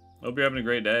 Hope you're having a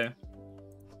great day.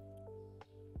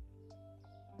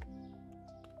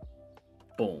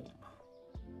 Boom.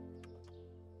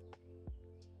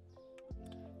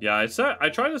 Yeah, I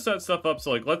try to set stuff up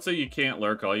so, like, let's say you can't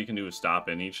lurk, all you can do is stop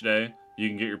in each day. You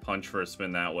can get your punch for a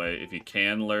spin that way. If you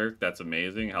can lurk, that's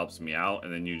amazing, helps me out,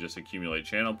 and then you just accumulate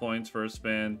channel points for a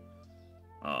spin.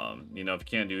 You know, if you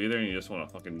can't do either and you just want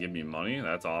to fucking give me money,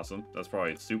 that's awesome. That's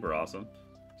probably super awesome.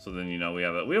 So then, you know, we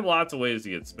have lots of ways to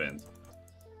get spins.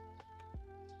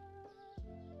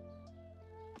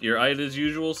 You're right as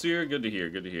usual, Seer. Good to hear.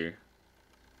 Good to hear.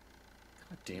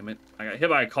 God damn it! I got hit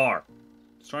by a car.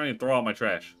 It's trying to throw out my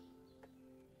trash.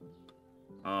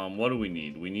 What do we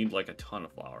need? We need like a ton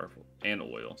of flour and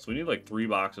oil. So we need like 3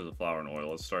 boxes of flour and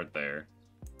oil. Let's start there.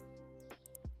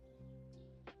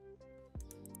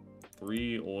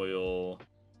 3 oil,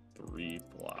 3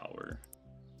 flour.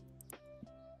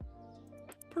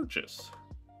 Purchase.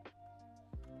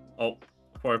 Oh,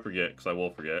 before I forget, because I will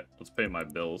forget, let's pay my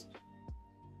bills.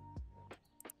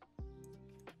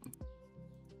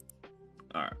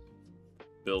 Alright.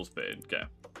 Bills paid. Okay.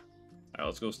 Alright,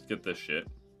 let's go get this shit.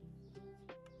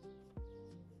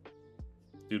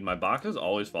 Dude, my boxes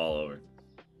always fall over.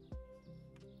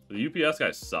 The UPS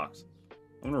guy sucks.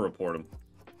 I'm gonna report him.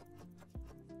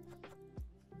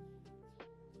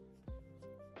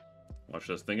 Watch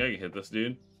this. Think I can hit this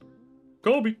dude?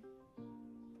 Kobe!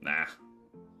 Nah.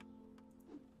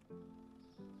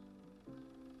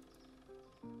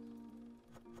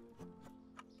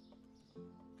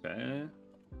 Okay.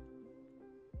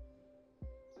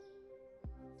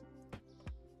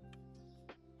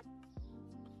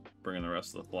 Bring in the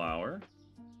rest of the flour.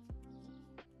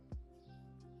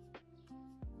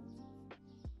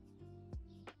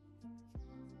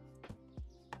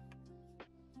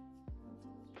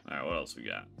 Alright, what else we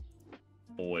got?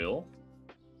 Oil.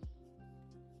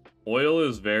 Oil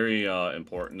is very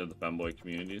important to the femboy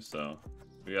community, so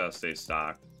we gotta stay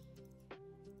stocked.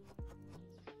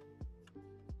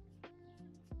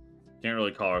 Can't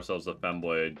really call ourselves a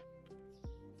femboy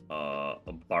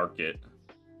a market.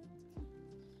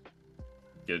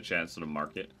 Get a chance to the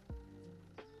market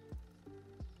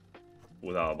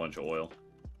without a bunch of oil.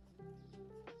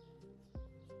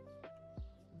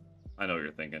 I know what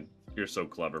you're thinking. You're so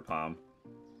clever, Palm.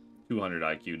 200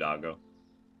 IQ, doggo.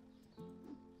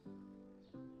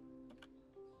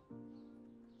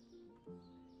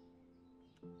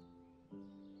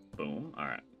 Boom. All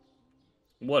right.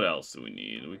 What else do we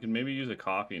need? We can maybe use a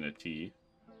coffee and a tea.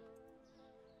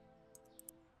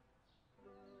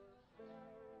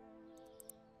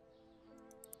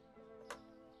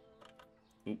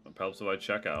 Oop, it helps if I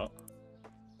check out.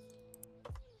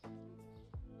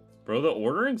 Bro, the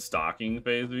ordering stocking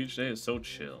phase of each day is so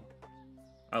chill.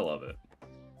 I love it.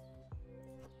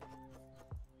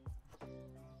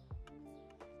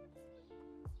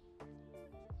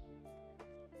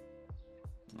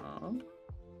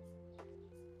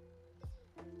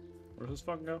 Where's this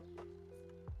fucking go?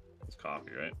 It's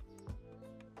coffee, right?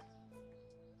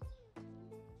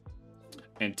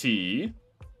 And tea.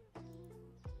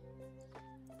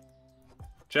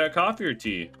 Chat, coffee or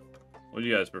tea? What do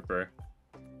you guys prefer?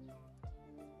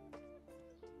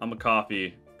 I'm a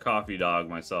coffee dog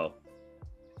myself.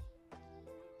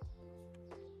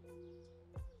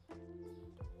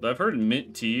 I've heard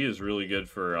mint tea is really good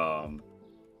for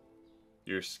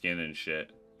your skin and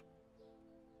shit.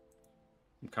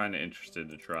 I'm kind of interested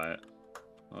to try it.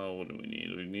 Oh, what do we need?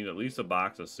 We need at least a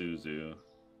box of Suzu.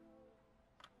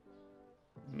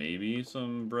 Maybe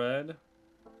some bread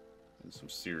and some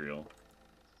cereal.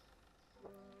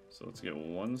 So let's get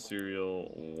 1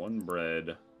 cereal, 1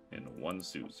 bread, and 1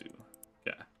 Suzu.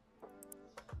 Yeah.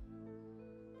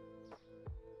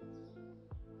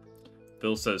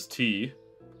 Phil says tea.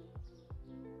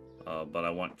 But I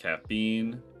want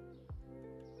caffeine.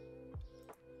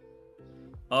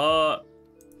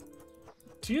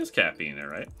 Tea has caffeine in it,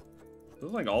 right?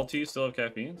 Doesn't like all tea still have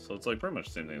caffeine? So it's like pretty much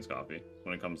the same thing as coffee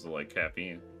when it comes to like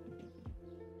caffeine.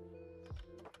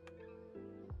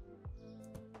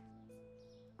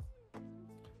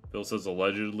 Phil says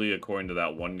allegedly, according to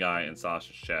that one guy in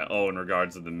Sasha's chat. Oh, in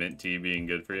regards to the mint tea being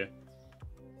good for you.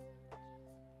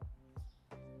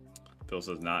 Phil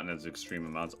says not in as extreme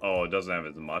amounts. Oh, it doesn't have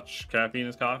as much caffeine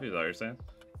as coffee? Is that what you're saying?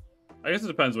 I guess it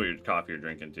depends what your coffee you're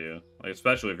drinking too. Like,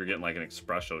 especially if you're getting like an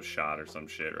espresso shot or some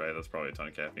shit, right? That's probably a ton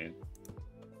of caffeine.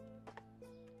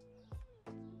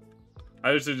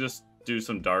 I usually just do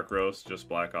some dark roast, just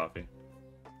black coffee.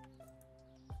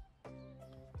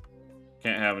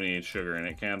 Can't have any sugar in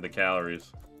it. Can't have the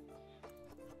calories.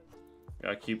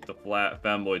 Gotta keep the flat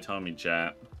femboy tummy,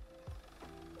 chat.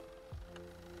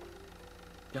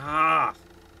 Ah!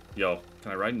 Yo,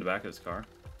 can I ride in the back of this car?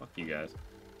 Fuck you guys.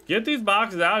 Get these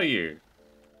boxes out of here.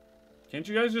 Can't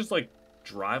you guys just, like,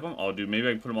 drive them? Oh, dude, maybe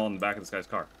I can put them all in the back of this guy's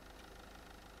car.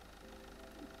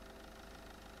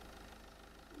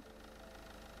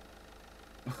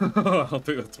 I don't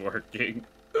think that's working.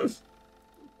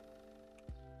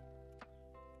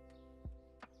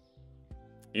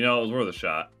 You know, it was worth a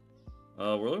shot.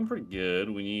 We're looking pretty good.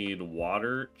 We need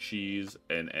water, cheese,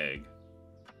 and egg.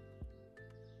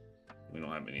 We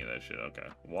don't have any of that shit. Okay.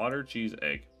 Water, cheese,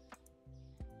 egg.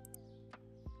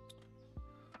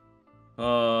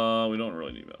 We don't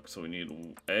really need milk, so we need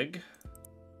egg,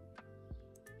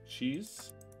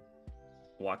 cheese,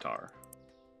 water.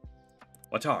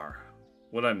 Water.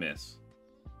 What'd I miss?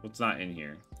 What's not in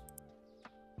here?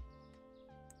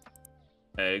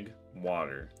 Egg,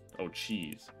 water. Oh,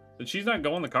 cheese. Did cheese not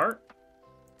go in the cart?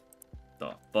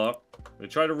 The fuck? They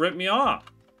tried to rip me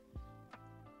off.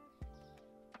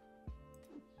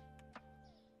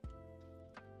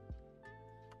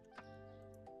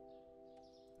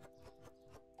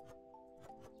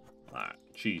 Alright,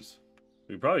 cheese.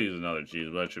 We could probably use another cheese,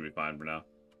 but that should be fine for now.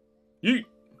 Yeet!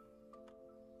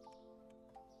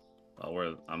 Oh,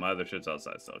 where? My other shit's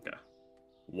outside still. Okay.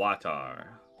 Water.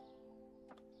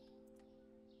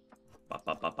 Pop,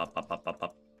 pop, pop, pop, pop, pop, pop,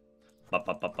 pop. Pop,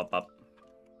 pop, pop, pop, pop.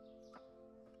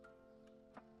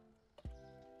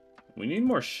 We need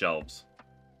more shelves.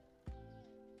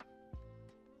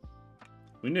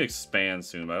 We need to expand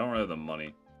soon, but I don't really have the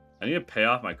money. I need to pay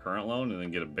off my current loan and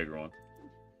then get a bigger one.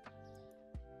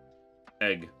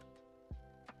 Egg.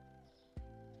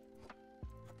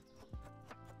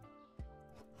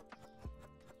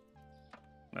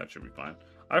 That should be fine.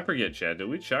 I forget, Chad. Did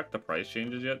we check the price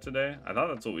changes yet today? I thought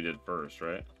that's what we did first,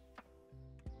 right?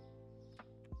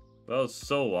 That was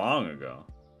so long ago.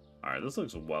 Alright, this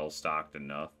looks well stocked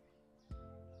enough.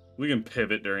 We can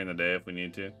pivot during the day if we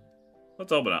need to.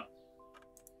 Let's open up.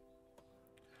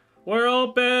 We're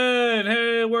open!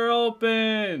 Hey, we're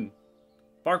open!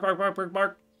 Bark, bark, bark, bark,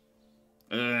 bark.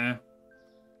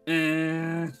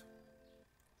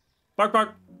 Bark,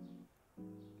 bark.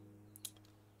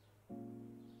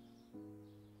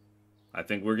 I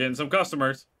think we're getting some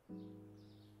customers.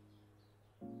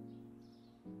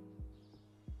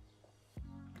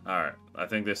 Alright, I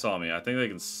think they saw me. I think they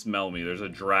can smell me. There's a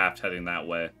draft heading that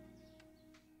way.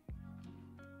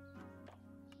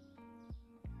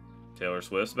 Taylor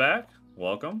Swift's back.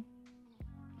 Welcome.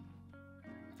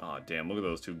 Oh, damn. Look at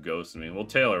those two ghosting me. Well,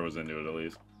 Taylor was into it, at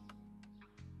least.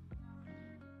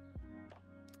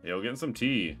 Yo, getting some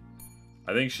tea.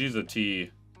 I think she's a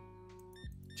tea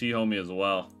homie as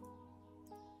well.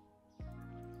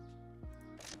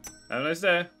 Have a nice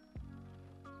day.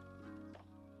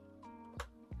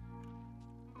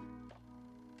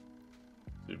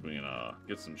 See if we can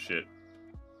get some shit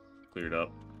cleared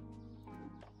up.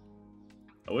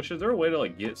 I wish, is there a way to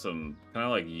like get some, kind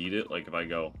of like yeet it? Like if I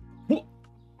go, whoop.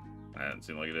 I didn't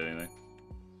seem like it did anything.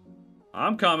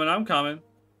 I'm coming, I'm coming.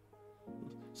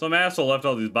 Some asshole left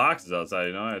all these boxes outside,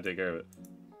 you know, I gotta take care of it.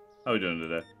 How are we doing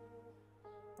today?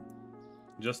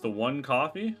 Just the one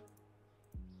coffee?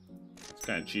 It's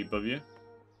kind of cheap of you.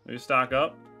 Maybe stock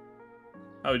up.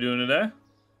 How we doing today?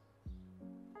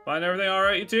 Find everything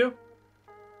alright, you two?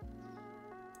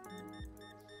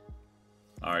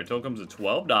 All right, total comes to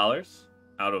 $12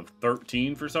 out of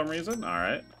 13 for some reason. All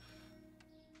right.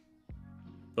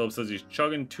 Philip says he's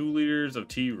chugging 2 liters of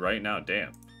tea right now.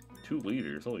 Damn. 2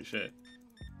 liters. Holy shit.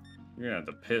 You're gonna have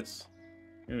to piss.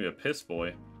 You're gonna be a piss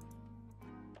boy.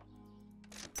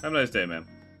 Have a nice day, man.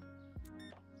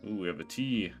 Ooh, we have a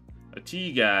tea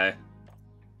guy.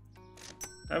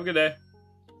 Have a good day.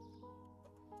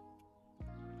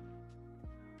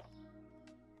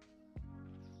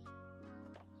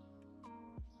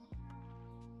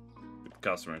 Good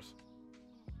customers.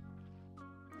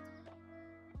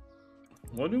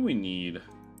 What do we need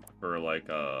for, like,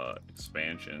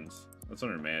 expansions? That's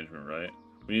under management, right?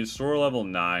 We need store level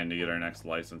 9 to get our next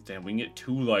license. Damn, we can get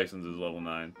 2 licenses level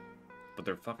 9. But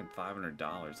they're fucking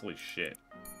 $500. Holy shit.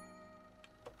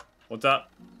 What's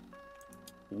up?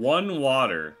 1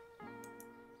 water.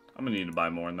 I'm gonna need to buy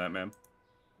more than that, man.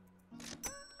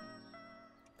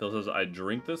 Phil says, I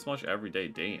drink this much every day.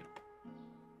 Damn.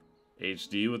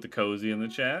 HD with the cozy in the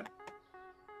chat.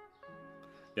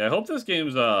 Yeah, I hope this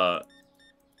game's,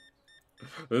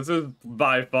 this is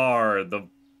by far the,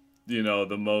 you know,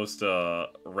 the most,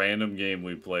 random game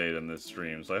we played in this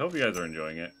stream. So I hope you guys are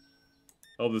enjoying it.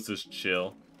 Hope this is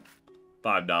chill.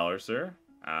 $5, sir.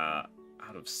 Out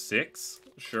of 6?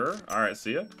 Sure. Alright,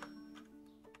 see ya.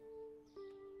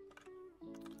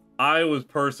 I was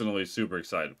personally super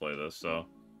excited to play this, so.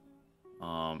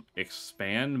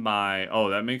 Expand by... Oh,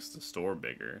 that makes the store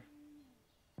bigger.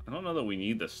 I don't know that we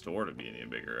need the store to be any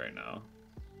bigger right now.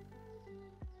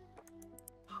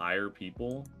 Hire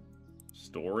people.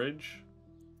 Storage.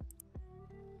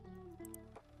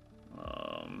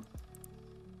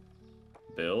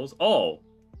 Bills. Oh!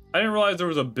 I didn't realize there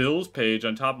was a bills page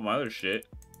on top of my other shit.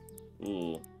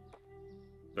 Ooh.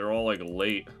 They're all, like,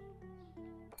 late.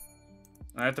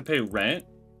 I have to pay rent?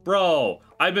 Bro,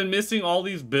 I've been missing all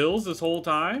these bills this whole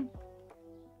time?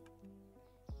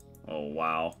 Oh,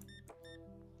 wow.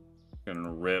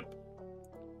 Gonna rip.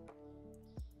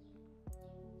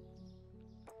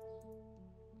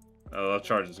 Oh, I'll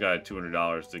charge this guy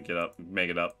 $200 to get up, make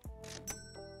it up.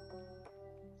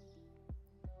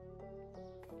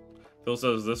 Phil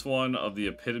says, this one of the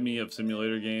epitome of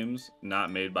simulator games not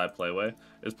made by Playway.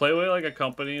 Is Playway like a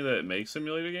company that makes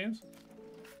simulator games?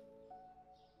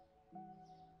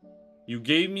 You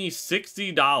gave me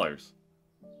 $60.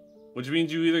 Which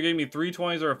means you either gave me 3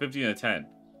 20s or a 50 and a 10.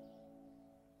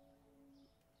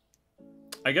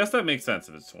 I guess that makes sense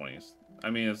if it's 20s.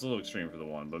 I mean, it's a little extreme for the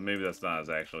one, but maybe that's not as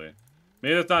actually...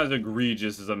 Maybe that's not as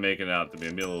egregious as I'm making it out to be.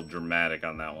 I'm being a little dramatic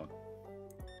on that one.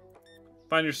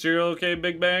 Find your cereal okay,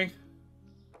 Big Bang?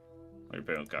 Oh, your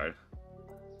payment card.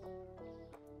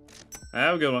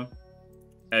 Have a good one.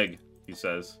 Egg, he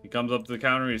says. He comes up to the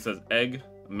counter and he says, egg,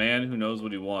 a man who knows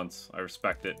what he wants. I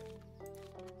respect it.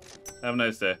 Have a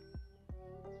nice day.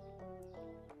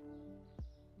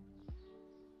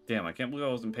 Damn, I can't believe I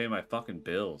wasn't paying my fucking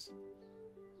bills.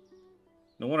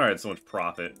 No wonder I had so much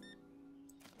profit.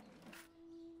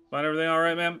 Find everything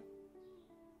alright, man?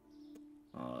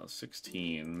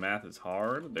 16. Math is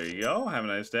hard. There you go. Have a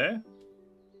nice day.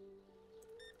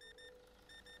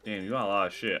 Damn, you got a lot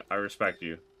of shit. I respect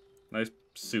you. Nice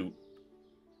suit.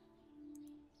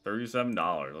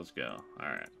 $37. Let's go.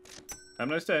 Alright. Have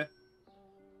a nice day.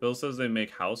 Bill says they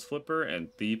make House Flipper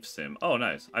and Thief Sim. Oh,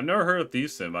 nice. I've never heard of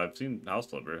Thief Sim. I've seen House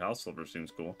Flipper. House Flipper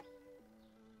seems cool.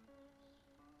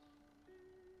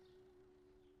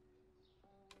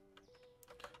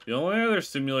 The only other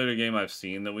simulator game I've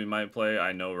seen that we might play,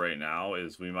 I know right now,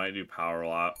 is we might do Power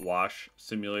Wash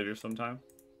Simulator sometime.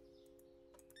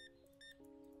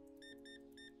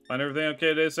 Find everything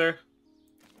okay today, sir?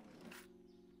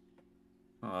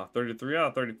 33 out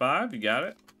of 35. You got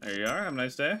it. There you are. Have a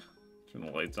nice day. Turn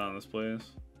the lights on this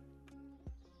place.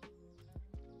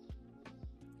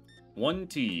 1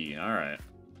 tea. Alright.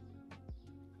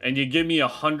 And you give me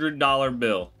 $100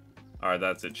 bill. Alright,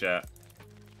 that's it, chat.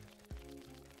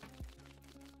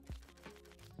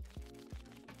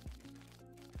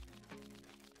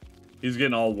 He's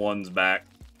getting all ones back.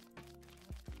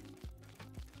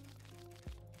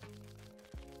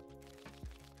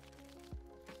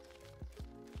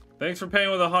 Thanks for paying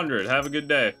with 100. Have a good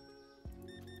day.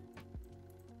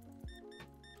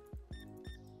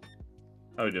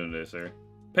 How are we doing today, sir?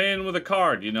 Paying with a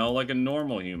card, you know, like a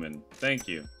normal human. Thank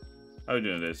you. How are we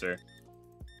doing today, sir?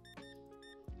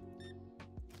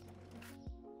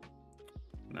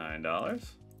 $9.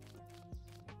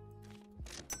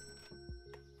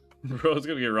 Bro's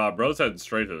gonna get robbed. Bro's heading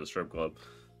straight to the strip club.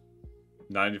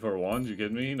 94 ones? You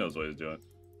kidding me? He knows what he's doing.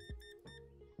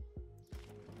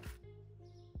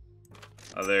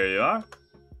 Oh, there you are.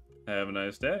 Have a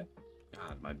nice day.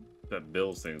 God, that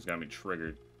bills thing's got me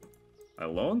triggered. My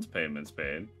loans payment's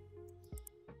paid.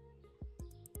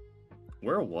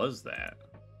 Where was that?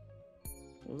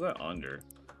 What was that under?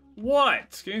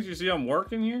 What? Can't you see I'm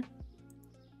working here?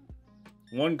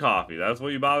 1 coffee. That's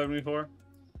what you bothered me for?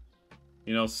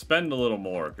 You know, spend a little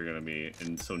more if you're gonna be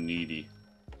so needy.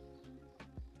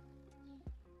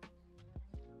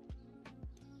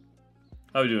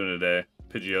 How are we doing today,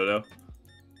 Pidgeotto?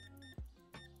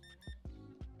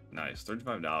 Nice,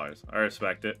 $35. I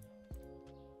respect it.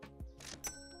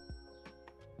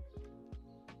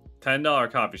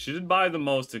 $10 coffee. She did buy the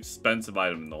most expensive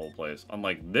item in the whole place.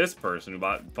 Unlike this person who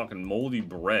bought fucking moldy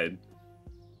bread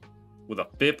with a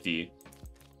 50.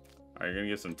 Alright, you're gonna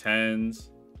get some 10s.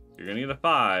 You're gonna get a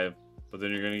 5, but then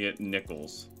you're gonna get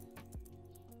nickels.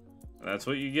 And that's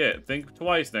what you get. Think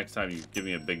twice next time you give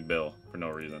me a big bill for no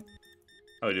reason.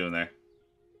 How are we doing there?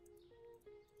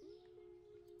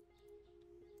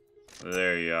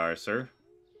 There you are, sir.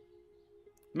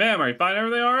 Ma'am, are you finding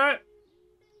everything alright?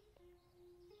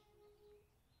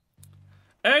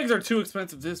 Eggs are too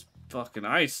expensive. This fucking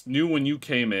ice knew when you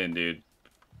came in, dude.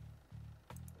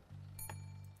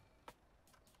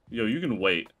 Yo, you can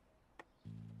wait.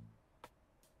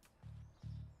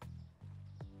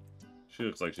 She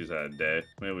looks like she's had a day.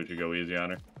 Maybe we should go easy on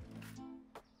her.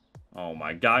 Oh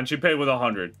my god, and she paid with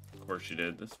 100. Of course she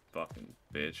did. This fucking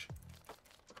bitch.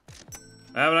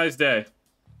 Have a nice day.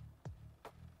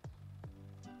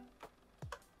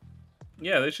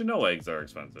 Yeah, they should know eggs are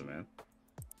expensive, man.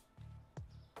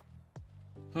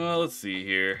 Let's see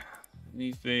here.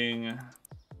 Anything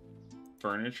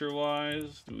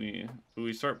furniture-wise? Do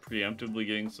we start preemptively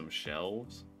getting some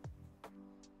shelves?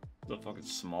 The fucking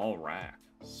small rack.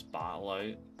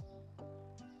 Spotlight.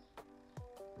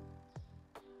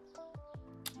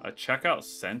 A checkout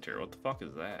center. What the fuck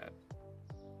is that?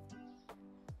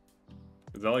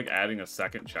 Is that like adding a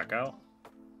second checkout?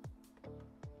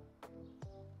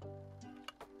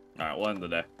 Alright, we'll end the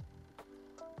day.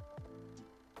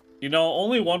 You know,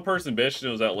 only one person bitched and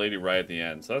it was that lady right at the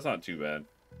end, so that's not too bad.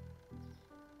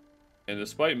 And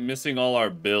despite missing all our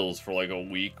bills for like a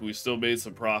week, we still made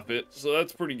some profit, so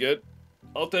that's pretty good.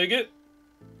 I'll take it.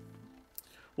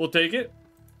 We'll take it.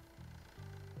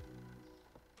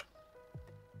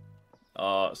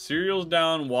 Cereal's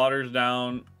down, water's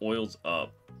down, oil's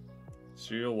up.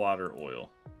 Cereal, water, oil.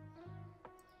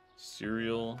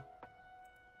 Cereal,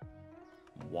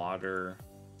 water,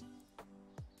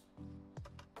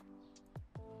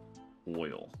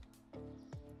 oil.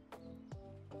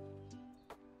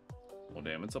 Well,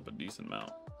 damn, it's up a decent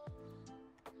amount.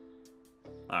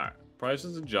 Alright,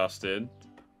 prices adjusted.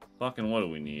 Fucking what do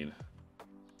we need?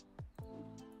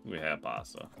 We have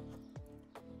pasta.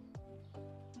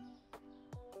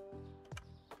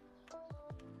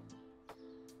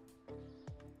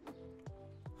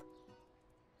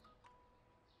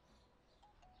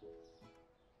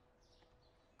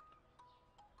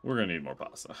 We're gonna need more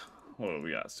pasta. What do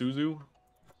we got? Suzu?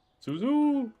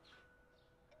 Suzu!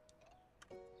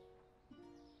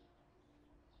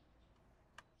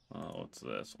 What's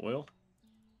this? Oil?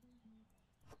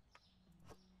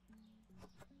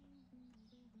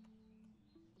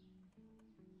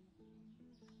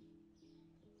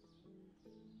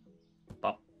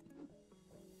 Pop.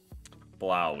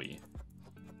 Flowey.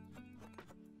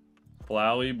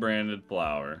 Flowey branded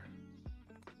flour.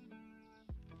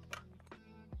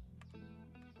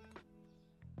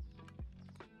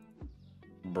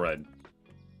 Bread.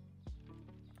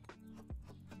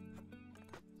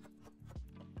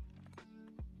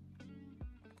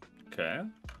 Okay.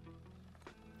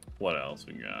 What else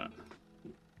we got?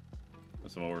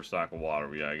 There's some overstock of water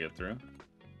we gotta get through.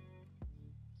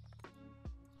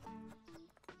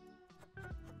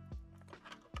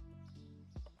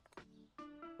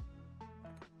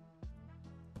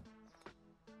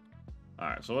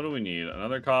 Alright, so what do we need?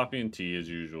 Another coffee and tea as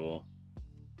usual.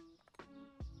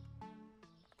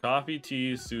 Coffee,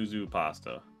 tea, Suzu,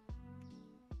 pasta.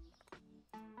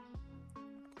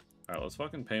 Alright, let's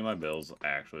fucking pay my bills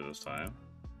actually this time.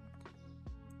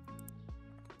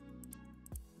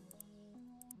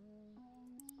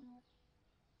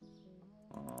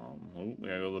 We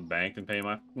gotta go to the bank and pay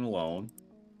my loan.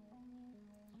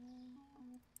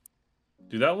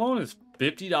 Dude, that loan is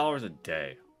 $50 a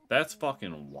day. That's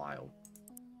fucking wild.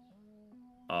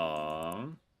 I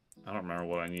don't remember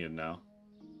what I needed now.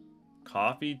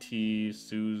 Coffee, tea,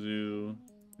 Suzu,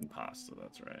 and pasta.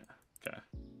 That's right. Okay.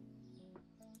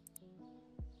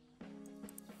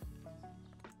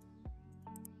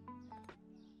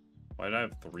 Why did I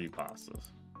have 3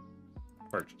 pastas?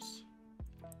 Purchase.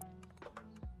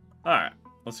 Alright.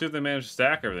 Let's see if they managed to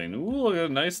stack everything. Ooh, look at a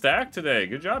nice stack today.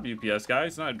 Good job, UPS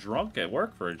guys. Not drunk at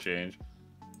work for a change.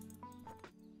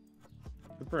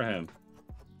 for him.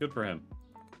 Good for him.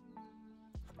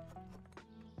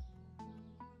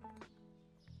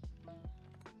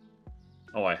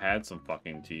 Oh, I had some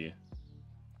fucking tea.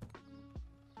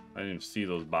 I didn't even see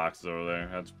those boxes over there.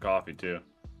 I had some coffee too.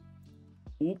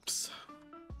 Oops.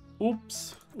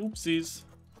 Oops. Oopsies.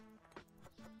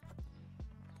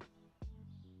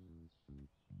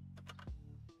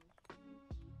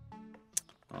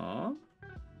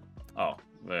 Oh,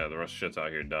 yeah, the rest of shit's out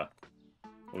here, duh.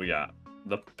 What we got?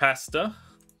 The pasta.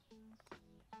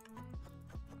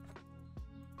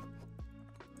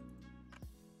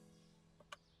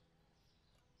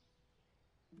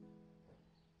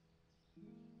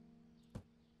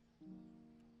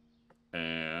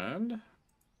 And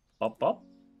up.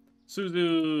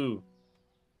 Suzu.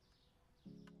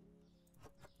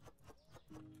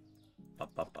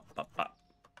 Up.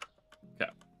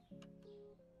 Okay.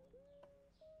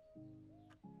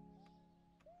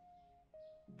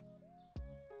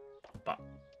 Pop.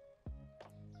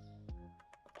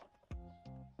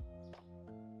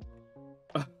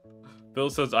 Phil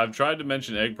says, I've tried to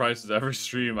mention egg prices every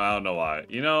stream. I don't know why.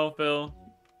 You know, Phil,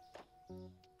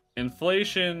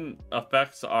 inflation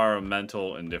affects our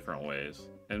mental in different ways.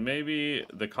 And maybe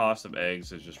the cost of eggs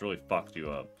has just really fucked you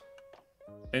up.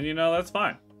 And you know, that's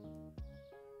fine.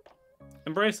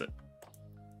 Embrace it.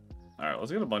 Alright,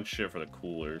 let's get a bunch of shit for the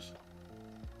coolers.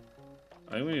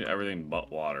 I think we need everything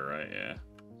but water, right? Yeah.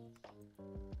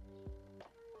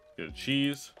 Let's get a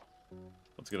cheese.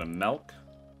 Let's get a milk.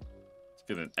 Let's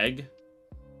get an egg.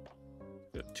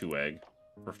 Let's get 2 egg.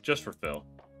 Just for Phil.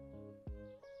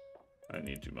 I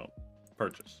need 2 milk.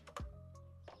 Purchase.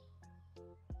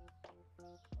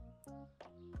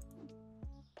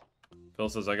 Phil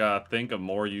says, I gotta think of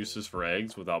more uses for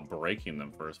eggs without breaking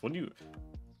them first. What do you...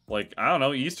 Like, I don't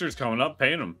know. Easter's coming up.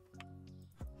 Paint them.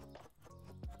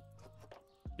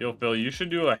 Yo, Phil, you should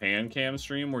do a hand cam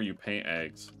stream where you paint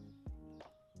eggs.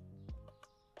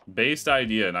 Based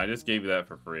idea, and I just gave you that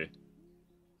for free.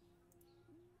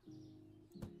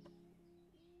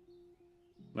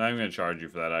 I'm not even gonna charge you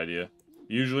for that idea.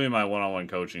 Usually my one-on-one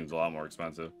coaching is a lot more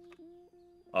expensive.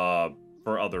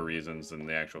 For other reasons than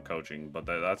the actual coaching, but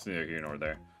that's neither here nor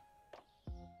there.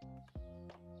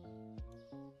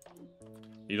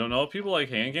 You don't know if people like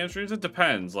hand cam streams? It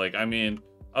depends. Like, I mean,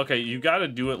 okay, you gotta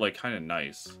do it, like, kind of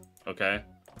nice, okay?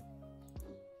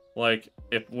 Like,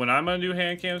 when I'm gonna do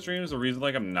hand cam streams, the reason,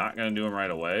 like, I'm not gonna do them right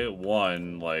away,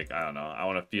 one, like, I don't know, I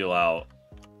want to feel out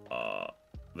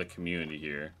the community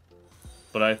here.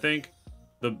 But I think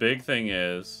the big thing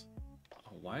is,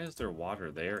 oh, why is there water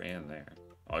there and there?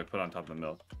 Oh, I put on top of the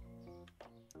milk.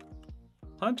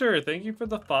 Hunter, thank you for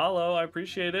the follow. I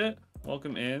appreciate it.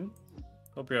 Welcome in.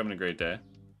 Hope you're having a great day.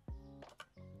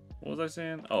 What was I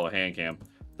saying? Oh, hand cam.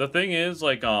 The thing is,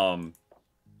 like,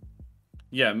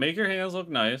 yeah, make your hands look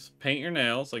nice. Paint your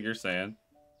nails, like you're saying.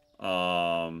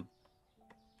 Have,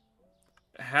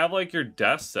 like, your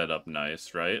desk set up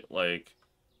nice, right? Like,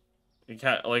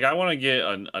 I want to get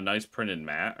a nice printed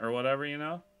mat or whatever, you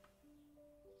know?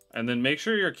 And then make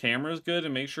sure your camera's good,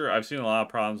 and make sure... I've seen a lot of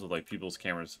problems with, like, people's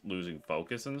cameras losing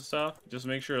focus and stuff. Just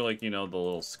make sure, like, you know, the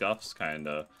little scuffs kind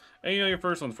of... And, you know, your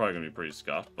first one's probably going to be pretty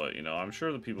scuffed, but, you know, I'm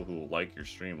sure the people who like your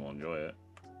stream will enjoy it.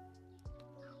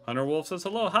 Hunter Wolf says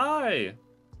hello. Hi!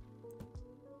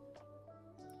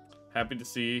 Happy to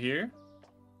see you here.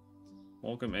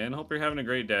 Welcome in. Hope you're having a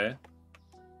great day.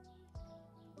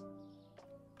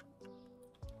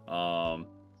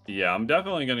 Yeah, I'm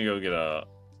definitely going to go get a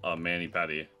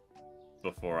mani-pedi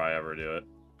before I ever do it.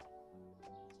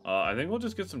 I think we'll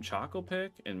just get some Choco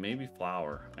Pick and maybe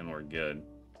flour, and we're good.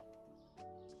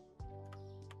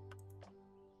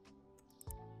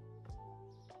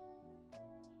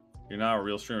 You're not a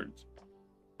real streamer.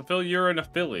 Phil, you're an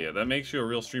affiliate. That makes you a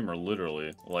real streamer,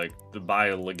 literally. Like,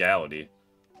 by legality.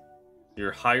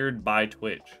 You're hired by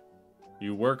Twitch.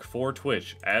 You work for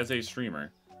Twitch as a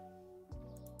streamer.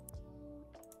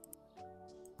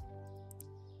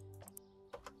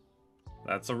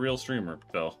 That's a real streamer,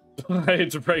 Phil. I hate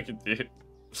to break it to you.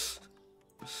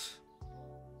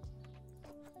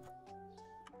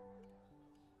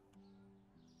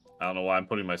 I don't know why I'm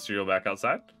putting my cereal back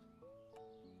outside.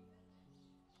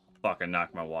 Fuck, I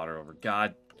knocked my water over.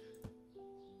 God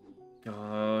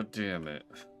damn it.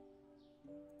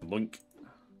 Blink.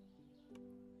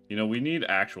 You know, we need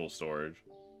actual storage.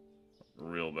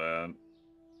 Real bad.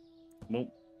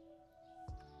 Nope.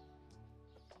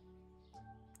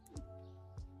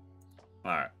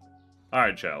 Alright.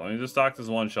 Alright, chat. Let me just stock this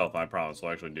one shelf. I promise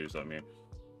we'll actually do something here.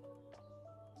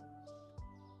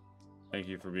 Thank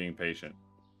you for being patient.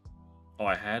 Oh,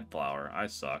 I had flour. I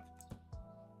suck.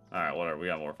 Alright, whatever. We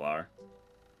got more flour.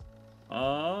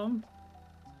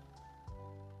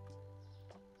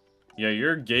 Yeah,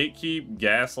 you're gatekeep,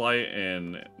 gaslight,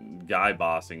 and guy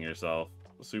bossing yourself.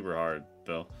 Super hard,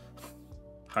 Bill.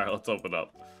 Alright, let's open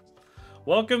up.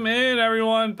 Welcome in,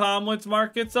 everyone. Pomlets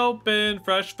Market's open.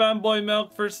 Fresh femboy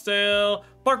milk for sale.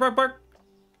 Bark, bark, bark.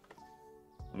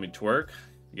 Let me twerk.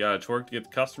 You gotta twerk to get the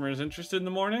customers interested in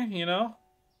the morning, you know?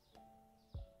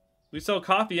 We sell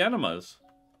coffee enemas.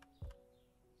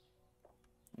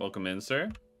 Welcome in, sir.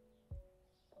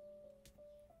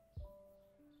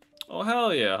 Oh,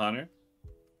 hell yeah, Hunter.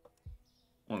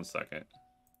 1 second.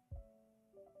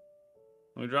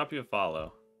 Let me drop you a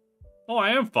follow. Oh,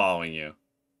 I am following you.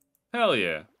 Hell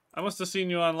yeah. I must have seen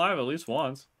you on live at least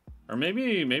once. Or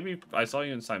maybe I saw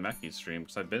you in Symeki's stream,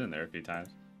 because I've been in there a few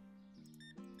times.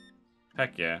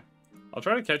 Heck yeah. I'll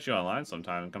try to catch you online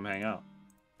sometime and come hang out.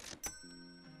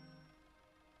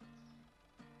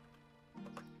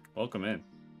 Welcome in.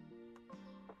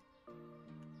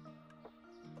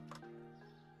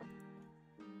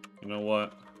 You know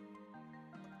what?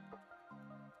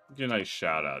 Give a nice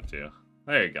shout out to you.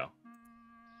 There you go.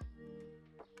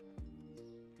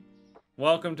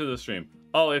 Welcome to the stream.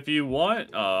 Oh, if you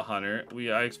want, Hunter,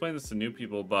 I explained this to new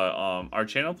people, but our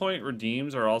channel point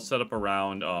redeems are all set up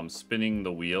around spinning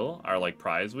the wheel, our like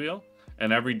prize wheel.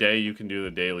 And every day you can do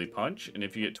the daily punch, and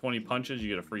if you get 20 punches, you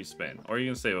get a free spin. Or you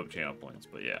can save up channel points,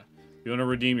 but yeah. If you want to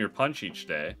redeem your punch each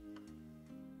day,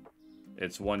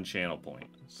 it's 1 channel point,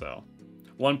 so.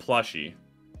 1 plushie.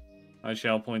 My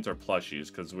channel points are plushies,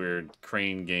 because we're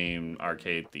Crane Game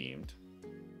arcade themed.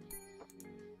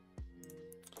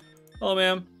 Hello,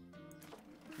 ma'am.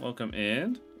 Welcome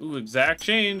in. Ooh, exact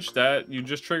change. That you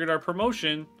just triggered our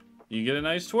promotion. You get a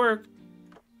nice twerk.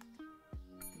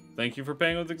 Thank you for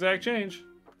paying with exact change.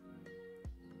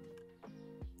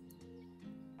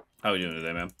 How are we doing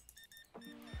today, ma'am?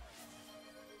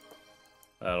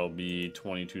 That'll be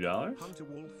 $22. Hunter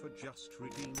Wolf just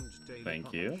redeemed daily Thank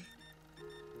punch. you.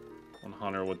 1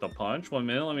 Hunter with the punch. 1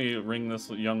 minute. Let me ring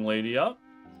this young lady up.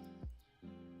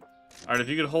 All right, if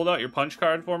you could hold out your punch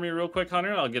card for me real quick,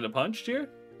 Hunter, I'll get it punched here.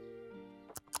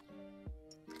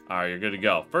 All right, you're good to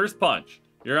go. First punch.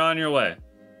 You're on your way.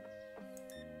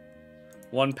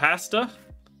 1 pasta.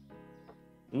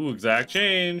 Ooh, exact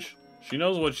change. She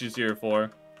knows what she's here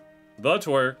for. The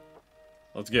twerk.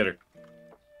 Let's get her.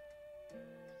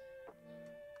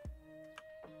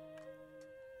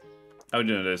 How we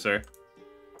doing today, sir?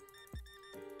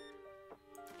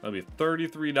 That'll be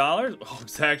 $33. Oh,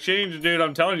 exact change, dude.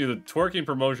 I'm telling you, the twerking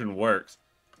promotion works.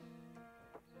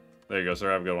 There you go,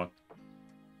 sir. Have a good one.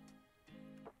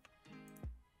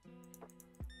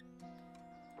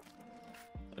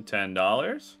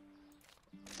 $10.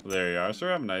 There you are,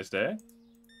 sir. Have a nice day.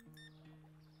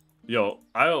 Yo,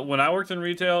 when I worked in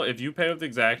retail, if you pay with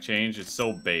exact change, it's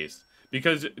so base.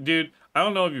 Because, dude, I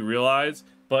don't know if you realize,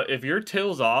 but if your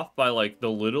till's off by, like, the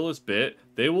littlest bit,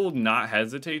 they will not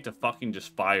hesitate to fucking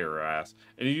just fire your ass.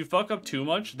 And if you fuck up too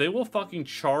much, they will fucking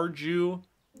charge you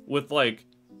with, like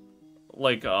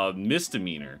a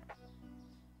misdemeanor.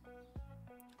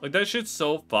 Like, that shit's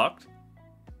so fucked.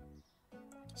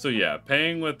 So, yeah,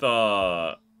 paying with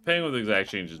exact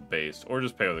change is based. Or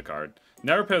just pay with a card.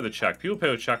 Never pay with a check. People pay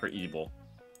with check are evil.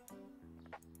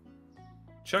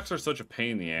 Checks are such a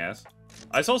pain in the ass.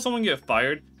 I saw someone get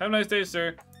fired. Have a nice day,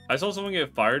 sir. I saw someone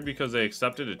get fired because they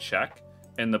accepted a check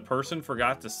and the person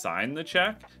forgot to sign the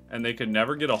check and they could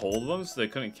never get a hold of them, so they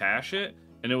couldn't cash it.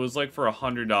 And it was like for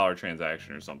 $100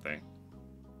 transaction or something.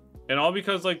 And all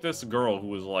because like this girl who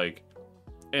was like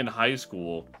in high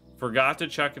school forgot to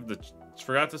check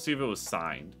forgot to see if it was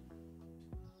signed.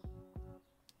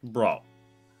 Bro.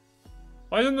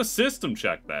 Why didn't the system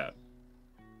check that?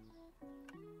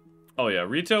 Oh yeah,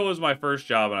 retail was my first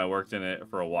job and I worked in it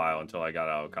for a while until I got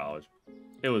out of college.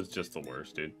 It was just the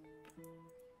worst, dude.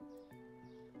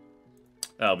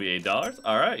 That'll be $8.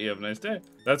 Alright, you have a nice day.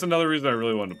 That's another reason I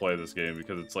really wanted to play this game,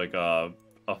 because it's like a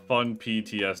fun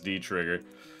PTSD trigger.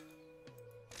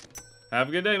 Have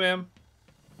a good day, ma'am.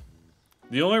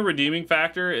 The only redeeming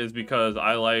factor is because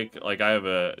I I have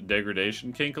a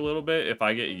degradation kink a little bit. If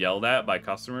I get yelled at by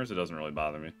customers, it doesn't really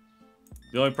bother me.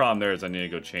 The only problem there is I need to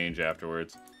go change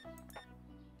afterwards.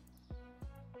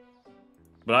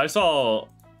 But I saw...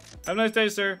 Have a nice day,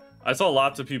 sir. I saw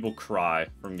lots of people cry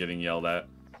from getting yelled at.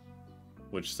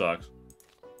 Which sucks.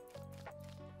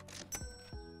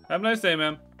 Have a nice day,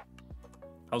 man.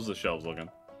 How's the shelves looking?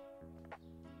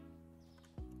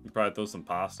 You probably throw some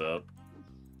pasta up.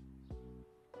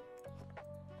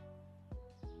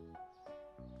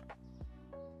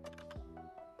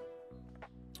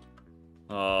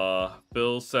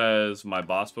 Bill says my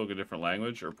boss spoke a different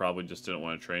language or probably just didn't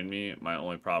want to train me. My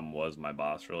only problem was my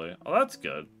boss, really. Oh, that's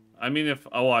good. I mean,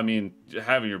 I mean,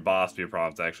 having your boss be a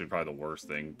problem is actually probably the worst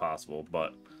thing possible,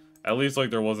 but at least,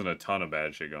 like, there wasn't a ton of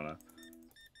bad shit going on.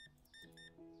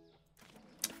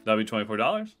 That'll be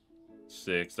 $24.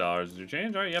 $6 is your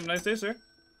change. Alright, you have a nice day, sir.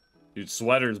 Dude,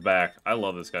 Sweater's back. I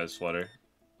love this guy's sweater.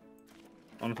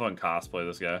 I'm gonna fucking cosplay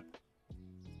this guy.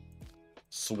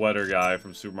 Sweater guy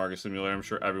from Supermarket Simulator. I'm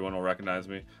sure everyone will recognize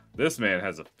me. This man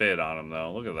has a fit on him,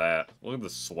 though. Look at that. Look at the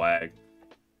swag.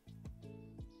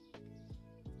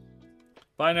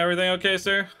 Find everything okay,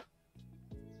 sir?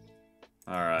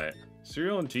 Alright.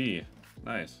 Cereal and tea.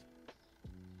 Nice.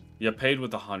 You paid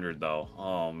with 100, though.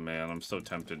 Oh, man. I'm so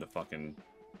tempted to fucking...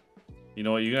 You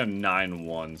know what? You can have 9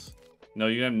 ones. No,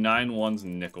 you can have 9 ones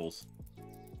and nickels.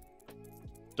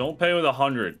 Don't pay with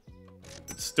 100.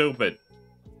 It's stupid.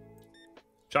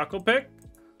 Choco pick?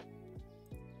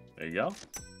 There you go.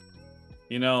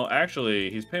 You know, actually,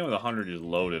 he's paying with 100. He's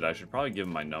loaded. I should probably give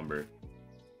him my number.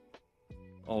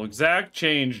 Oh, exact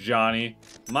change, Johnny.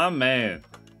 My man.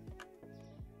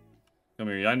 Come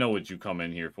here. I know what you come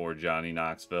in here for, Johnny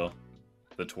Knoxville.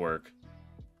 The twerk.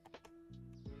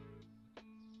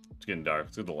 It's getting dark.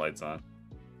 Let's get the lights on.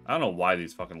 I don't know why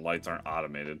these fucking lights aren't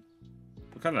automated.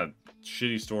 What kind of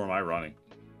shitty store am I running?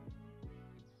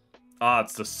 Ah,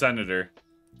 it's the senator.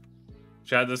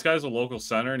 Chad, this guy's a local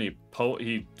senator, and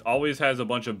he always has a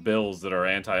bunch of bills that are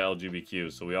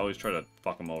anti-LGBTQ, so we always try to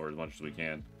fuck him over as much as we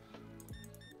can.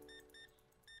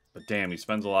 But damn, he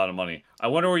spends a lot of money. I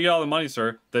wonder where you get all the money,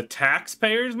 sir. The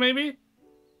taxpayers, maybe?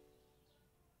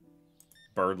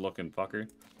 Bird-looking fucker.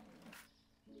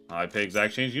 I pay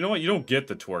exact change. You know what? You don't get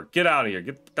the twerk. Get out of here.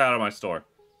 Get out of my store.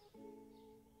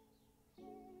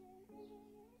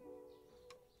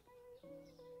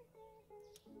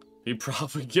 He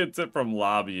probably gets it from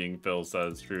lobbying, Phil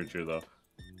says. True, though.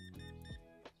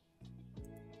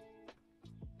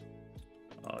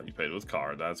 Oh, you paid with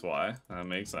card. That's why. That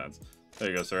makes sense. There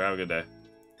you go, sir. Have a good day.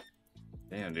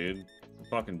 Damn, dude. I'm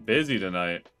fucking busy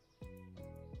tonight.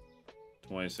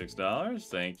 $26.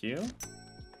 Thank you.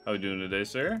 How we doing today,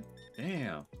 sir?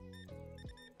 Damn.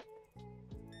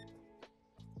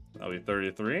 That'll be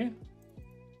 33.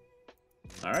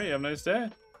 Alright, you have a nice day.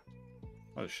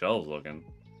 How the shelves looking?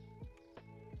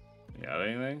 You got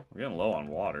anything? We're getting low on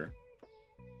water.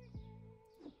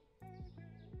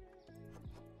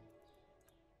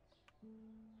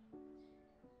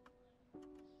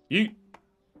 Yeet.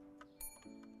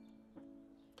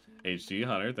 HG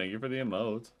Hunter, thank you for the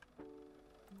emotes.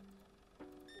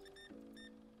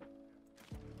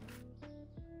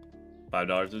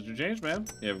 $5 is your change, man.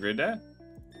 You have a great day.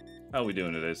 How are we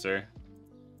doing today, sir?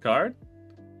 Card?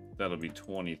 That'll be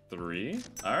 23.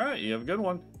 Alright, you have a good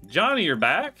one. Johnny, you're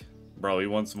back? Bro, he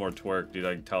wants some more twerk, dude.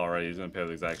 I can tell already. He's gonna pay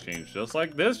the exact change. Just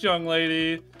like this young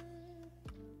lady.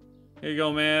 Here you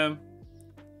go, ma'am.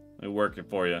 I'm working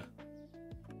for you.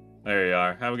 There you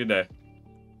are. Have a good day.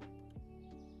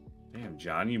 Damn,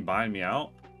 Johnny, you buying me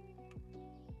out?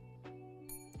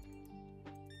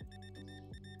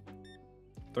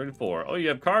 $34. Oh, you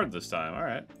have cards this time. All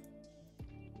right.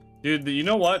 Dude, you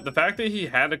know what? The fact that he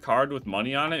had a card with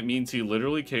money on it means he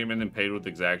literally came in and paid with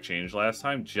exact change last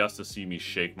time just to see me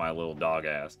shake my little dog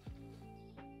ass.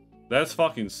 That's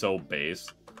fucking so base.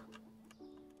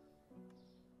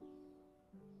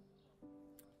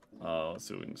 Oh, let's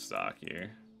see what we can stock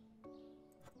here.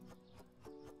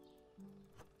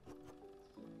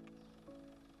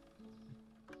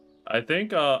 I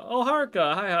think, oh,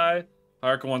 Harka, hi.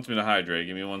 Harka wants me to hydrate.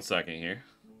 Give me 1 second here.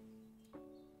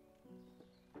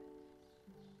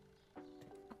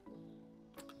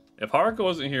 If Haruka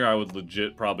wasn't here, I would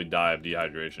legit probably die of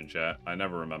dehydration, chat. I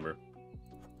never remember.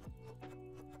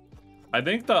 I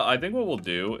think what we'll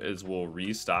do is we'll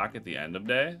restock at the end of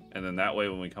day, and then that way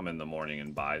when we come in the morning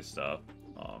and buy stuff,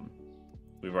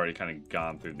 we've already kind of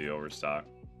gone through the overstock.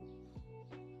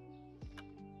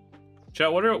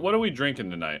 Chat, what are we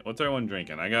drinking tonight? What's everyone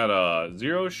drinking? I got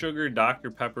zero sugar Dr.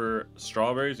 Pepper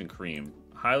strawberries and cream.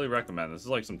 Highly recommend. This is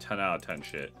like some 10 out of 10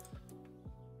 shit.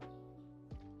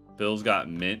 Bill's got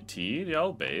mint tea.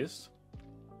 Yo, based.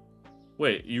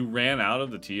 Wait, you ran out of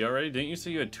the tea already? Didn't you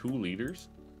say you had 2 liters?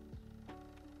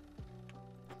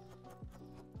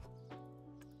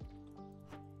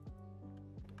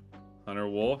 Hunter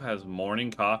Wolf has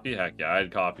morning coffee. Heck yeah, I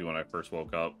had coffee when I first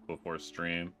woke up before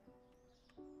stream.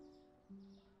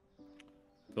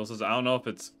 Phil says, I don't know if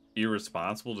it's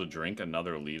irresponsible to drink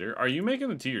another liter. Are you making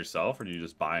the tea yourself, or do you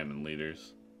just buy them in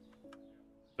liters?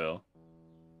 Phil?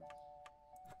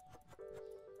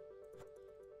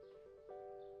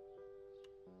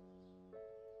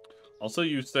 Also,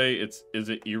 you say is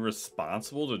it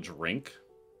irresponsible to drink?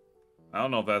 I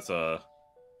don't know if that's a...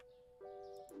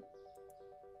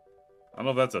 I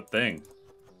don't know if that's a thing.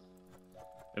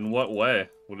 In what way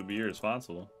would it be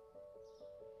irresponsible?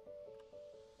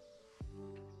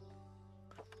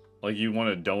 Like you want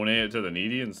to donate it to the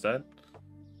needy instead?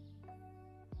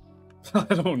 I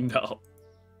don't know.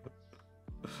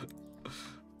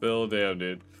 Phil, damn,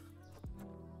 dude.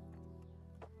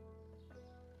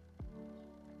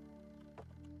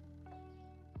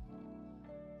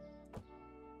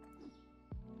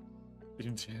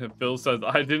 Phil says,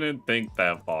 I didn't think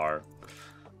that far.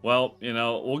 Well, you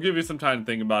know, we'll give you some time to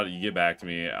think about it. You get back to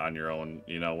me on your own,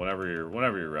 you know, whenever you're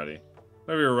ready.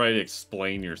 Whenever you're ready to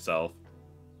explain yourself.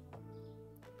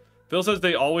 Phil says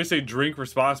they always say drink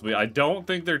responsibly. I don't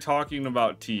think they're talking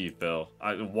about tea, Phil.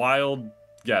 Wild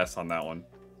guess on that one.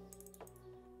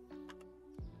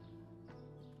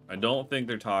 I don't think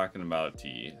they're talking about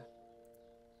tea.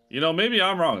 You know, maybe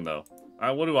I'm wrong, though.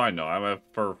 What do I know? I have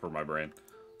fur for my brain.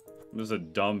 I'm just a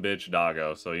dumb bitch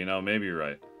doggo, so, you know, maybe you're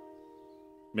right.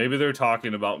 Maybe they're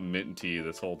talking about mint tea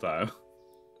this whole time.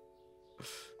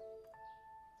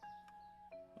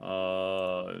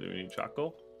 Do we need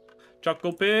Choco?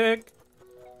 Choco pick!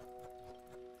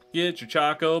 Get your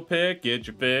Choco pick, get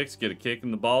your fix, get a kick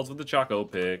in the balls with the Choco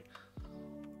pick.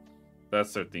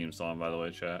 That's their theme song, by the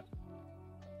way, chat.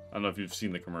 I don't know if you've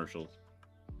seen the commercials.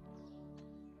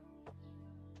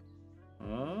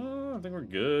 I think we're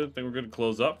good. I think we're good to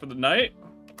close up for the night.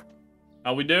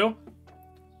 How we do?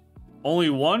 Only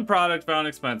one product found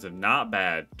expensive. Not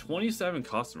bad. 27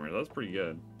 customers. That's pretty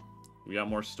good. We got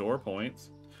more store points.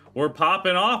 We're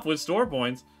popping off with store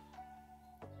points.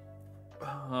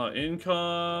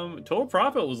 Income. Total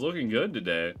profit was looking good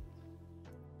today.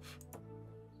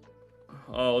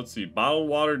 Oh, let's see. Bottled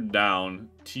water down.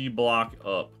 T block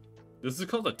up. This is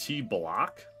called a T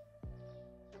block?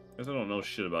 I guess I don't know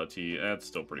shit about tea. That's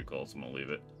still pretty close. I'm gonna leave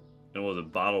it. And was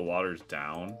it bottled water's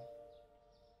down?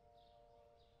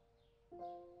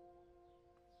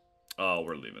 Oh,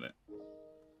 we're leaving it.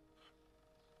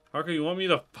 Haruka, you want me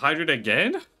to hydrate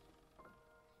again?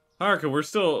 Haruka, we're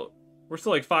still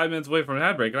like 5 minutes away from an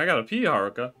ad break, and I gotta pee,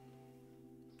 Haruka.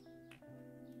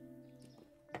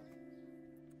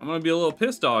 I'm gonna be a little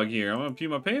piss dog here. I'm gonna pee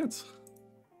my pants.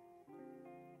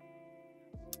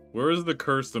 Where is the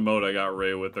cursed emote I got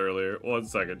Ray with earlier? 1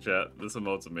 second, chat. This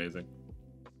emote's amazing.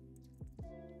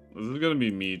 This is gonna be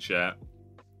me, chat.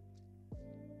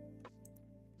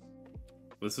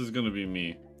 This is gonna be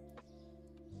me.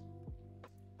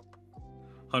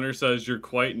 Hunter says you're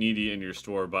quite needy in your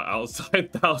store, but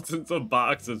outside thousands of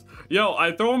boxes. Yo,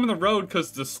 I throw them in the road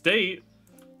because the city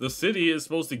is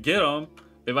supposed to get them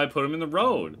if I put them in the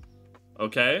road.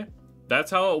 Okay?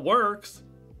 That's how it works.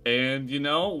 And, you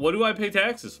know, what do I pay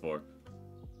taxes for?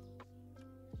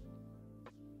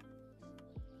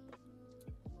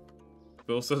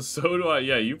 Phil says, so do I.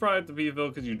 Yeah, you probably have to pee, Phil,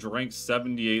 because you drank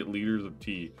 78 liters of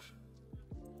tea.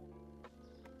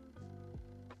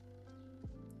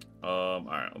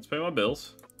 Alright, let's pay my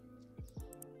bills.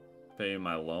 Pay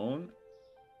my loan.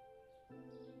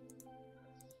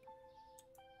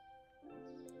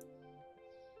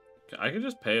 I can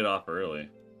just pay it off early.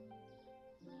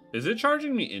 Is it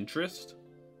charging me interest?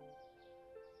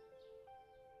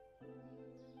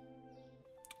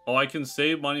 Oh, I can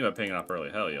save money by paying it off early.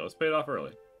 Hell yeah, let's pay it off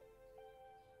early.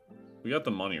 We got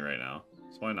the money right now,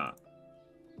 so why not?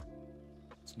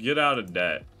 Let's get out of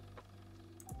debt.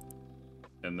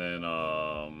 And then,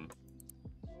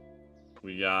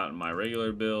 we got my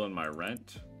regular bill and my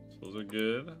rent. So those are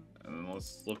good. And then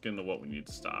let's look into what we need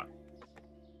to stock.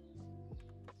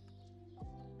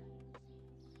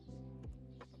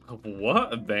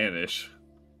 What? Vanish.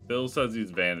 Phil says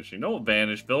he's vanishing. No,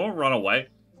 vanish. Phil, don't run away.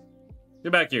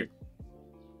 Get back here.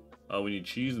 Oh, we need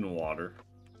cheese and water.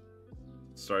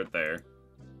 Start there.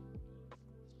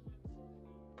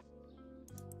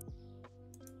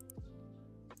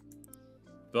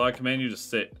 Phil, I command you to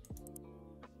sit.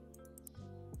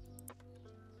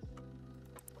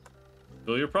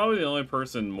 Phil, you're probably the only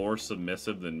person more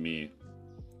submissive than me.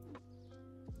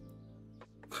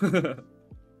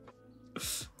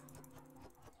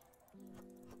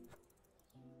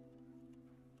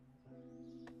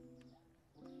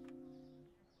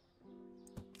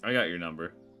 I got your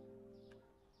number.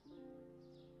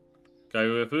 Guy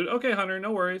with food? Okay, Hunter,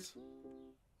 no worries.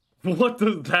 What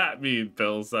does that mean,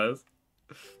 Phil says?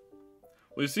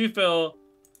 We see Phil.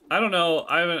 I don't know.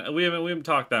 We haven't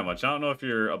talked that much. I don't know if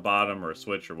you're a bottom or a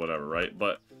switch or whatever, right?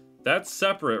 But that's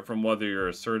separate from whether you're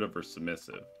assertive or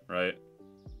submissive, right?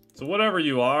 So whatever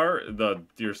you are,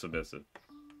 you're submissive.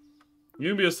 You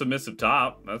can be a submissive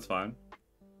top. That's fine.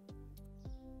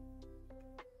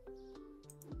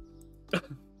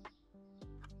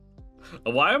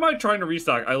 Why am I trying to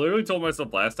restock? I literally told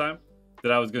myself last time,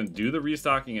 that I was going to do the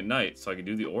restocking at night so I could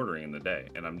do the ordering in the day.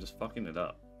 And I'm just fucking it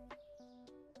up.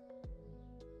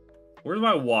 Where's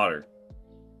my water?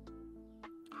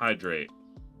 Hydrate.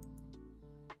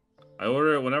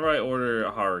 Whenever I order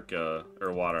a Haruka,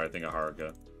 or water, I think of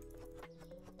Haruka.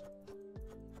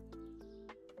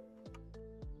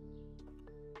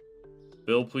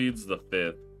 Bill pleads the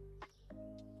 5th.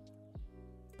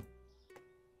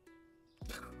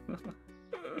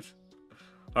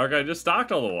 Haruka, I just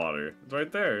stocked all the water. It's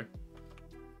right there.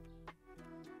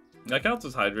 That counts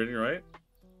as hydrating, right?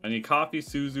 I need coffee,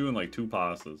 Suzu, and like 2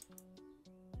 pastas.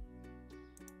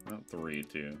 Not 3,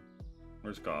 too.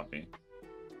 Where's coffee?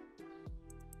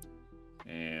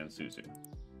 And Suzu.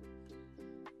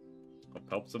 Hope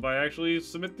helps if I actually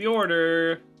submit the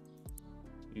order.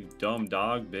 You dumb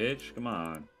dog, bitch. Come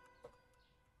on.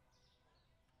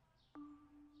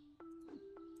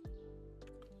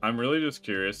 I'm really just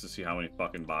curious to see how many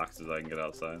fucking boxes I can get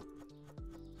outside.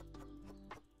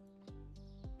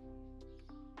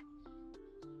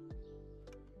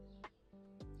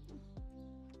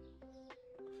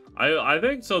 I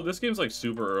think so. This game's like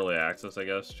super early access, I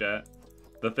guess, chat.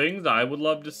 The things I would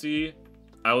love to see,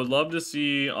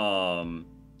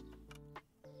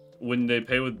 when they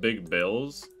pay with big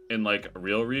bills in like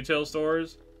real retail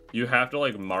stores, you have to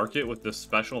like mark it with this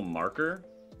special marker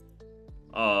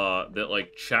that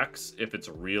like checks if it's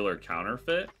real or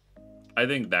counterfeit. I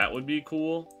think that would be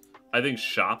cool. I think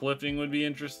shoplifting would be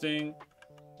interesting.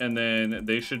 And then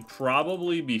they should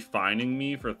probably be fining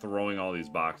me for throwing all these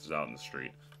boxes out in the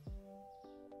street.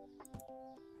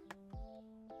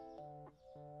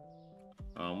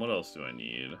 What else do I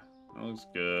need? That looks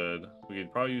good. We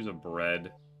could probably use a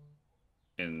bread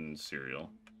and cereal.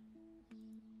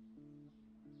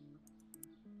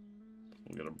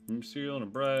 We'll get a cereal and a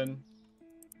bread.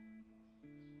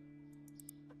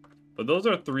 But those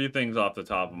are 3 things off the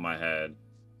top of my head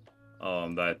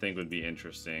that I think would be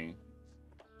interesting.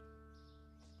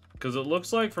 Because it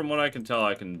looks like, from what I can tell,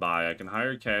 I can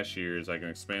hire cashiers, I can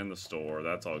expand the store,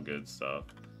 that's all good stuff.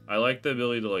 I like the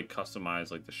ability to like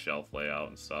customize like the shelf layout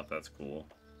and stuff. That's cool.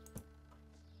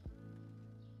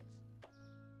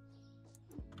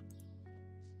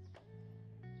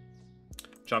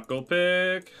 Choco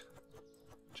pick.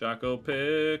 Choco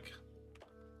pick.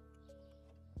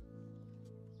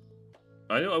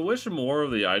 I wish more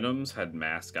of the items had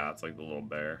mascots like the little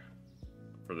bear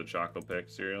for the Choco pick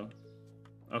cereal.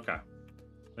 Okay.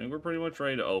 I think we're pretty much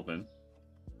ready to open.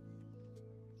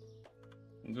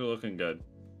 Things are looking good.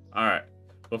 Alright,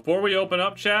 before we open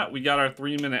up, chat, we got our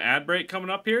 3-minute ad break coming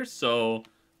up here, so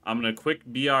I'm going to quick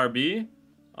BRB.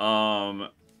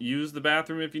 Use the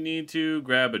bathroom if you need to,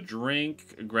 grab a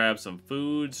drink, grab some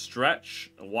food,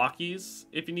 stretch, walkies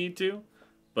if you need to.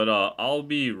 But I'll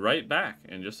be right back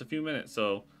in just a few minutes,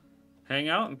 so hang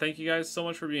out, and thank you guys so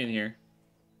much for being here.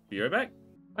 Be right back.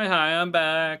 Hi, I'm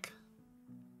back.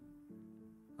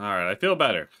 Alright, I feel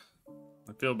better.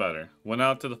 Went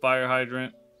out to the fire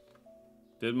hydrant.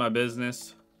 Did my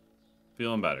business.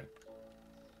 Feeling better.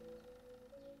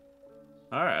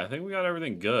 Alright, I think we got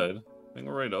everything good. I think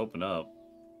we're ready to open up.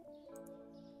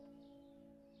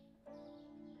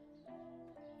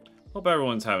 Hope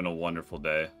everyone's having a wonderful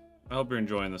day. I hope you're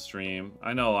enjoying the stream.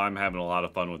 I know I'm having a lot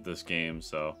of fun with this game,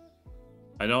 so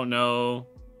I don't know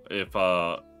if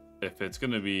it's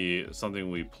going to be something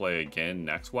we play again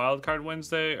next Wildcard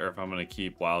Wednesday, or if I'm going to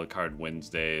keep Wildcard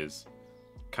Wednesdays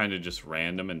kind of just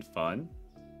random and fun.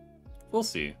 We'll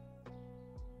see.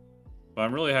 But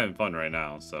I'm really having fun right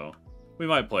now, so we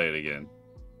might play it again.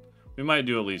 We might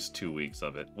do at least 2 weeks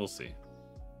of it. We'll see.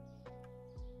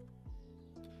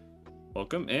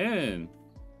 Welcome in.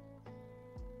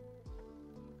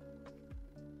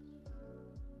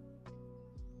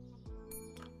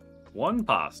 One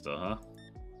pasta, huh?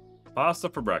 Pasta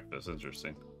for breakfast.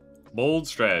 Interesting. Bold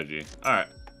strategy. Alright.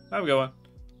 Have a good one.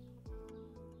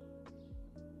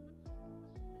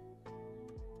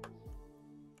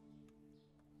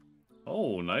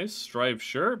 Oh, nice striped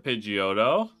shirt,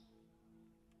 Pidgeotto.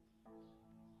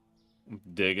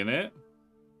 Digging it.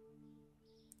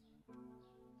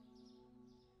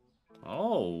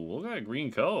 Oh, look at that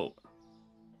green coat.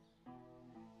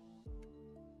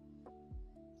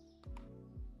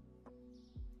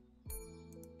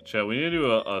 Chat, we need to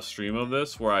do a stream of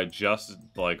this where I just,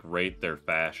 like, rate their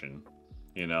fashion.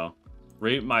 You know?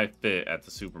 Rate my fit at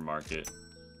the supermarket.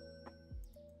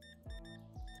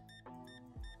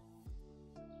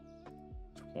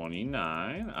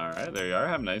 $29. Alright, there you are.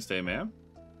 Have a nice day, ma'am.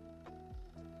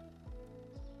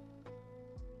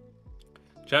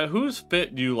 Chat, whose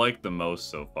fit do you like the most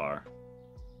so far?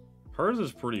 Hers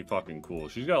is pretty fucking cool.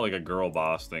 She's got, like, a girl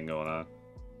boss thing going on.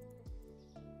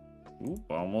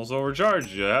 Oop, almost overcharged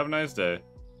you. Have a nice day.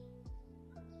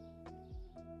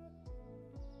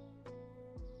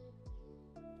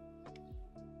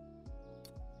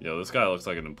 Yo, this guy looks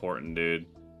like an important dude.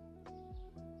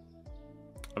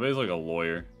 I bet he's like a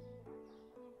lawyer.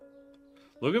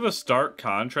 Look at the stark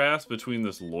contrast between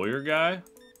this lawyer guy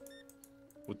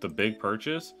with the big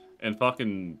purchase and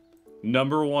fucking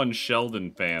 #1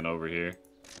 Sheldon fan over here.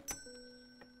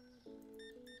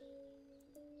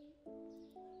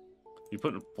 You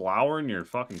putting flour in your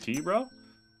fucking tea, bro?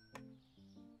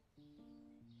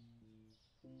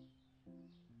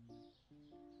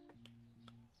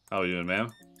 How are you doing, man?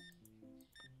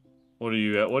 What are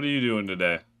you doing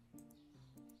today?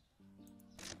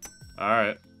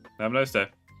 Alright. Have a nice day.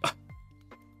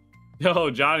 Yo,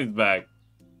 Johnny's back.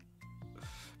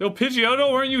 Yo,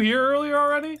 Pidgeotto, weren't you here earlier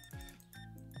already?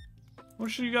 What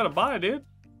shit you gotta buy, dude?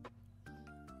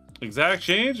 Exact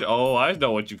change? Oh, I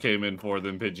know what you came in for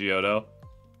then, Pidgeotto.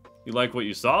 You like what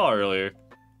you saw earlier.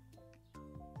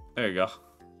 There you go.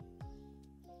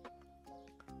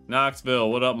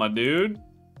 Knoxville, what up, my dude?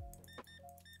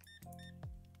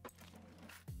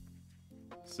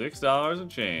 $6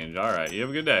 and change. Alright, you have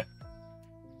a good day.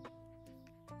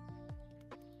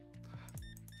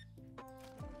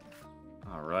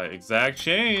 Alright, exact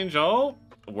change. Oh,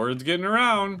 word's getting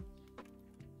around.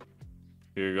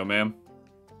 Here you go, ma'am.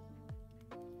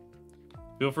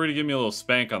 Feel free to give me a little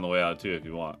spank on the way out, too, if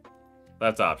you want.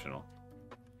 That's optional.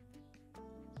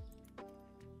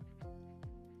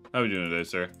 How are we doing today,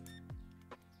 sir?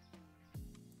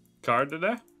 Card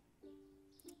today?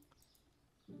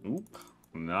 Oop.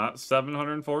 Not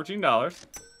 $714.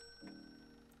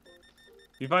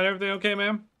 You find everything okay,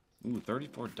 ma'am? Ooh,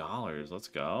 $34. Let's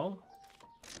go.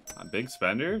 A big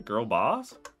spender? Girl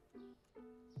boss?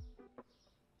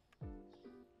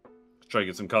 Let's try to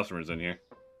get some customers in here.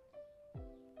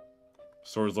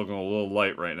 Store's looking a little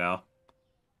light right now.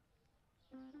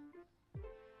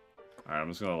 Alright, I'm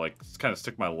just gonna, like, kind of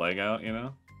stick my leg out, you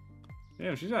know?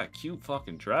 Damn, she's got a cute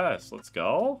fucking dress. Let's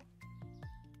go.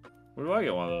 Where do I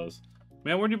get one of those?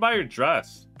 Man, where'd you buy your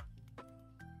dress?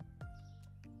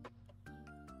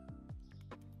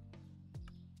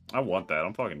 I want that.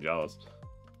 I'm fucking jealous.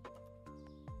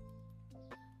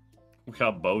 We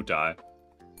got Bowtie.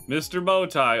 Mr.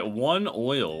 Bowtie, 1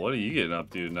 oil. What are you getting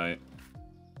up to tonight?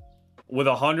 With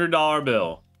a $100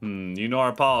 bill. You know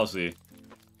our policy.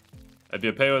 If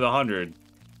you pay with 100,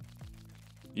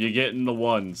 you get in the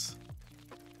ones.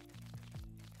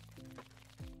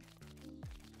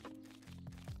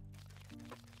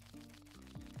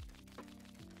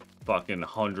 Fucking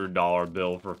 $100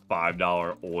 bill for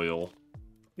 $5 oil.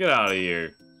 Get out of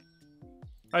here.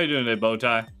 How you doing today,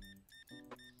 Bowtie?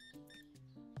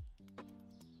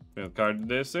 Card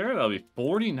today, sir? That'll be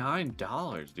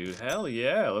 $49, dude. Hell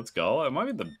yeah, let's go. It might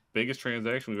be the biggest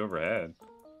transaction we've ever had.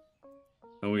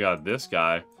 And we got this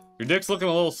guy. Your dick's looking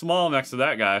a little small next to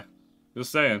that guy.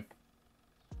 Just saying.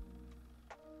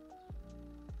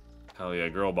 Hell yeah,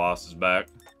 girl boss is back.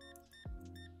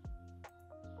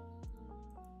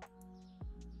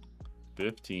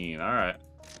 15. Alright.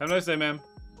 Have a nice day, man.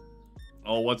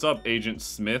 Oh, what's up, Agent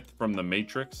Smith from the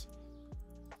Matrix?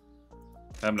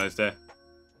 Have a nice day.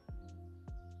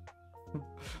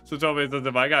 So Toby says,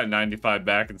 if I got 95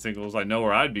 back in singles, I know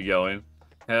where I'd be going.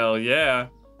 Hell yeah.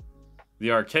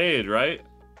 The arcade, right?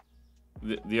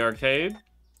 The arcade?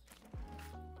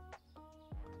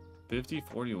 50,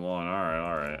 41.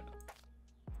 Alright.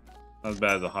 Not as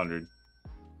bad as 100.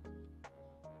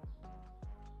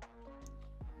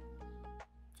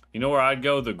 You know where I'd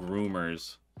go? The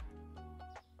groomers.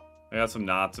 I got some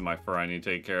knots in my fur I need to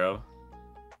take care of.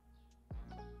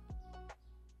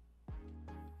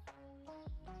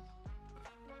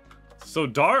 So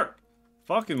dark.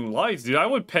 Fucking lights, dude. I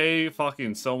would pay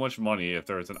fucking so much money if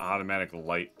there was an automatic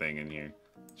light thing in here.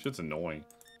 Shit's annoying.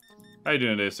 How you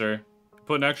doing today, sir?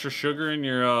 Putting extra sugar in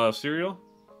your cereal?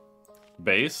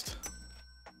 Based.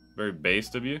 Very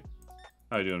based of you.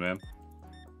 How you doing, man?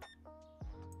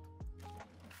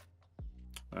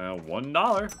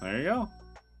 $1. There you go.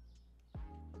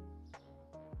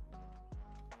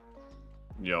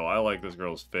 Yo, I like this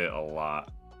girl's fit a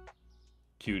lot.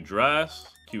 Cute dress,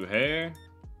 cute hair.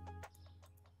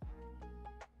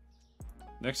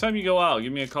 Next time you go out,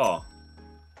 give me a call.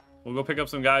 We'll go pick up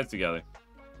some guys together.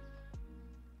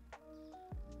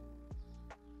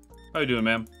 How you doing,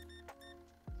 ma'am?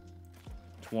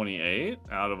 28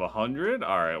 out of 100?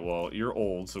 Alright, well, you're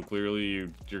old, so clearly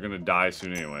you're gonna die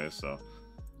soon anyway, so.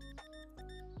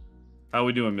 How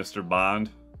we doing, Mr. Bond?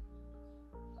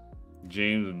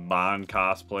 James Bond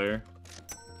cosplayer.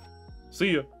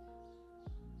 See ya.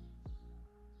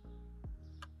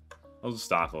 How's the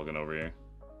stock looking over here?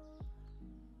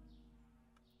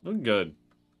 Looking good.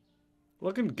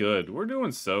 Looking good. We're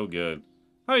doing so good.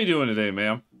 How you doing today,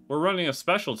 ma'am? We're running a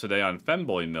special today on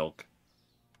Femboy milk.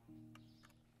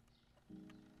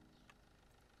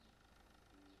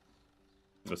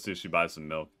 Let's see if she buys some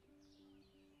milk.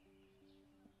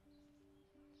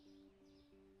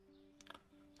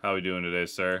 How we doing today,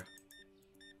 sir?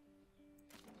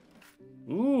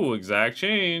 Ooh, exact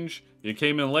change. You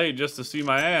came in late just to see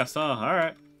my ass, huh?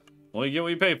 Alright. Well, you get what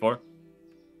you pay for.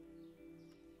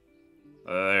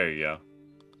 There you go.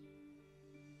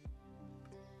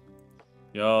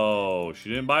 Yo, she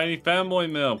didn't buy any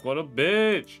Femboy milk. What a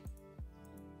bitch.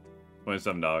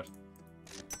 $27.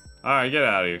 Alright, get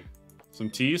out of here. Some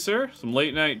tea, sir? Some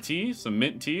late night tea? Some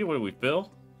mint tea? What do we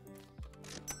fill?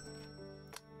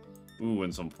 Ooh,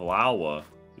 and some flour.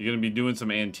 You gonna be doing some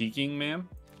antiquing, ma'am?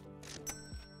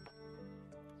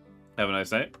 Have a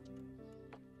nice night.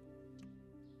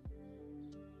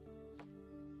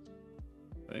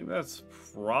 I think that's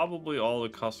probably all the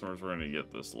customers we're gonna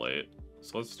get this late.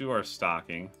 So let's do our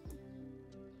stocking.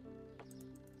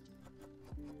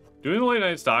 Doing the late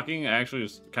night stocking actually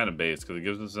is kind of base because it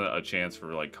gives us a chance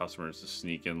for like customers to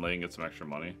sneak in late and get some extra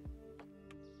money.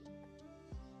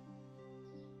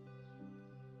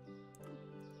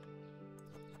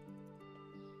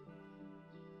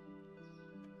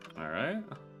 Alright.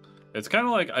 It's kind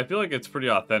of like, I feel like it's pretty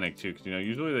authentic too, because, you know,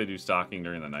 usually they do stocking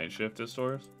during the night shift at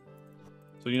stores.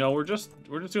 So, you know, we're just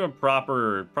doing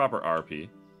proper RP.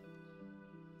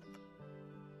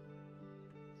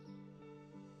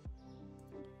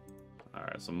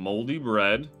 Alright, some moldy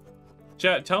bread.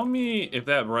 Chat, tell me if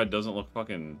that bread doesn't look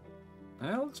fucking...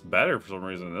 It looks better for some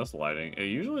reason in this lighting. It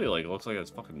usually, like, looks like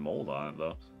it's fucking mold on it,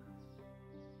 though.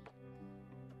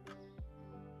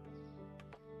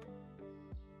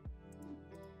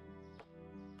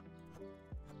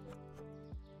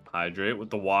 Hydrate with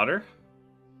the water.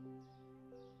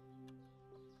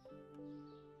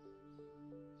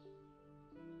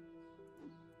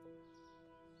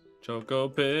 Choco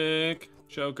Pick.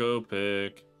 Choco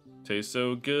Pick. Tastes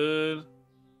so good.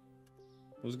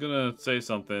 I was gonna say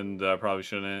something that I probably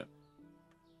shouldn't.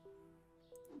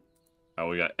 Oh,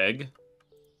 we got egg.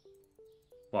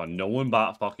 Wow, no one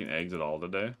bought fucking eggs at all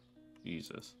today.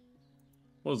 Jesus.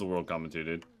 What is the world coming to,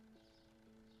 dude?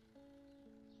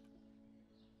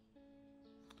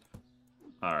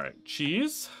 Alright,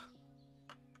 cheese.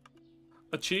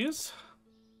 A cheese.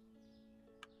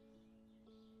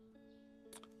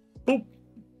 Boop.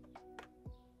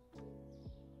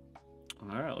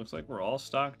 Alright, looks like we're all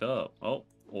stocked up. Oh,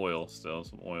 oil still,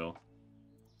 some oil.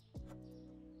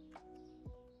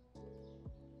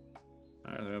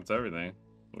 Alright, I think that's everything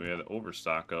we had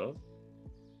overstock of.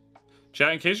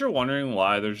 Chat, in case you're wondering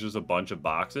why there's just a bunch of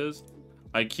boxes,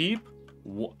 I keep...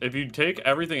 If you take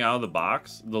everything out of the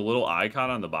box, the little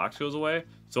icon on the box goes away.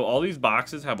 So all these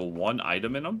boxes have a one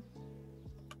item in them.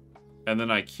 And then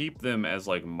I keep them as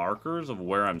like markers of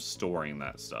where I'm storing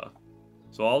that stuff.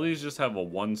 So all these just have a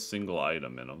one single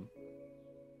item in them.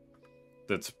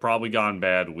 That's probably gone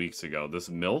bad weeks ago. This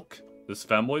milk, this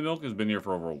Femboy milk has been here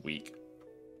for over a week.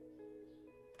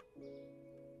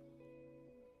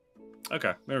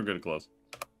 Okay, they were good at close.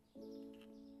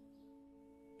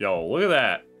 Yo, look at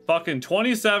that. Fucking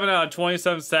 27 out of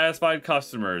 27 satisfied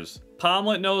customers.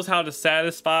 Pomlet knows how to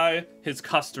satisfy his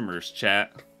customers,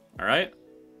 chat. Alright?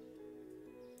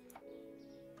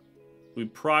 We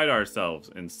pride ourselves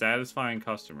in satisfying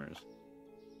customers.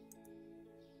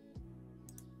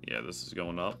 Yeah, this is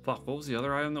going up. Fuck, what was the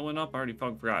other item that went up? I already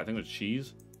fucking forgot. I think it was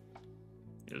cheese.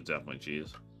 It was definitely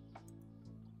cheese.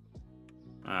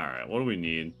 Alright, what do we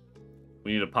need?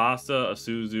 We need a pasta, a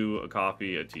Suzu, a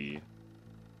coffee, a tea.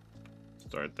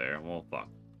 Start there. Well, fuck.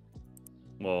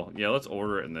 Well, yeah, let's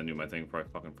order it and then do my thing before I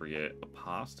fucking forget. A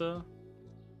pasta,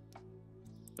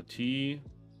 a tea,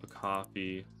 a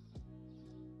coffee,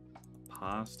 a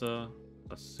pasta,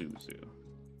 a Suzu.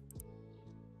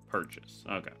 Purchase.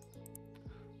 Okay.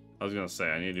 I was gonna say,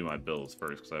 I need to do my bills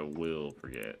first because I will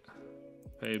forget.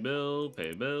 Pay bill,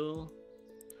 pay bill.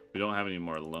 We don't have any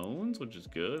more loans, which is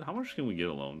good. How much can we get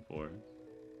a loan for?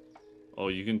 Oh,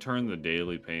 you can turn the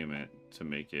daily payment to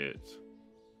make it...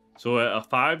 So at a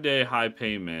 5-day high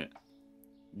payment,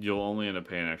 you'll only end up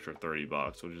paying an extra 30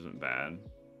 bucks, which isn't bad.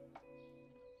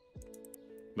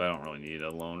 But I don't really need a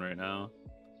loan right now.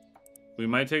 We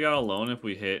might take out a loan if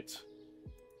we hit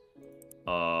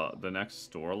the next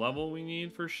store level we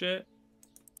need for shit.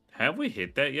 Have we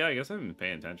hit that yet? I guess I haven't been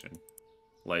paying attention.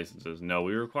 Licenses. No,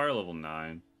 we require level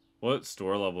 9. What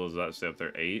store level is that? Stay up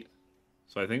there 8?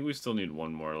 So I think we still need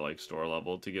one more like store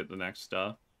level to get the next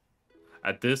stuff.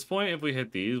 At this point, if we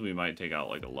hit these, we might take out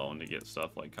like a loan to get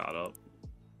stuff like caught up.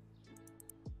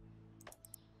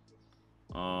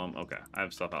 Okay. I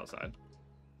have stuff outside.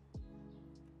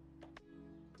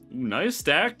 Ooh, nice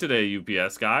stack today,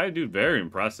 UPS guy. Dude, very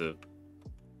impressive.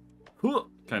 Can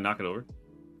I knock it over?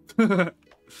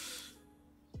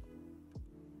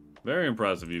 Very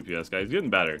impressive, UPS guy. He's getting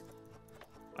better.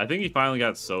 I think he finally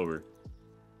got sober.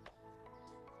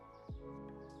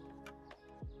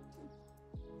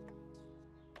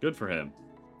 Good for him.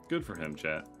 Good for him,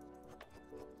 chat.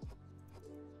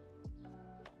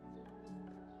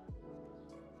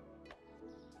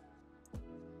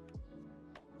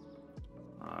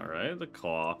 Alright, the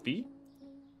coffee.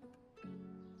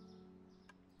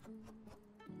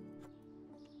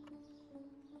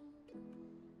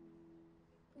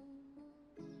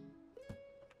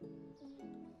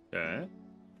 Okay.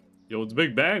 Yo, it's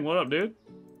Big Bang. What up, dude?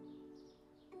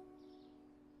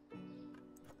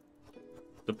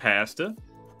 The pasta.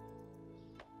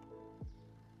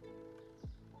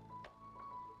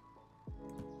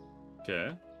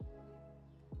 Okay.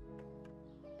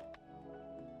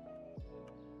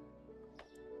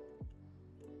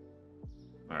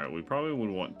 Alright, we probably would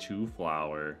want 2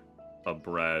 flour, a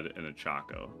bread, and a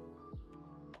Choco.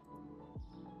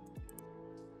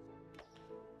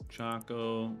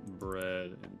 Choco,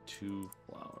 bread, and 2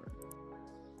 flour.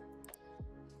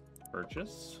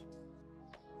 Purchase.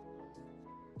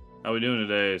 How we doing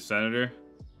today, Senator?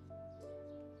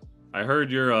 I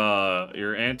heard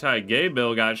your anti-gay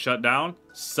bill got shut down.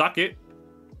 Suck it.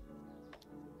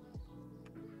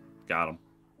 Got him.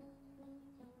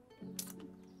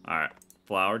 Alright.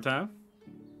 Flour time.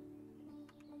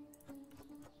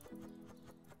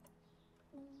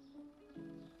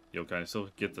 Yo, can I still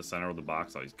get the center of the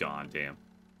box? Oh, he's gone. Damn.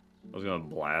 I was gonna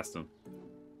blast him.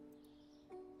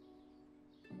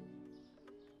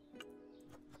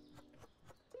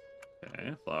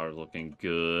 Okay, flour's looking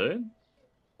good.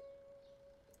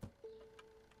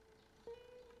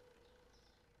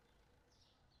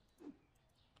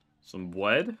 Some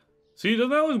bread. See,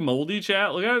 doesn't that look moldy,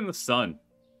 chat? Look at it in the sun.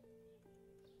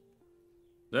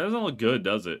 That doesn't look good,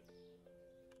 does it?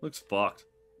 Looks fucked.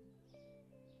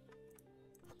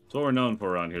 That's what we're known for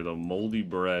around here, though. Moldy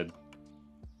bread.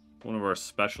 One of our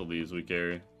specialties we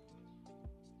carry.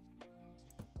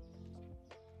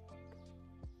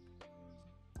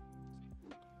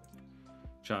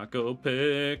 Choco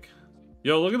Pick.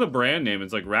 Yo, look at the brand name.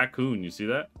 It's like Raccoon. You see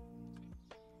that?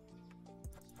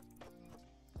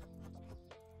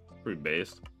 Pretty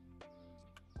based.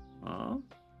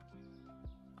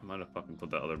 I might have fucking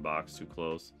put that other box too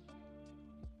close.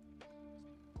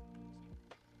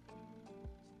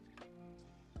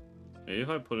 Maybe if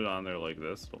I put it on there like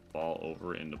this, it'll fall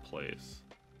over into place.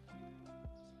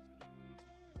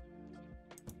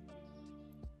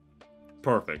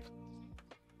 Perfect.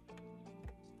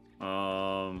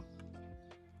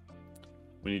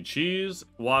 We need cheese,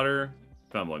 water,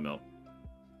 femboy milk.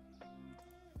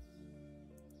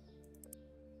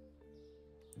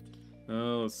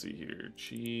 Let's see here.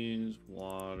 Cheese,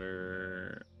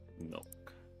 water,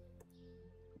 milk.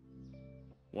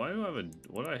 Why do I have a...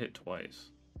 What did I hit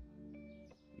twice?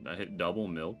 Did I hit double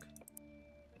milk?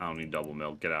 I don't need double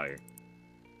milk. Get out of here.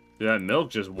 Dude, that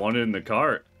milk just won it in the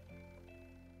cart.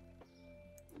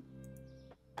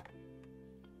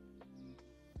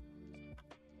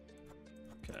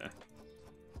 Okay.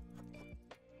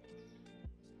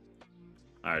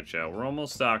 Alright, chat. We're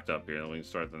almost stocked up here. Then we can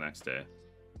start the next day.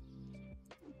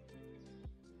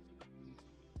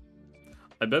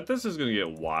 I bet this is gonna get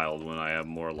wild when I have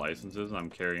more licenses and I'm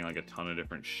carrying like a ton of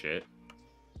different shit.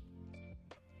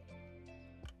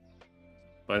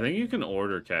 But I think you can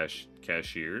order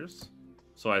cashiers.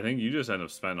 So I think you just end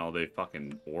up spending all day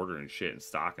fucking ordering shit and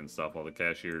stocking stuff while the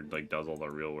cashier like does all the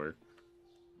real work.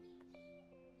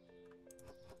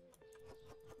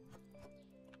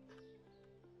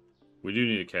 We do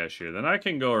need a cashier. Then I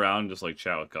can go around and just like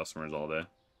chat with customers all day.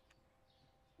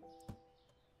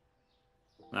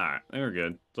 Alright, I think we're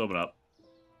good. Let's open up.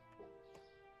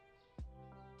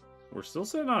 We're still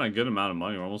sitting on a good amount of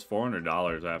money. We're almost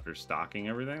 $400 after stocking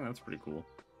everything. That's pretty cool.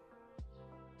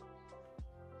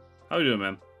 How we doing,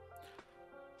 man?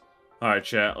 Alright,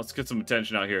 chat. Let's get some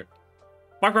attention out here.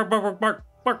 Bark, bark, bark, bark, bark,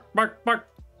 bark, bark, bark.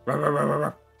 Bark, bark, bark,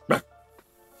 bark, bark.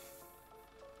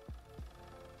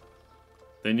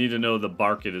 They need to know the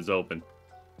market is open.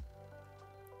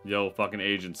 Yo, fucking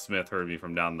Agent Smith heard me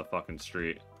from down the fucking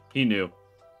street. He knew.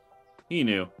 He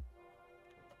knew.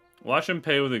 Watch him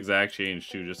pay with exact change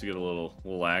too, just to get a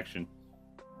little action.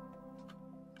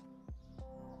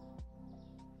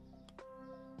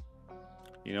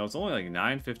 You know, it's only like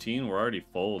 9:15. We're already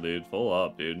full, dude. Full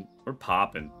up, dude. We're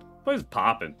popping. Place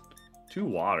popping. 2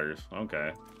 waters.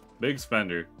 Okay. Big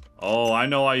spender. Oh, I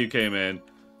know why you came in.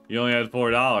 You only had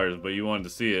 $4, but you wanted to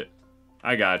see it.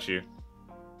 I got you.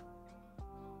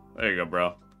 There you go,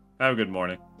 bro. Have a good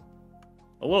morning.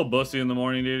 A little bussy in the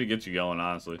morning, dude. It gets you going,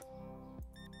 honestly.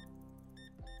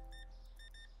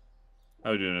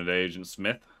 How we doing today, Agent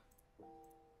Smith?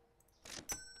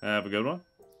 Have a good one.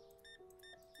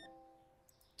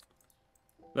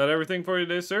 Is that everything for you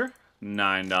today, sir?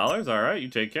 $9. All right, you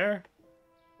take care.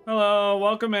 Hello,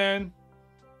 welcome in.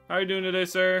 How are you doing today,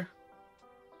 sir?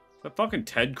 Is that fucking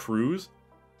Ted Cruz?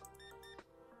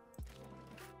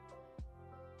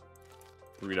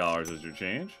 $3 is your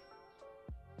change.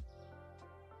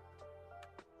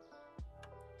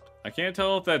 I can't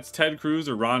tell if that's Ted Cruz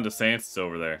or Ron DeSantis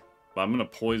over there, but I'm gonna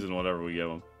poison whatever we give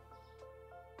him.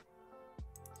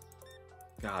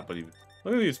 God, but even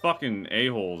look at these fucking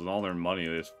a-holes and all their money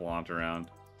they just flaunt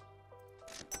around.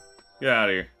 Get out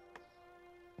of here.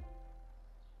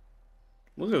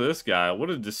 Look at this guy. What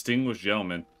a distinguished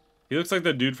gentleman. He looks like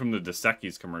the dude from the Dos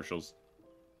Equis commercials.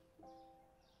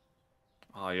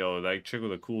 Oh, yo, that chick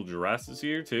with a cool dress is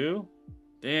here, too?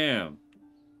 Damn.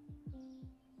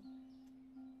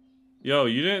 Yo,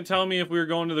 you didn't tell me if we were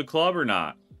going to the club or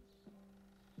not.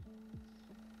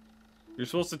 You're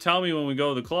supposed to tell me when we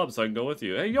go to the club so I can go with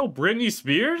you. Hey, yo, Britney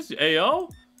Spears? Hey, yo?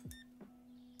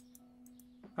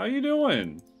 How you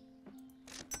doing?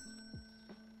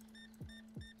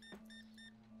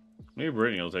 Maybe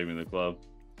Britney will take me to the club.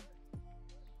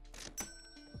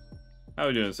 How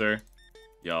we doing, sir?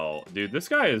 Yo, dude, this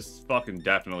guy is fucking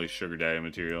definitely sugar daddy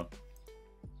material.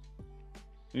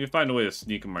 We need to find a way to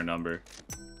sneak him our number.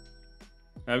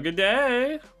 Have a good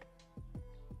day.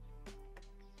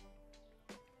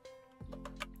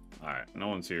 Alright, no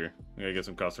one's here. We gotta get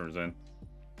some customers in.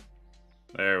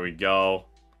 There we go.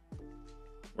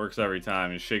 Works every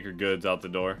time. You shake your goods out the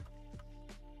door.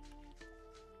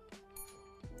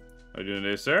 How you doing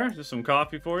today, sir? Just some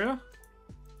coffee for you.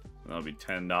 That'll be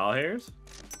 $10.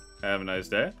 Have a nice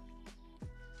day.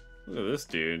 Look at this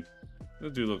dude.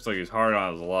 This dude looks like he's hard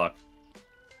on his luck.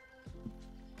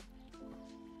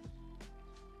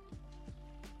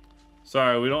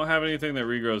 Sorry, we don't have anything that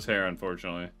regrows hair,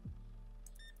 unfortunately.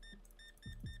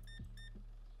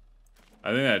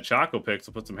 I think that Choco Pix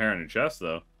will put some hair on your chest,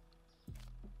 though.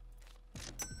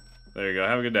 There you go.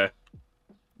 Have a good day.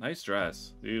 Nice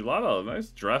dress. Dude, a lot of nice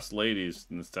dressed ladies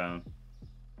in this town.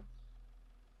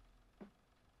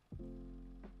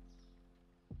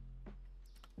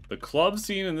 The club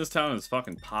scene in this town is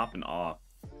fucking popping off.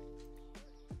 I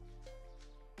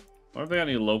wonder if they got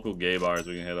any local gay bars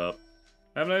we can hit up.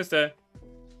 Have a nice day.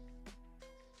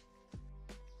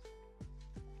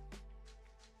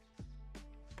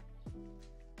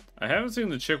 I haven't seen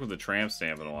the chick with the tramp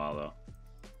stamp in a while, though.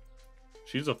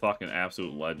 She's a fucking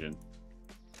absolute legend.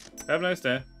 Have a nice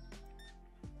day.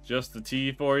 Just the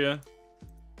tea for you.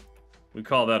 We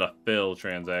call that a Phil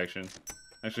transaction.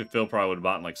 Actually, Phil probably would have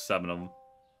bought like 7 of them.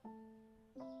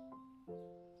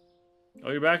 Oh,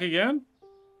 you're back again?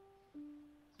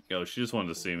 Yo, she just wanted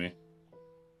to see me.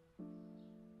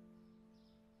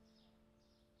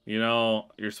 You know,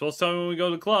 you're supposed to tell me when we go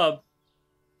to the club.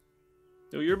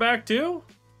 Yo, you're back too?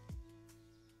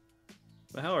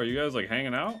 The hell, are you guys like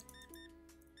hanging out?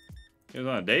 You guys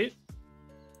on a date?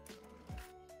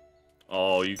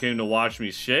 Oh, you came to watch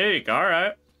me shake.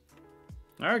 Alright.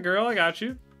 Alright, girl, I got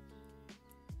you.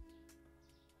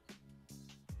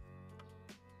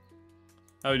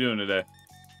 How you doing today?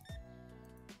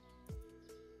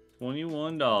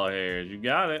 $21 hairs. You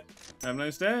got it. Have a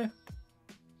nice day.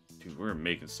 Dude, we're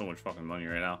making so much fucking money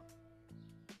right now.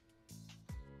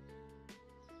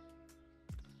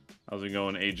 How's it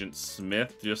going, Agent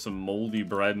Smith? Just some moldy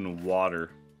bread and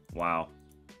water. Wow.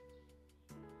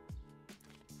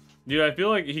 Dude, I feel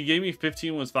like he gave me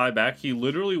 15 was 5 back. He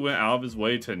literally went out of his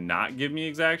way to not give me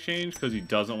exact change because he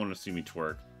doesn't want to see me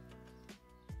twerk.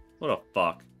 What a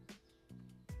fuck.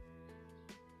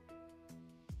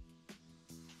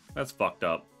 That's fucked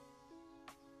up.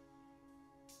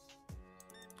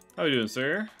 How you doing,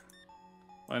 sir?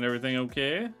 Find everything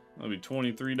okay? That'll be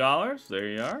 $23. There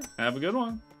you are. Have a good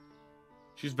one.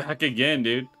 She's back again,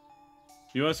 dude.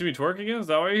 You want to see me twerk again? Is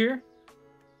that why you're here?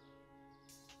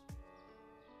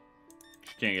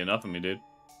 She can't get enough of me, dude.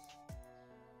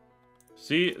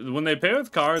 See, when they pay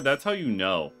with card, that's how you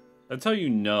know. That's how you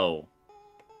know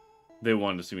they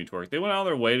wanted to see me twerk. They went out of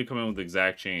their way to come in with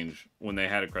exact change when they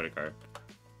had a credit card.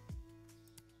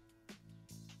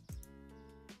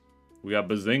 We got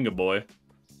Bazinga Boy,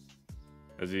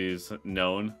 as he's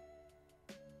known.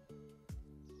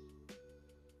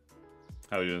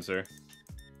 How are you doing, sir?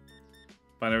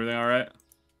 Find everything all right?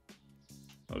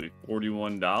 That'll be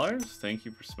 $41. Thank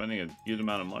you for spending a good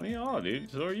amount of money. Oh,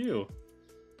 dude, so are you.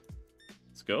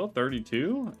 Let's go.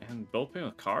 32 and both paying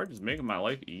with card, just making my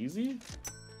life easy.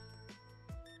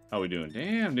 How we doing?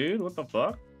 Damn, dude, what the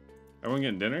fuck? Everyone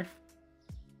getting dinner?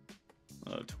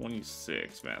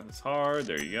 26. Math is hard.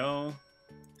 There you go.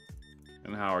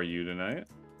 And how are you tonight?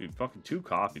 Dude, fucking 2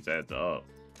 coffees adds up.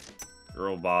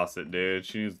 Girl boss it, dude.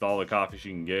 She needs all the coffee she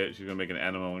can get. She's gonna make an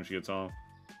enema when she gets home.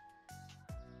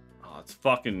 Oh, it's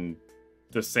fucking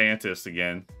DeSantis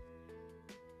again.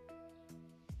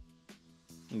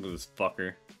 Look at this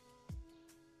fucker.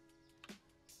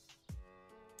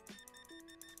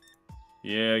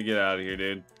 Yeah, get out of here,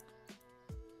 dude.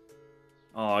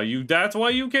 Oh, that's why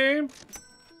you came?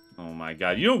 Oh my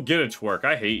god, you don't get a twerk.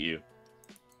 I hate you.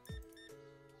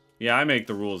 Yeah, I make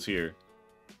the rules here.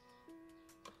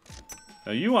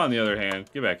 Now you, on the other hand,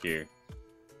 get back here.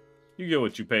 You get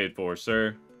what you paid for,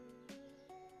 sir.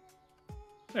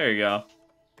 There you go.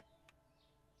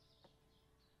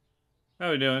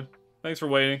 How we doing? Thanks for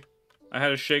waiting. I had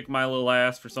to shake my little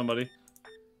ass for somebody.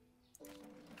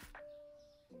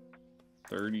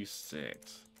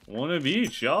 36. One of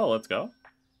each, y'all. Let's go.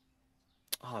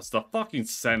 Oh, it's the fucking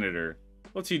senator.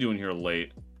 What's he doing here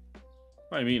late?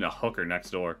 Probably meeting a hooker next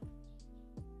door.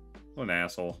 What an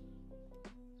asshole.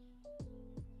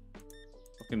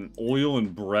 Fucking oil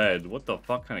and bread. What the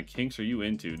fuck kind of kinks are you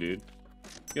into, dude?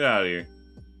 Get out of here.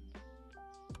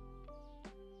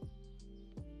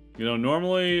 You know,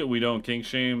 normally we don't kink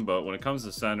shame, but when it comes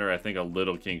to senator, I think a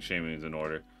little kink shaming is in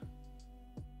order.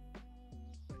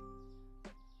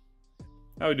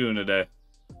 How we doing today?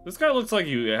 This guy looks like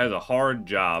he has a hard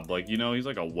job. Like, you know, he's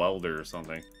like a welder or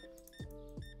something.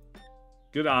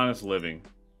 Good, honest living.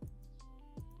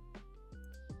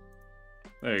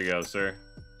 There you go, sir.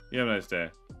 You have a nice day.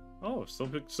 Oh,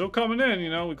 still coming in, you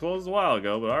know. We closed a while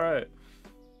ago, but alright.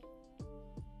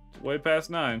 It's way past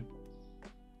 9.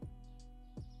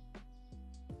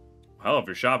 Hell, if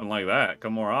you're shopping like that,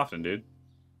 come more often, dude.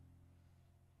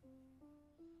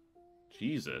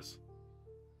 Jesus.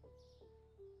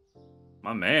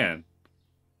 My man.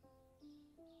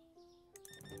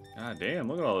 God damn,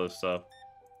 look at all this stuff.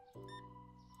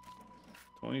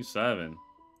 27.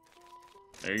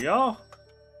 There you go.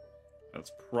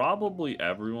 That's probably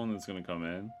everyone that's gonna come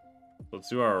in. Let's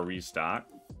do our restock.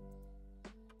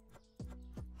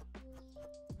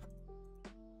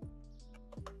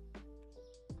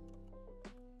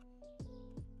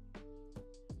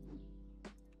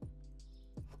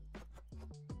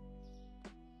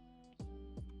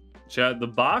 Chad, the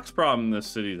box problem in this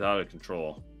city is out of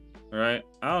control. Alright?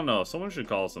 I don't know. Someone should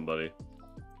call somebody.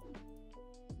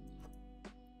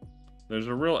 There's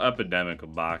a real epidemic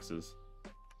of boxes.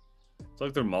 It's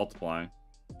like they're multiplying.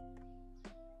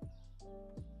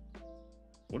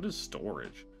 What is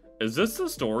storage? Is this the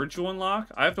storage to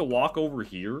unlock? I have to walk over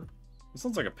here? This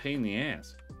sounds like a pain in the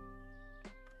ass.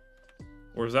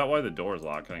 Or is that why the door's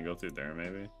locked? Can I go through there,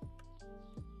 maybe?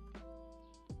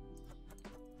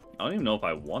 I don't even know if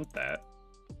I want that.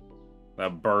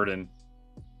 That burden.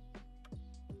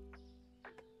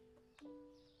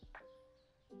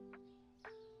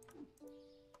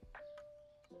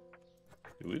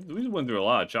 We went through a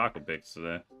lot of chocolate picks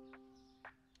today.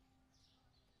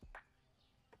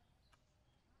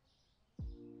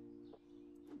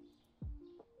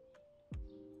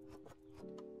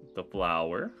 The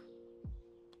flour.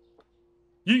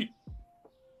 Yeet!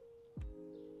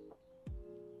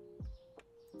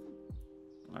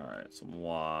 Alright, some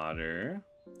water.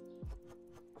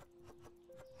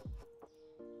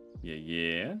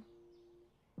 Yeah.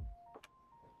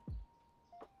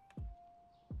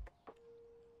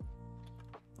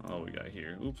 Oh, we got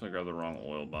here. Oops, I grabbed the wrong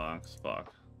oil box.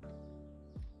 Fuck.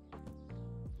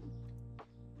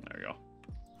 There we go.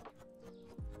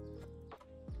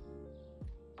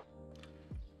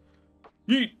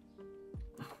 Yeet!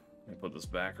 Let me put this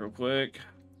back real quick.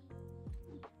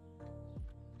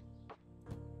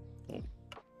 Oh.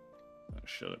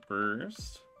 Shut it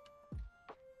first.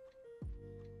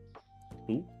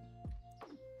 Ooh.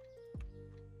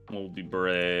 Moldy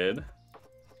bread.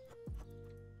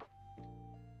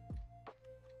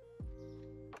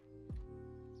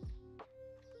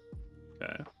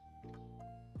 Okay.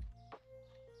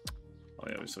 Oh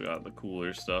yeah, we still got the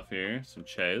cooler stuff here. Some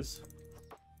ches.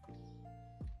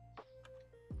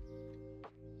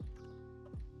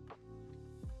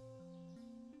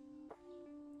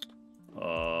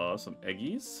 Some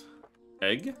eggies.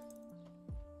 Egg.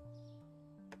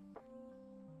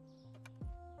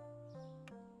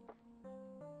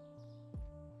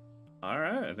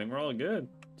 Alright, I think we're all good.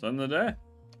 It's the end of the day.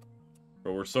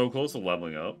 But we're so close to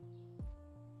leveling up.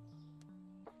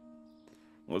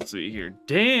 Let's see here.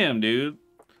 Damn, dude.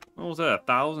 What was that,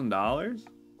 $1,000?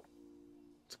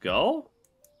 Let's go.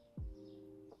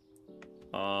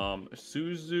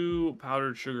 Suzu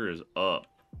powdered sugar is up.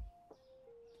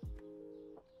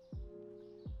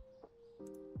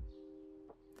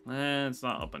 It's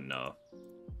not up enough.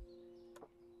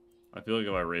 I feel like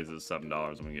if I raise it to $7,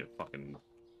 I'm gonna get fucking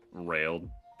railed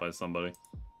by somebody.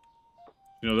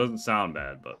 You know, it doesn't sound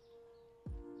bad, but...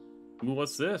 Ooh,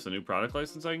 what's this? A new product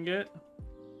license I can get?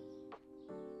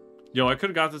 Yo, I could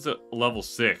have got this at level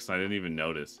 6. I didn't even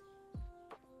notice.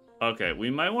 Okay, we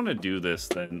might want to do this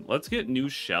then. Let's get new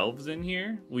shelves in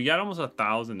here. We got almost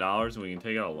 $1,000 and we can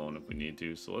take out a loan if we need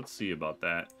to. So let's see about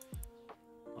that.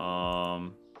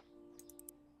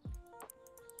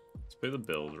 Let's pay the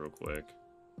bills real quick.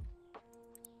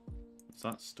 It's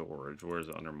not storage. Where is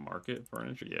it? Under market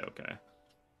furniture? Yeah, okay.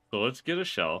 So let's get a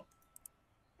shelf.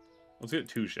 Let's get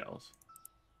 2 shelves.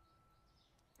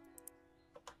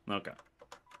 Okay.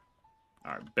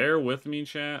 Alright, bear with me,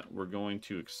 chat. We're going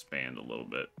to expand a little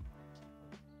bit.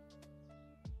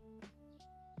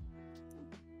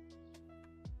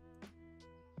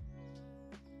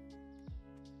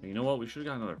 You know what? We should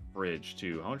have got another fridge,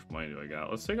 too. How much money do I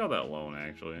got? Let's take out that loan,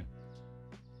 actually.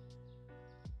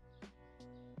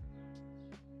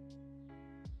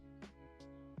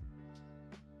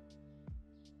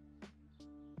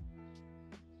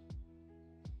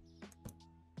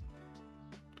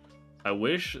 I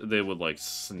wish they would, like,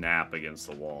 snap against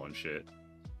the wall and shit.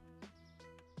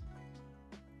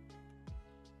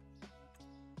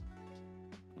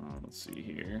 Let's see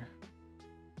here.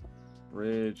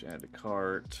 Bridge, add to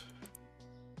cart.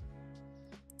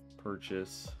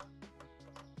 Purchase.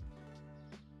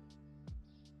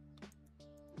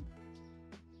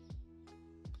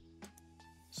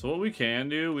 So what we can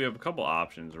do, we have a couple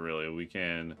options, really. We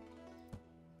can...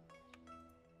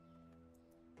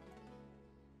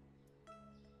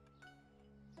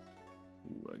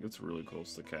 Ooh, that gets really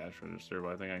close to the cash register,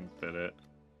 but I think I can fit it.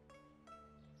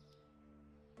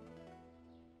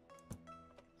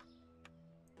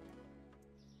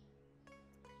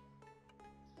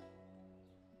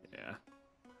 Yeah.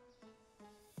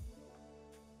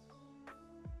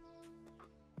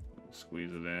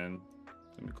 Squeeze it in.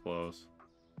 It's gonna be close.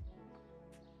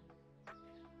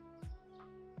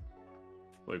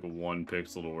 Like 1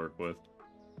 pixel to work with.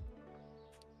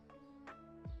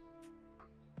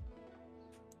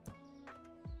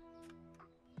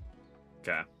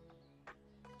 Okay.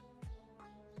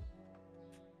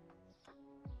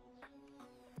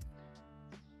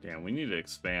 Damn, we need to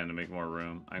expand to make more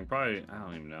room. I can probably... I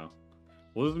don't even know.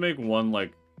 We'll just make one,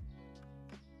 like...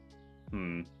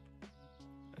 It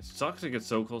sucks it gets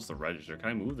so close to the register. Can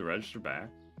I move the register back?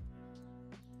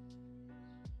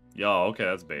 Yo, okay,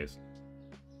 that's base.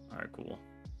 Alright, cool.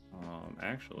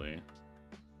 Actually...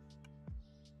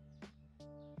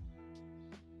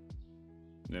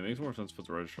 Yeah, it makes more sense to put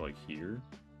the register, like, here.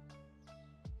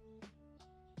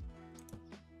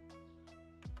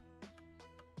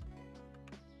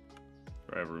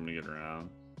 I have room to get around.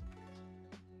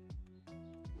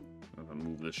 I'm gonna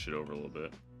move this shit over a little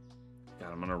bit.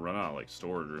 God, I'm gonna run out of, like,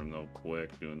 storage room though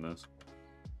quick doing this.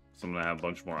 So I'm gonna have a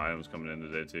bunch more items coming in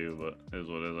today too, but it is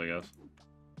what it is, I guess.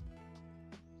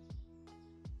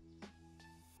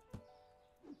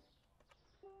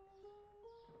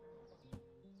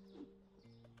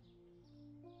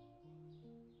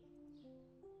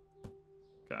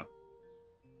 Okay.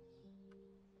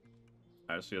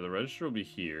 Alright, so yeah, the register will be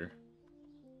here.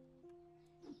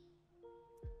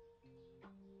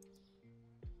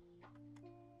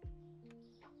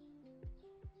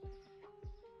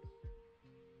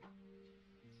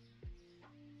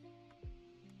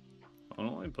 Oh,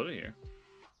 no, let me put it here.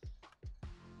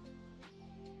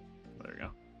 There we go.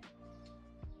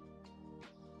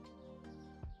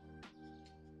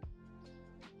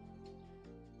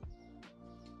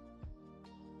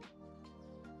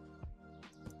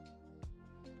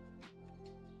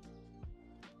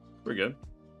 We're good.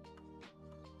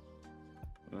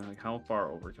 And then, like, how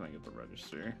far over can I get the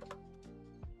register?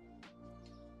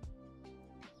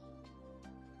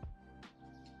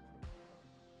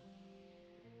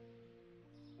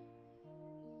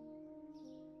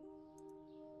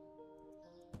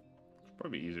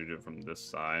 Probably easier to do it from this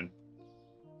side.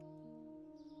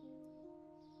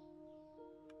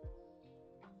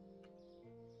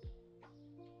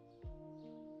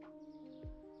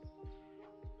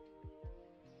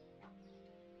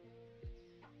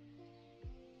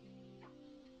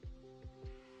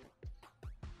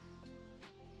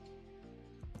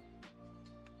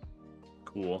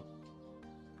 Cool.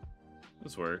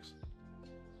 This works.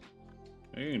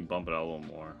 Maybe you can bump it out a little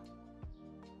more.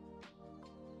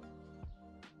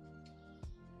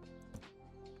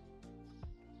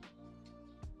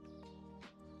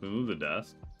 We move the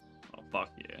desk? Oh, fuck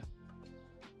yeah.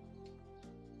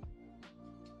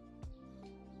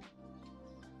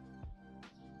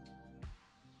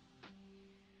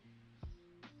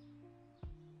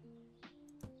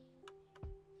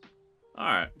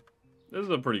 Alright. This is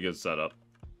a pretty good setup.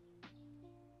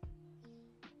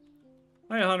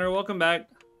 Hi, Hunter. Welcome back.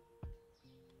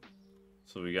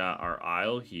 So we got our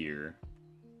aisle here.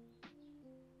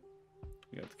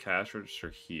 We got the cash register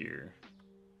here.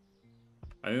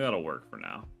 I think that'll work for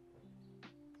now.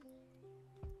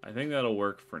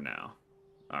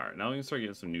 Alright, now we can start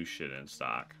getting some new shit in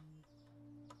stock.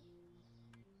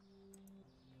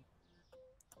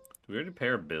 Do we already pay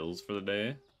our bills for the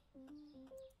day?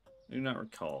 I do not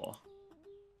recall.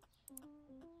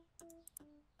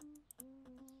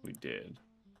 We did.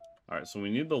 Alright, so we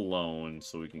need the loan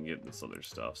so we can get this other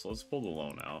stuff. So let's pull the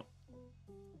loan out.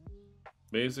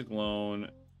 Basic loan.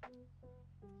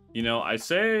 You know, I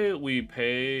say we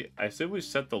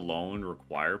set the loan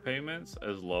require payments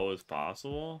as low as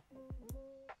possible.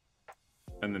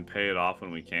 And then pay it off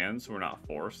when we can, so we're not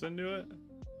forced into it.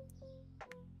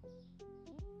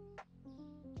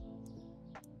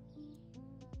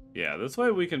 Yeah, this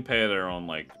way we can pay at our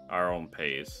own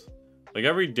pace. Like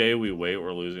every day we wait,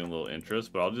 we're losing a little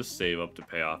interest, but I'll just save up to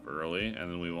pay off early,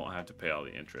 and then we won't have to pay all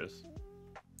the interest.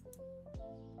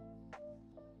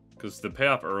 Because the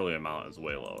payoff early amount is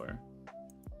way lower.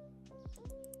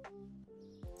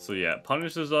 So yeah, it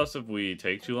punishes us if we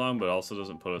take too long, but also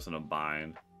doesn't put us in a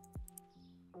bind.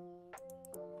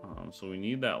 So we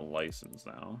need that license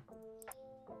now.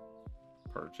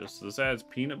 Purchase. This adds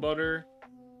peanut butter,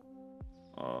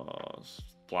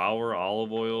 flour,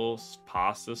 olive oil,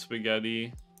 pasta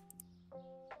spaghetti,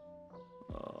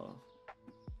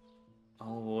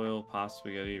 olive oil, pasta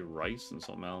spaghetti, rice, and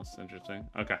something else. Interesting.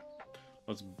 Okay,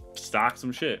 let's stock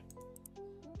some shit.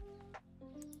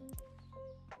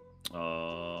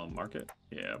 Market?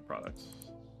 Yeah,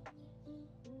 products.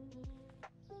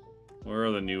 Where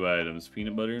are the new items?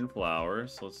 Peanut butter and flour.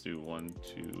 So let's do 1,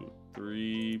 2,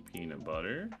 3 peanut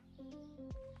butter.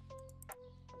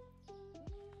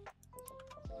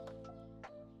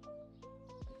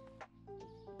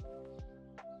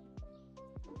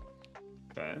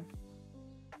 Okay.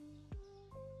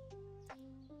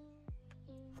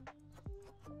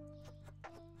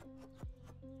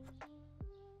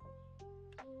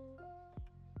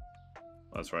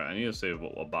 That's right. I need to save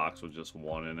a box with just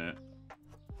 1 in it.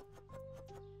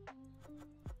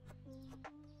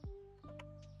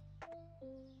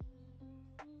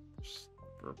 Just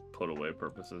for put away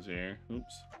purposes here.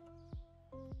 Oops.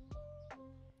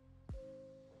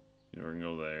 We're gonna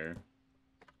go there.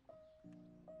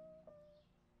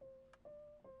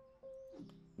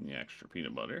 And the extra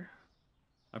peanut butter.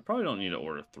 I probably don't need to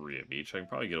order 3 of each. I can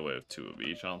probably get away with 2 of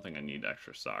each. I don't think I need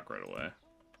extra stock right away.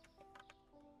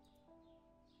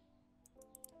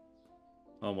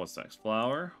 What's next?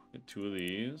 Flour. Get 2 of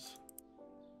these.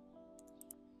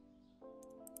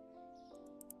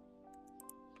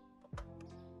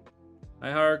 Hi,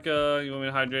 Harka. You want me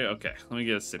to hydrate? Okay, let me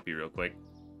get a sippy real quick.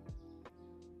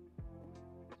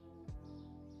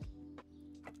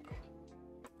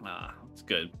 Ah, that's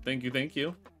good. Thank you, thank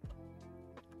you.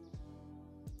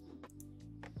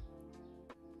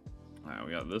 Alright,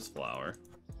 we got this flour.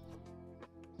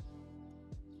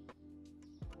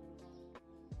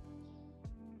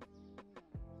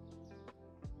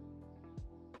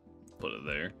 Put it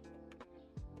there.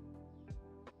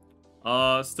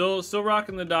 Still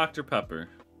rocking the Dr. Pepper.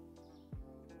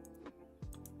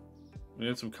 We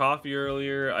had some coffee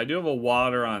earlier. I do have a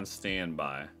water on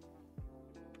standby.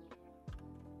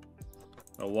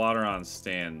 A water on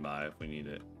standby if we need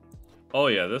it. Oh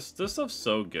yeah, this stuff's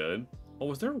so good. Oh,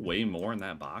 was there way more in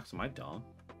that box? Am I dumb?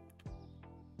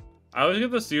 I always get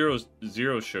the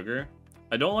zero sugar.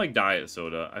 I don't like diet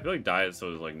soda. I feel like diet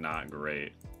soda is like not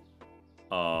great.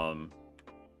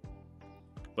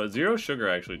 But zero sugar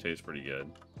actually tastes pretty good.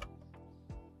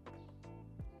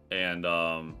 And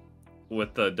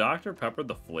with the Dr. Pepper,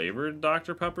 the flavored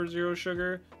Dr. Pepper zero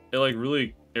sugar, it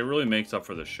really makes up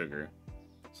for the sugar.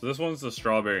 So this one's the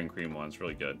strawberry and cream one. It's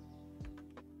really good.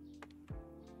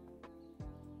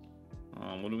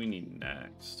 What do we need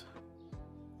next?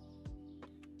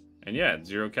 And yeah, it's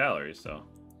 0 calories, so.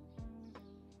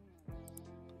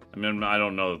 I mean, I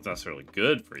don't know if it's necessarily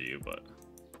good for you, but.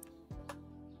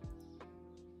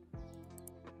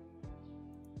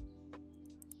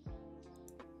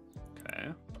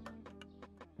 Okay.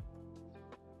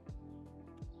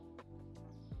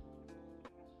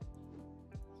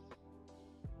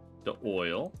 The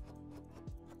oil.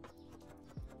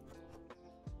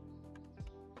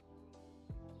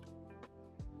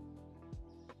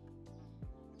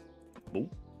 Boop.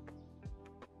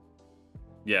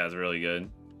 Yeah, it's really good.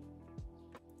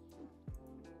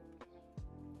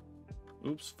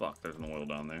 Oops, fuck, there's an oil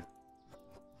down there.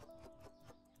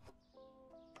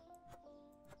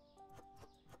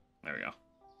 There we go.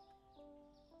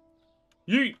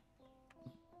 Yeet!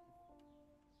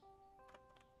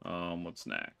 What's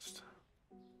next?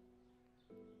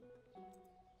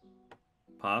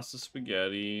 Pasta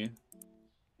spaghetti.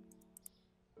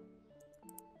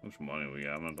 How much money we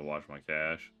got? I'm gonna have to watch my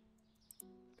cash.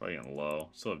 Probably getting low.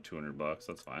 Still have 200 bucks,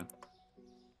 that's fine.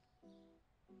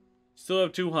 Still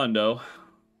have 2 hundo.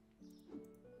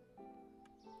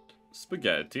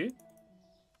 Spaghetti.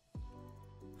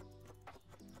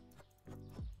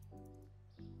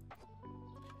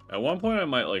 At one point I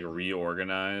might like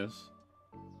reorganize.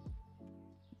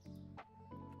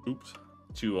 Oops.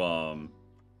 To I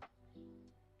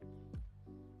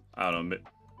don't know,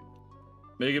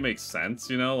 make it make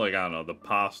sense, you know? Like, I don't know, the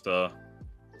pasta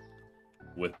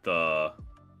with that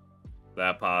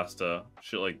pasta,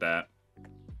 shit like that.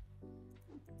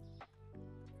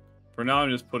 For now,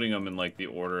 I'm just putting them in like the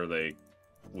order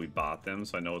we bought them,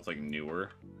 so I know it's like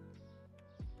newer.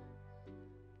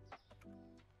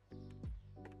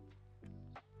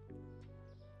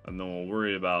 And then we'll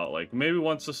worry about like maybe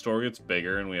once the store gets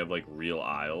bigger and we have like real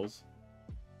aisles,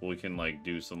 we can like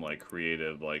do some like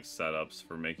creative like setups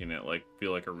for making it like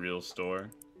feel like a real store.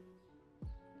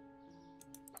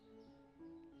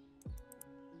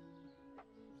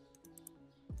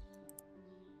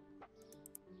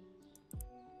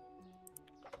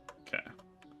 Okay.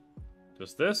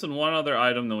 Just this and one other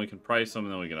item, then we can price them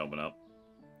and then we can open up.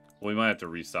 We might have to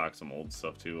restock some old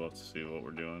stuff too. We'll have to see what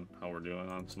we're doing, how we're doing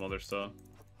on some other stuff.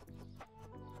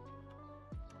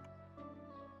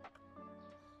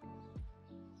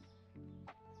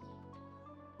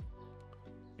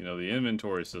 You know, the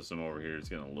inventory system over here is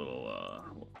getting a little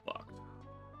fucked.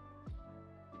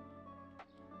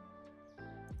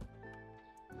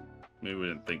 Maybe we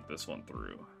didn't think this one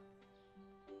through.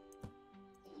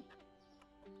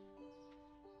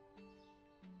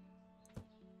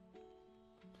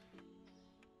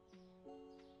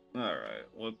 Alright,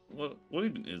 what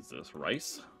even is this?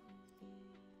 Rice?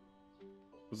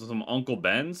 Is this some Uncle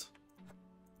Ben's?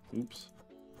 Oops.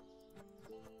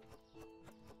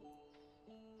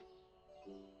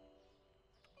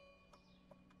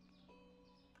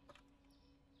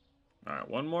 Alright,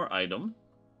 one more item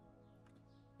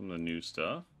from the new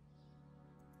stuff.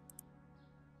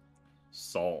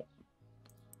 Salt.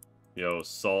 Yo,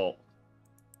 salt.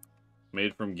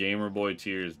 Made from Gamer Boy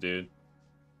Tears, dude.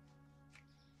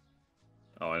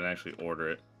 Oh, I didn't actually order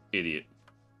it. Idiot.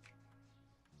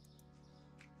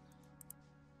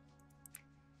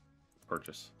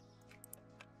 Purchase.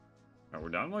 Alright, we're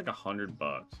down to like $100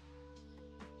 bucks.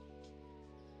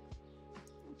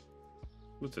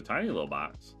 Ooh, it's a tiny little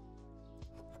box.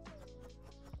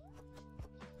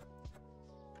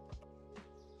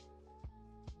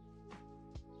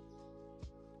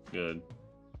 Good.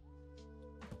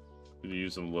 Could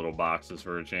use some little boxes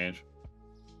for a change.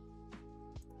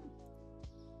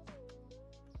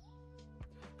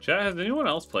 Chat, has anyone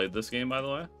else played this game, by the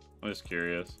way? I'm just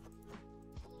curious.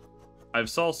 I've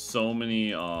saw so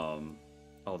many, oh,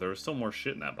 there was still more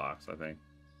shit in that box, I think.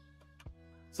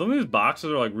 Some of these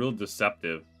boxes are, like, real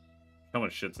deceptive. How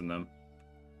much shit's in them.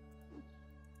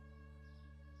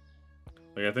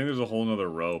 Like, I think there's a whole nother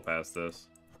row past this.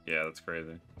 Yeah, that's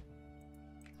crazy.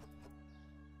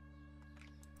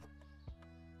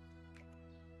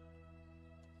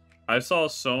 I saw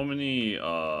so many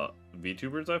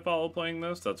VTubers I follow playing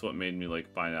this. That's what made me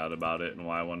like find out about it and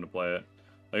why I wanted to play it.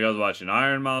 Like I was watching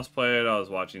Iron Mouse play it. I was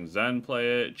watching Zen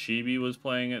play it. Chibi was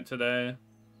playing it today.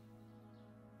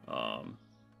 So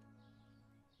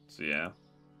yeah.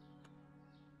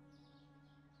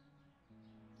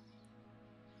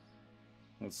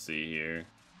 Let's see here.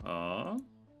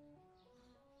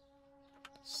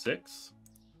 6,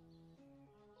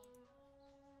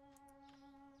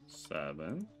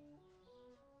 7,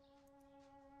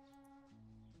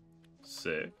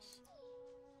 6.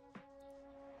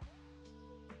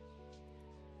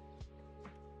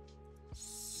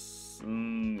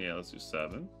 Yeah, let's do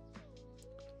 7.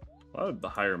 A lot of the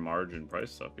higher margin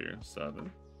price stuff here.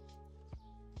 7.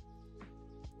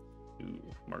 Ooh,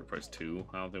 market price 2.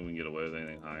 I don't think we can get away with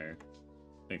anything higher.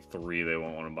 I think 3, they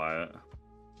won't want to buy it.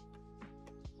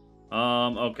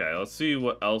 Okay, let's see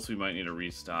what else we might need to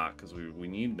restock, because we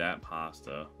need that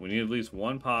pasta. We need at least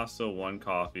 1 pasta, 1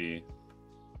 coffee,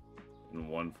 and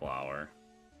 1 flour.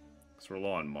 Because we're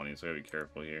low on money, so I gotta be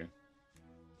careful here.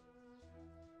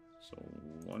 So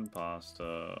 1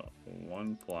 pasta,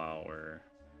 1 flour,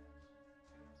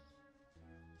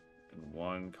 and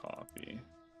 1 coffee.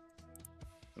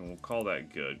 And we'll call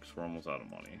that good, because we're almost out of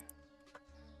money.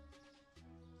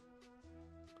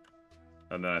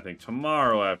 And then I think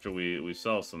tomorrow, after we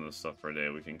sell some of this stuff for a day,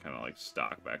 we can kind of like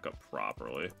stock back up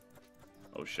properly.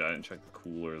 Oh shit, I didn't check the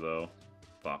cooler though.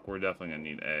 Fuck, we're definitely gonna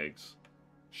need eggs.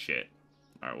 Shit.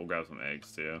 Alright, we'll grab some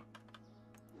eggs too.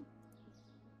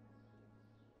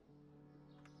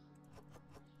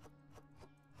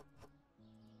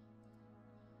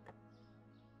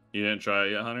 You didn't try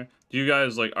it yet, Hunter? Do you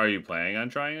guys, like, are you planning on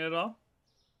trying it at all?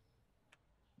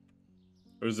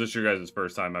 Or is this your guys'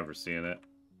 first time ever seeing it?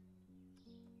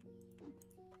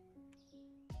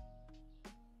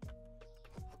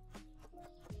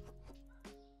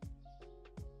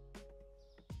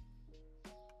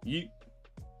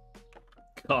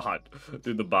 God,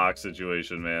 dude, the box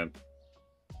situation, man.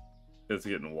 It's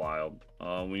getting wild.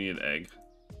 We need an egg.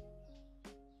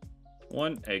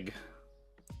 1 egg.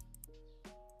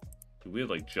 Dude, we had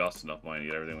like just enough money to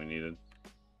get everything we needed.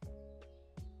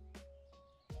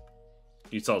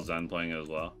 You saw Zen playing it as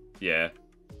well. Yeah,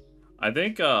 I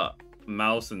think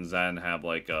Mouse and Zen have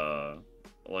like a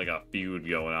feud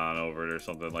going on over it or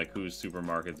something. Like whose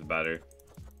supermarket's better.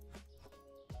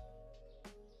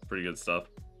 Pretty good stuff.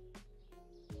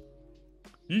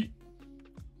 Yeet.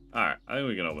 Alright, I think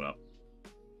we can open up.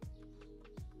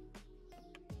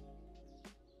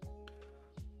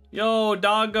 Yo,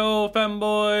 doggo,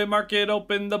 femboy, market,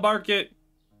 open the market.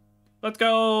 Let's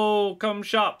go, come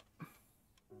shop.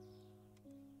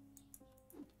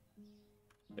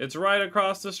 It's right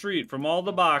across the street from all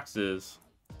the boxes.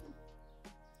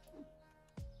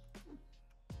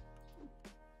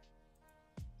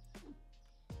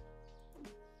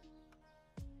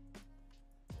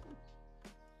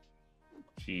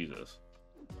 Jesus.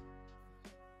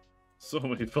 So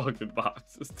many fucking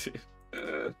boxes, dude.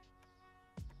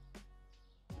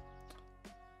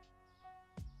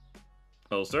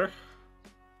 Hello, sir.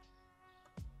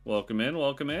 Welcome in,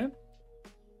 welcome in.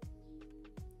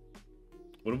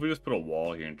 What if we just put a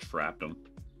wall here and trapped them?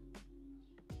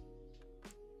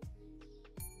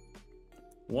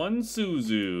 1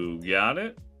 Suzu. Got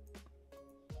it.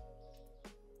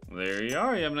 There you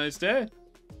are. You have a nice day.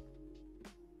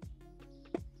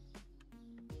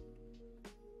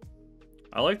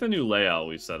 I like the new layout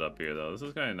we set up here, though. This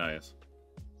is kind of nice.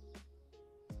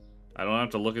 I don't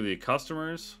have to look at the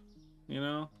customers, you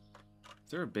know?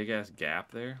 Is there a big-ass gap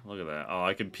there? Look at that. Oh,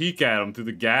 I can peek at them through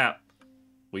the gap.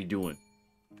 What are you doing?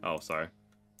 Oh, sorry.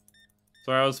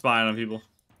 Sorry, I was spying on people.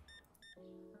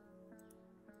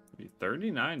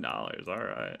 $39. All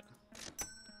right.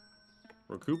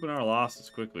 Recouping our losses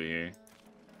quickly here.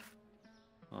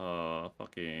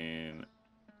 Fucking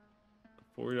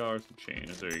 $40 to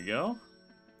change. There you go.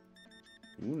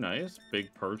 Ooh, nice.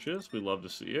 Big purchase. We love to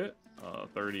see it.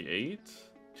 38.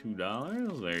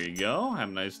 $2. There you go. Have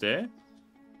a nice day.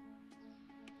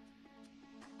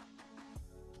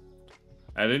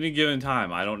 At any given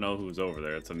time, I don't know who's over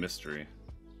there. It's a mystery.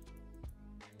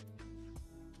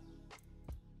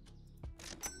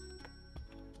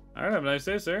 Alright, have a nice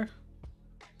day, sir.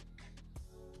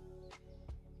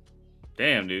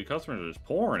 Damn, dude. Customers are just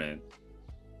pouring in.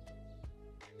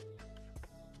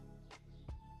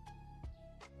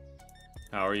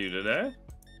 How are you today?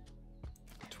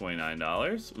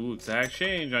 $29. Ooh, exact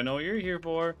change. I know what you're here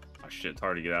for. Oh, shit. It's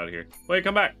hard to get out of here. Wait,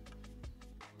 come back.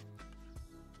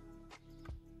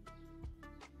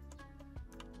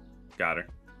 Got her.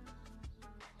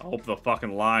 I hope the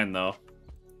fucking line, though.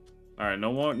 Alright,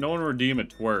 no one redeem a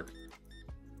twerk.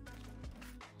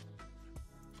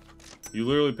 You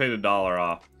literally paid $1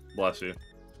 off. Bless you.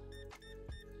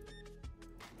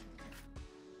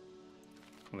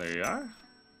 There you are.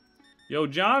 Yo,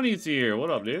 Johnny's here.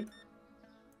 What up, dude?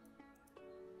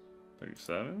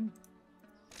 37.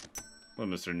 What,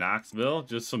 Mr. Knoxville?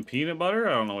 Just some peanut butter?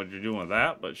 I don't know what you're doing with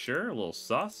that, but sure. A little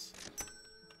sus.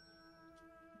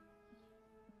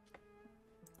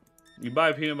 You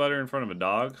buy peanut butter in front of a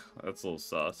dog? That's a little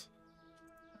sus.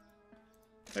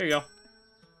 There you go.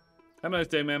 Have a nice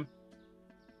day, man.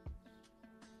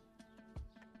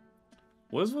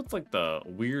 What is with, like, the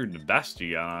weird vest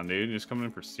you got on, dude? Just coming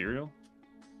in for cereal?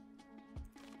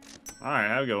 Alright,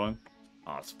 have a good one.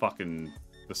 Oh, it's fucking...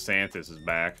 DeSantis is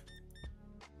back.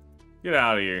 Get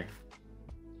out of here.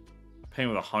 Paying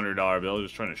with a $100 bill,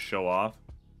 just trying to show off.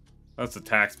 That's the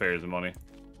taxpayers' money.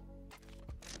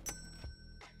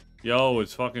 Yo,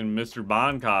 it's fucking Mr.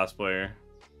 Bond cosplayer.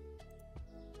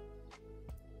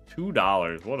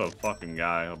 $2. What a fucking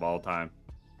guy of all time.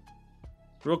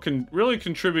 Really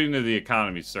contributing to the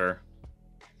economy, sir.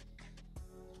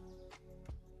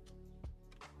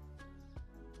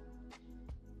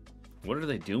 What are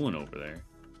they doing over there?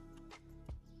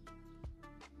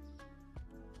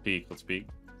 Peek, let's peek.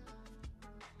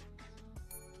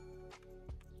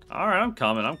 Alright, I'm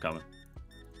coming, I'm coming.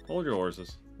 Hold your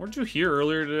horses. Weren't you here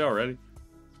earlier today already?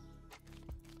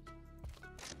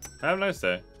 Have a nice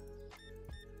day.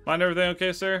 Find everything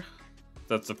okay, sir?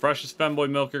 That's the freshest femboy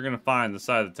milk you're gonna find this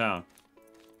side of the town.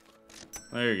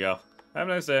 There you go. Have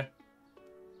a nice day.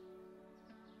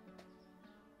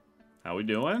 How we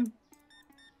doing? Is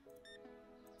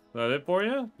that it for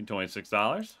you?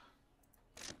 $26.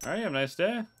 Alright, have a nice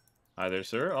day. Hi there,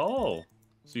 sir. Oh,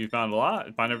 so you found a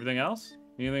lot. Find everything else?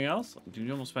 Anything else? Dude,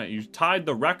 you almost spent. You tied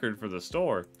the record for the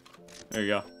store. There you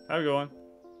go. Have a good one.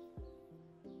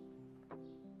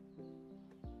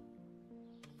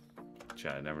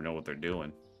 Chat, I never know what they're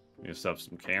doing. You just have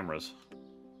some cameras.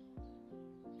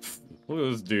 Look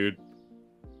at this dude.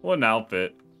 What an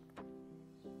outfit.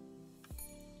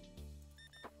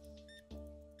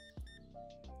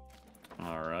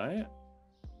 Alright.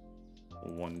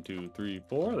 1, 2, 3,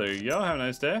 4. There you go. Have a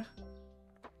nice day.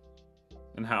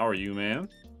 And how are you, man?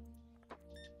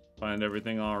 Find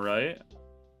everything alright?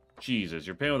 Jesus,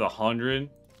 you're paying with 100?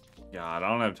 God, I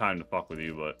don't have time to fuck with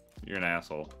you, but you're an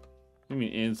asshole. You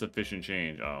mean insufficient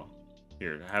change? Oh.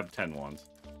 Here, have 10 ones.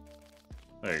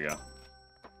 There you go.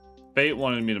 Fate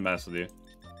wanted me to mess with you.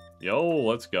 Yo,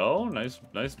 let's go. Nice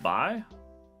buy.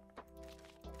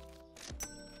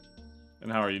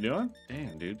 And how are you doing?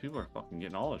 Damn, dude, people are fucking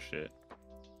getting all this shit.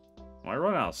 Am I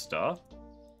running out of stuff?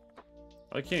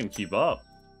 I can't even keep up.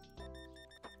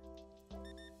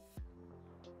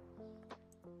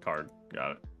 Card,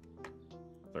 got it.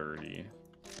 30.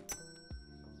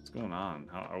 What's going on?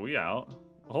 How are we out?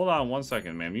 Hold on 1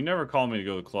 second, ma'am. You never called me to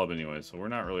go to the club anyway, so we're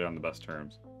not really on the best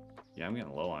terms. Yeah, I'm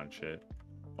getting low on shit.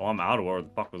 Oh, I'm out of where the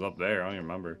fuck was up there. I don't even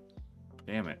remember.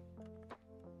 Damn it.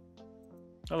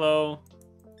 Hello.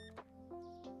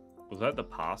 Was that the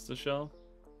pasta shelf?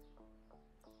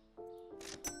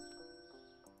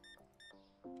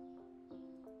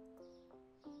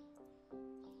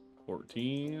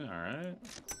 $14, alright.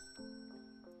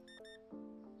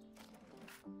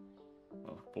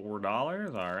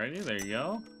 $4, alrighty, there you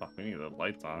go. Fuck, we need the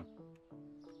lights on.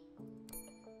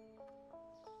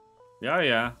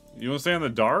 Yeah. You wanna stay in the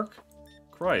dark?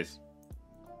 Christ.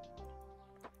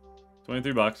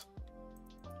 23 bucks.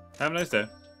 Have a nice day.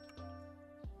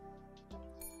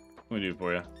 What can we do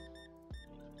for you?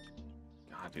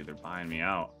 God, dude, they're buying me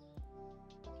out.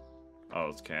 Oh,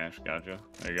 it's cash. Gotcha.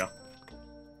 There you go.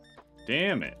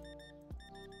 Damn it.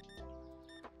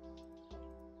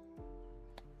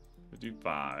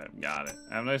 55. Got it.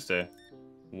 Have a nice day.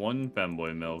 1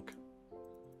 femboy milk.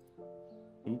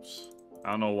 Oops. I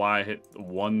don't know why I hit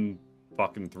 1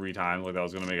 fucking 3 times like that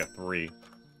was gonna make a 3.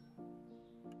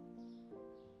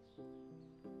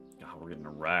 God, we're getting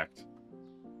wrecked.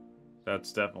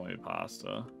 That's definitely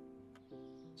pasta.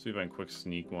 See if I can quick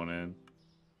sneak one in.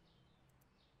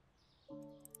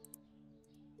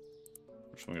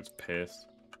 Which one gets pissed?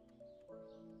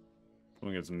 Which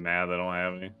one gets mad that I don't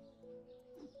have any?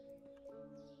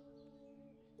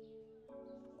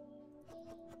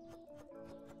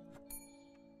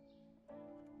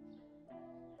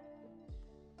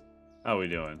 How we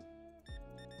doing?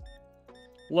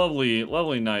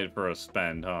 Lovely night for a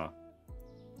spend, huh?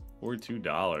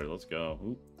 $42. Let's go.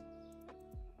 Oop.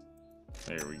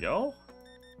 There we go.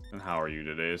 And how are you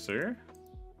today, sir?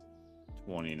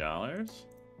 $20.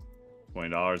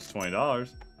 $20 is $20.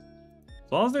 As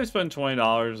long as they spend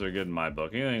 $20, they're good in my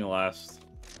book. Anything less,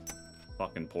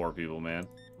 fucking poor people, man.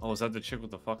 Oh, is that the chick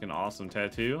with the fucking awesome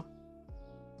tattoo?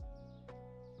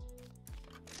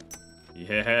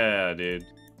 Yeah, dude.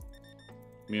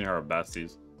 Me and her are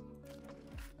besties.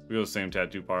 We go to the same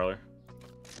tattoo parlor.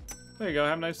 There you go.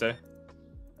 Have a nice day.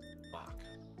 Fuck.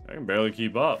 I can barely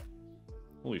keep up.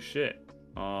 Holy shit.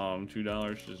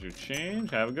 $2 is your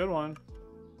change. Have a good one.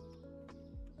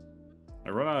 I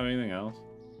run out of anything else?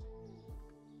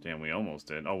 Damn, we almost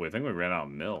did. Oh, I think we ran out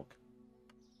of milk.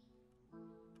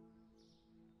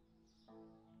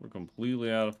 We're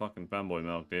completely out of fucking femboy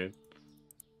milk, dude.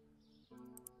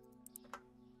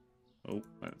 Oh,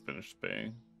 I finished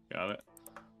paying. Got it.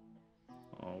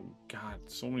 Oh god,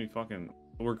 so many fucking.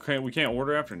 We can't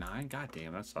order after 9. God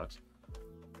damn, that sucks.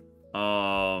 Do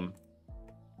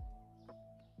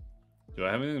I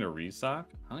have anything to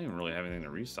restock? I don't even really have anything to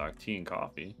restock. Tea and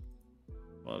coffee.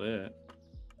 About it.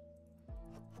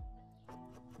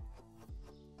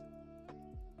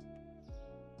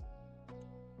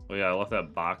 Oh yeah, I left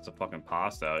that box of fucking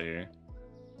pasta out here.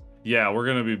 Yeah, we're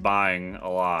gonna be buying a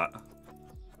lot.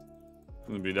 It's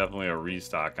gonna be definitely a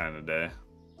restock kind of day.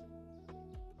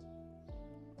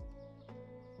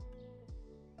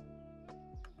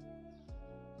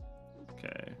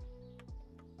 Okay.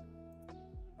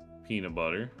 Peanut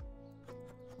butter.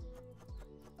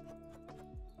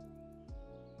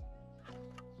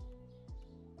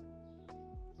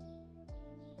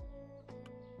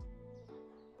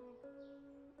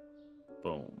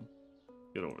 Boom.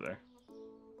 Get over there.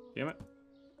 Damn it.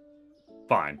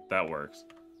 Fine, that works.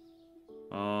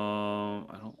 I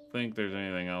don't think there's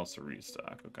anything else to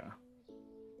restock. Okay.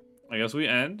 I guess we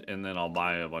end, and then I'll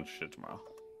buy a bunch of shit tomorrow.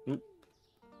 Oop.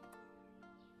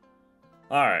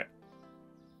 Alright.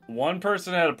 One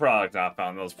person had a product I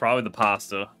found. That was probably the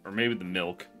pasta, or maybe the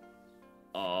milk.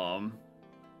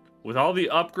 With all the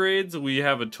upgrades, we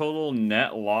have a total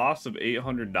net loss of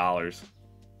 $800.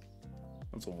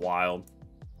 That's wild.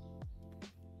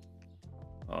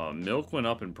 Milk went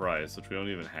up in price, which we don't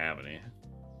even have any.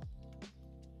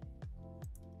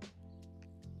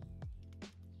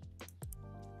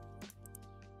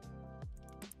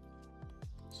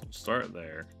 So we'll start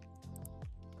there.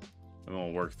 And then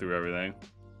we'll work through everything.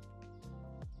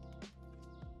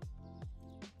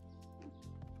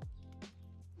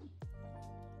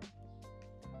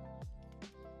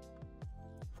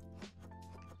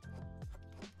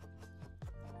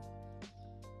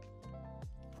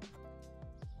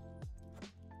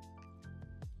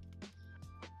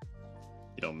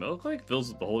 Yo, milk like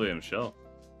fills up the whole damn shelf.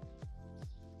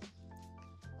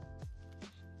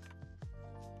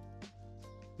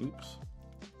 Oops.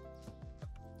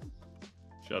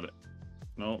 Shut it.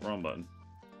 No, wrong button.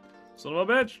 Son of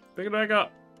a bitch! Pick it back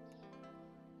up!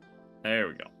 There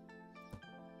we go.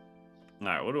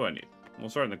 Alright, what do I need? We'll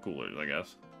start in the coolers, I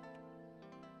guess.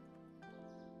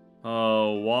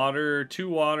 Water, 2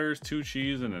 waters, 2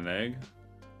 cheese, and an egg.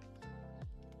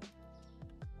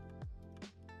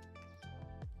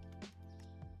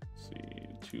 Let's see,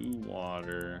 2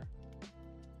 water,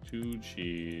 2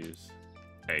 cheese,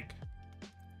 egg.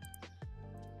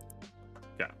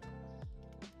 Yeah.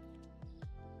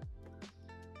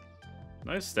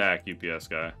 Nice stack, UPS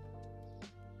guy.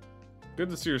 Good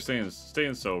to see you're staying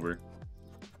sober.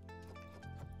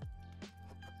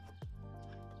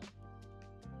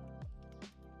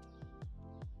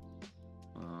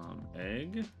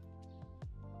 Egg.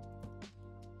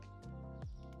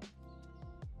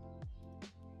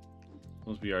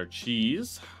 Supposed to be our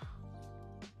cheese.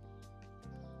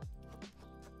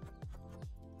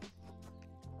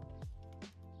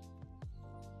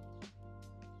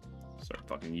 Start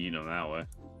fucking eating them that way.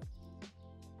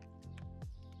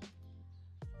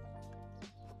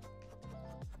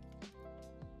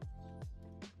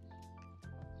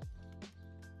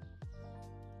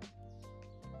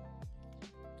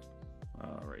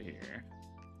 Right here.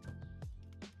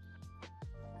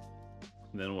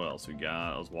 And then what else we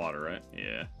got? That was water, right?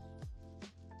 Yeah.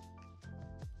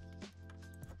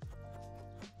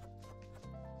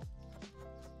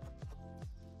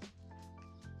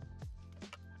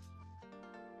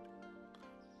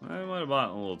 I might have bought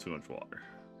a little too much water.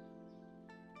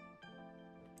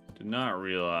 Did not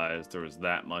realize there was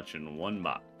that much in one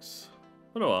box.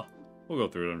 But oh well. We'll go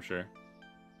through it, I'm sure.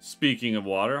 Speaking of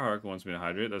water, Hark wants me to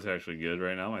hydrate. That's actually good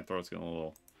right now. My throat's getting a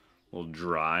little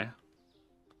dry.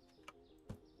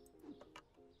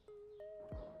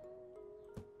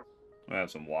 I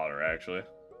have some water, actually.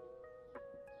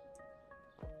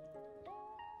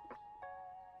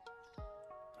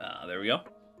 There we go.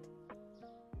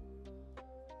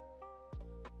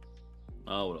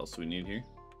 What else do we need here?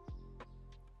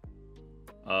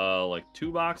 Like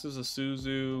 2 boxes of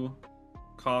Suzu,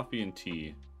 coffee, and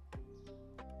tea.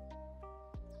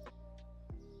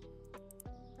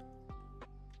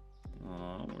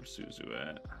 Where's Suzu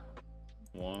at?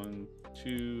 1,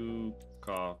 2,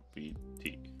 coffee,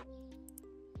 tea.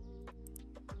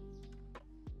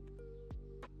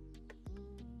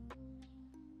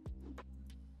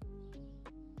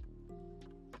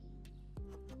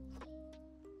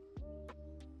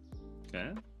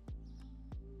 Okay.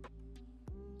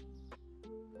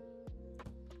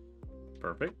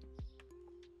 Perfect.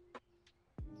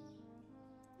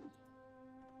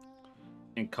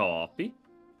 And coffee.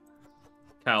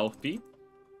 Coffee.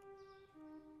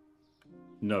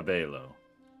 Novelo.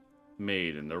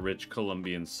 Made in the rich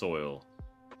Colombian soil.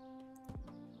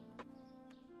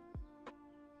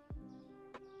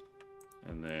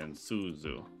 And then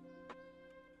Suzu.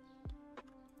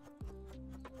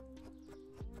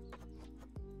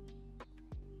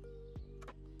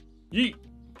 Yeet!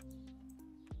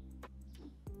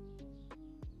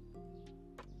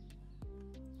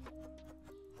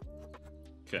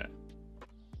 Okay.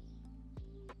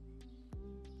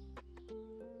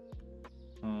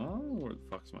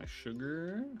 fuck's my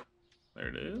sugar? There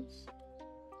it is.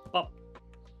 Pop.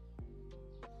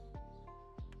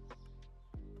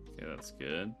 Okay, that's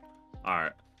good.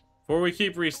 Alright. Before we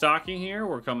keep restocking here,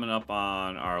 we're coming up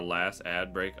on our last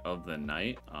ad break of the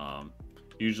night.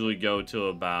 Usually go to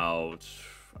about,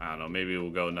 I don't know, maybe we'll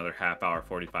go another half hour,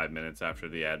 45 minutes after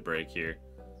the ad break here.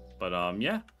 But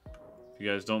yeah, if you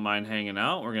guys don't mind hanging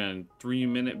out, we're going to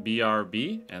 3-minute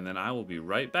BRB, and then I will be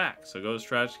right back. So go to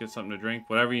Stretch, get something to drink,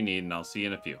 whatever you need, and I'll see you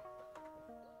in a few.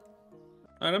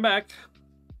 Alright, I'm back.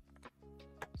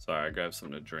 Sorry, I grabbed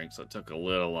something to drink, so it took a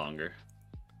little longer.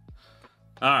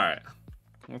 Alright,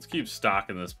 let's keep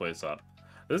stocking this place up.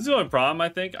 This is the only problem, I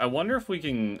think. I wonder if we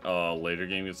can, later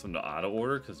game, get some to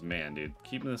auto-order, because, man, dude,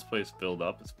 keeping this place filled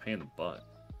up is a pain in the butt.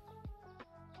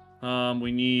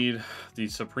 We need the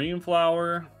Supreme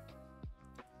Flour,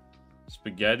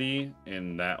 spaghetti,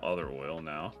 and that other oil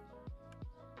now.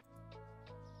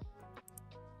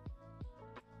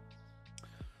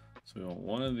 So we want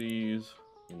one of these,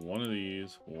 one of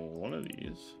these, one of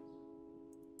these.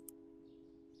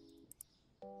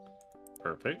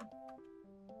 Perfect.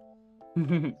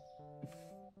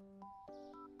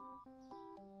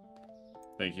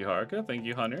 Thank you, Haruka. Thank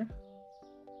you, Hunter.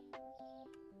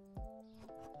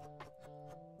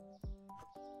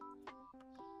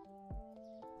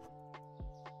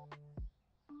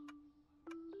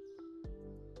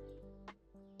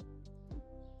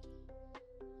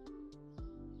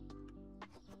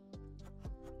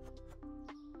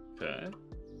 Okay.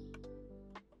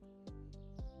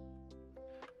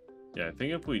 Yeah, I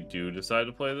think if we do decide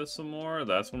to play this some more,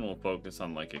 that's when we'll focus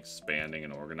on, like, expanding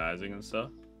and organizing and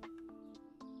stuff.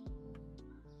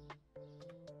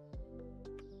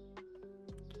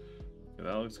 Okay,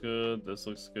 that looks good. This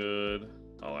looks good.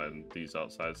 I'll add these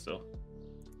outside still.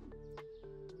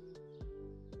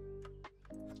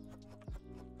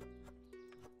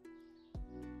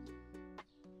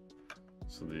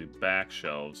 So the back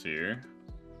shelves here.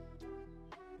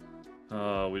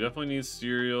 We definitely need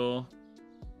cereal.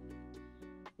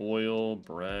 Oil,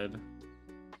 bread,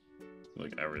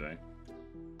 like everything.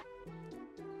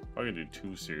 I could do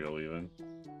 2 cereal even.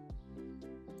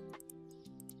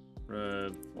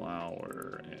 Bread,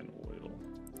 flour, and oil.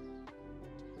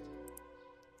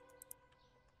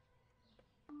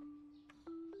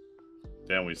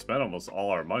 Damn, we spent almost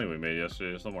all our money we made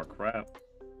yesterday. Some more crap.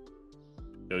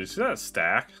 Yo, you see that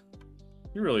stack?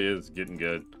 He really is getting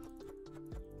good.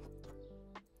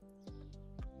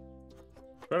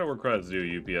 Credit where credit's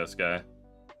due, UPS guy.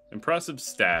 Impressive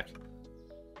stack.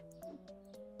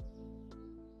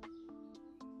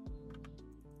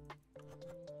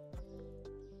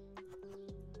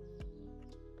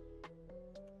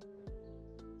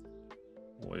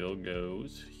 Oil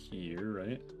goes here,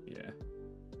 right? Yeah.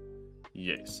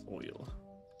 Yes, oil.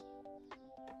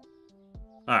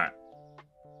 Alright.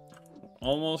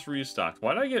 Almost restocked.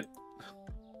 Why did I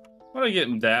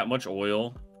get that much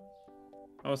oil?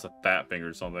 That was a fat finger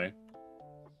or something.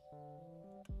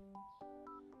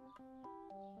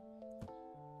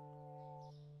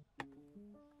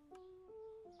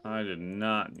 I did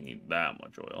not need that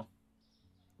much oil.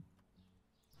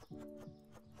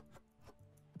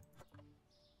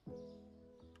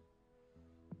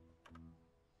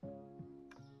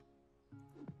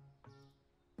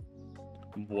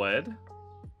 Bread.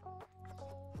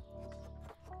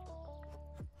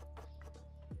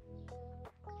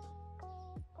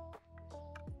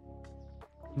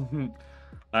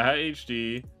 Hi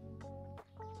HD.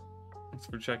 Thanks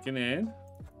for checking in.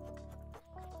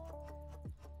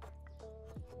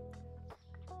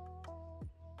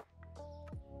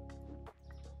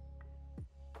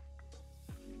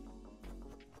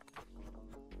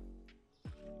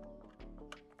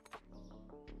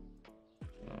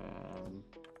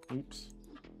 Oops.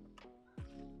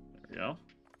 There we go.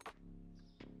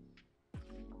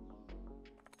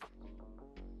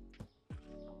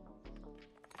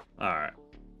 Alright.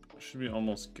 Should be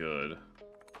almost good.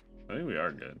 I think we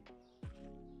are good.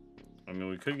 I mean,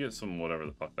 we could get some whatever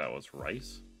the fuck that was.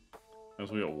 Rice?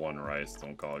 Unless we get 1 rice,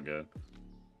 don't call it good.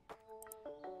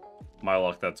 My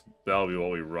luck, that'll be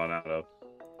what we run out of.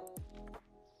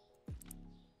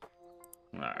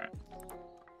 Alright.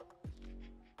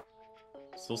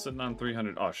 Still sitting on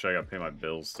 300. Oh shit, I gotta pay my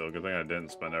bills still. Good thing I didn't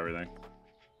spend everything.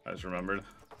 I just remembered.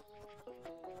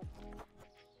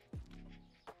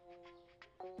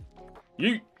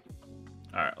 Yeet!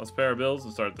 Alright, let's pay our bills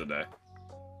and start the day.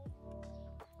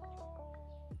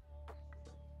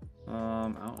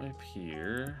 Out up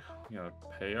here, we gotta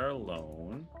pay our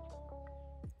loan.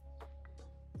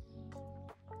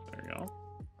 There we go.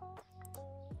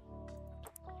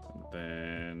 And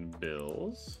then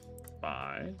bills,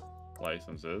 buy.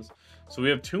 licenses. So we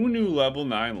have 2 new level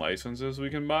 9 licenses we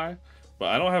can buy, but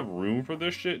I don't have room for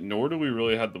this shit, nor do we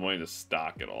really have the money to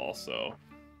stock it all, so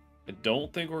I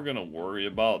don't think we're gonna worry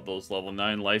about those level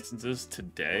 9 licenses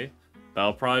today.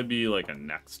 That'll probably be like a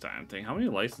next time thing. How many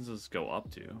licenses go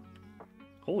up to?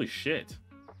 Holy shit.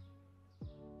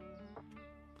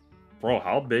 Bro,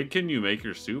 how big can you make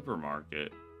your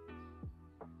supermarket?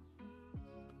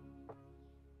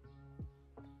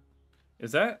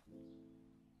 Is that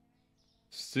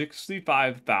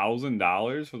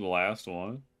 $65,000 for the last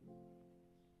one?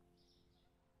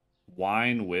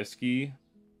 Wine, whiskey,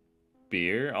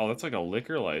 beer? Oh, that's like a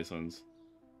liquor license.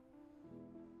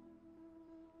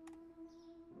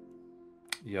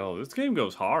 Yo, this game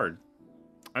goes hard.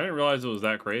 I didn't realize it was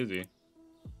that crazy.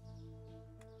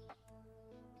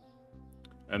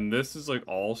 And this is like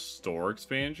all store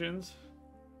expansions.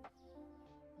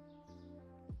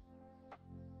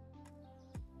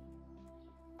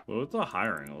 What's the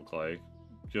hiring look like?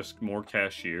 Just more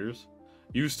cashiers?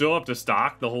 You still have to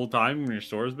stock the whole time when your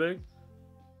store's big?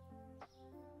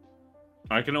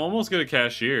 I can almost get a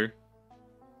cashier.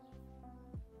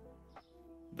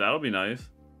 That'll be nice.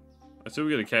 I still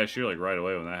get a cashier like right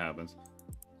away when that happens.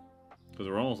 Because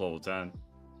we're almost level 10.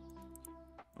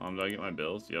 Do I get my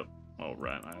bills? Yep. Oh,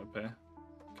 rent I have to pay.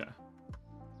 Okay.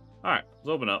 Alright, let's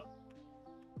open up.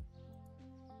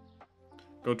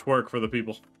 Go twerk for the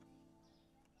people.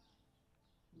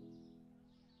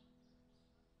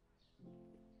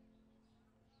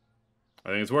 I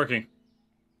think it's working.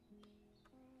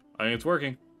 I think it's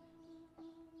working.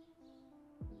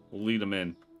 We'll lead them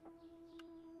in.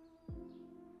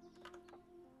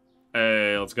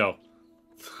 Hey, let's go.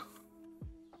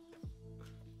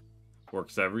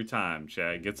 Works every time,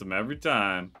 Chad. Gets them every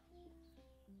time.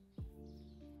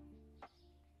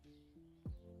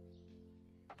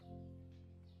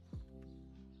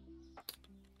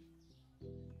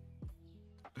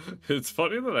 It's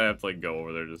funny that I have to, like, go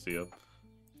over there to see him.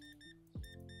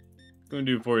 Gonna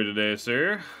do for you today,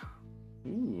 sir.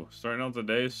 Ooh, starting out the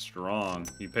day strong.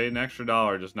 You paid an extra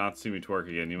 $1 just not to see me twerk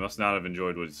again. You must not have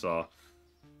enjoyed what you saw.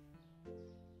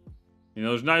 You know,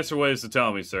 there's nicer ways to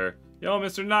tell me, sir. Yo,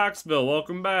 Mr. Knoxville,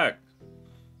 welcome back.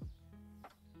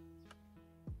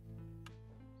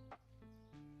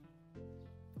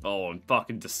 Oh, and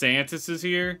fucking DeSantis is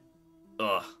here?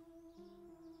 Ugh.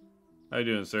 How you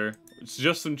doing, sir? It's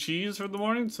just some cheese for the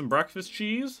morning? Some breakfast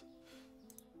cheese?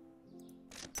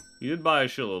 You did buy a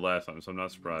shitload last time, so I'm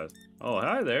not surprised. Oh,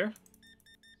 hi there.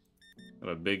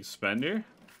 Got a big spender.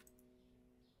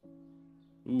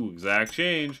 Ooh, exact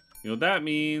change. You know what that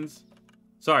means?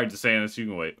 Sorry, DeSantis, you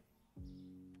can wait.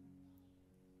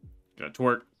 Gotta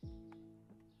twerk.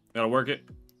 Gotta work it.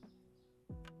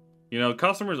 You know,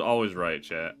 customer's always right,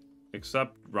 chat.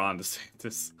 Except Ron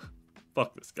DeSantis.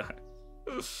 Fuck this guy.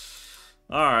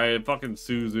 Alright, fucking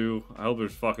Suzu. I hope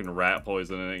there's fucking rat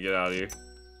poison in it. Get out of here.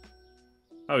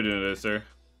 How we doing today, sir?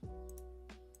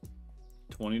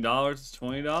 $20 is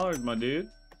 $20, my dude.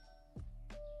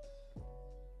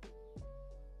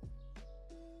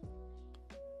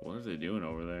 What are they doing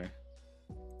over there?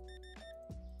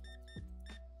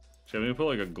 Should we put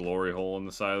like a glory hole in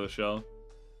the side of the shell?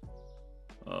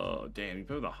 Oh, damn, you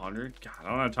put 100? God, I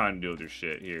don't have time to deal with your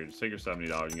shit. Here, just take your $70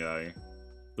 and get out of here.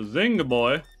 Bazinga,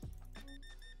 boy.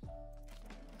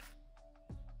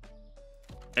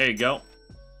 There you go.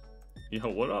 Yo,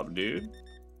 what up, dude?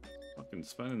 Fucking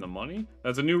spending the money?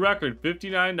 That's a new record,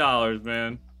 $59,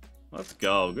 man. Let's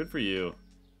go. Good for you.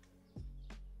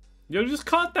 Yo, just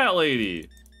caught that lady.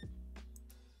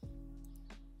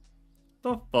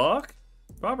 The fuck?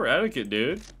 Proper etiquette,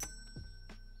 dude.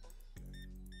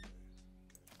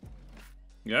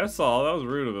 Yeah, I saw. That was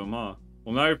rude of him, huh?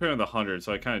 Well, now you're paying with 100,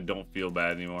 so I kind of don't feel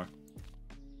bad anymore.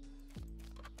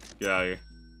 Get out of here.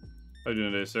 How you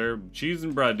doing today, sir? Cheese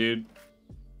and bread, dude.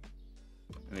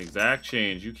 An exact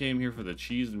change. You came here for the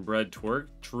cheese and bread twerk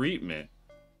treatment.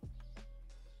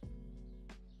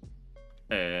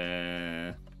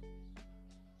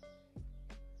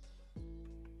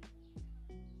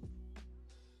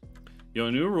 Yo,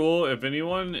 new rule. If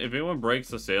anyone breaks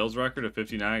the sales record of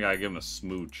 59, I gotta give them a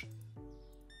smooch.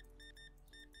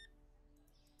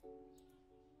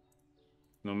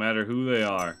 No matter who they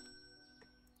are.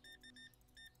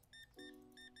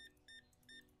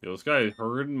 Yo, this guy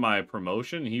heard my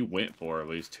promotion. He went for it,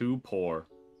 but he's too poor.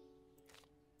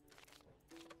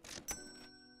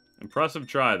 Impressive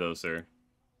try, though, sir.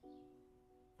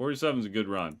 47 is a good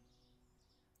run.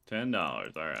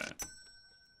 $10. Alright.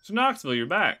 So, Knoxville, you're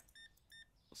back.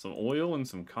 Some oil and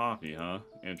some coffee, huh?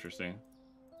 Interesting.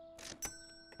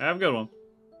 Have a good one.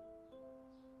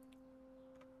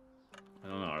 I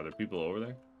don't know. Are there people over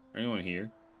there? Anyone here?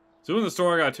 So in the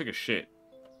store, I gotta take a shit.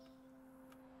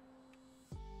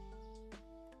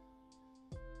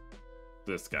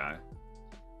 This guy.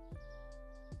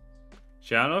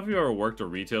 Shit, I don't know if you ever worked a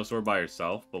retail store by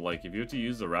yourself, but like if you have to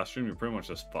use the restroom, you're pretty much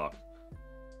just fucked.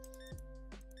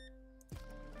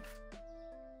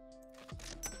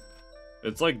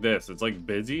 It's like this. It's like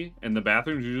busy, and the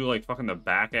bathroom's usually like fucking the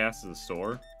back ass of the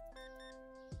store.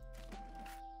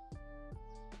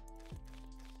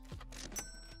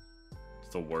 It's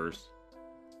the worst.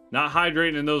 Not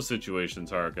hydrating in those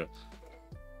situations, Haruka.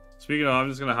 Speaking of, I'm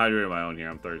just gonna hydrate on my own here.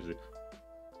 I'm thirsty.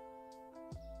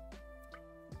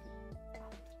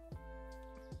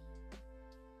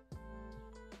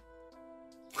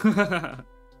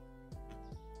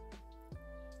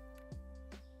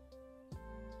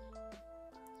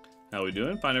 How we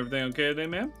doing? Find everything okay today,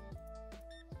 ma'am?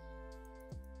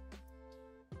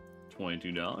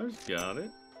 $22. Got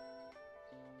it.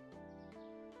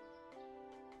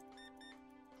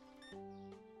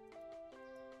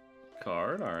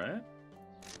 Card, alright.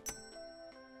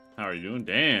 How are you doing?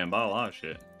 Damn, bought a lot of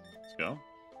shit. Let's go.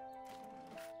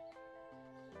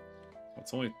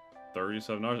 It's only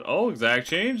 $37. Oh, exact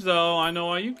change though. I know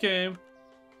why you came.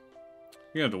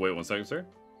 You're gonna have to wait 1 second, sir.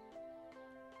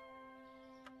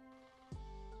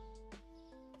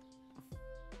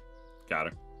 Got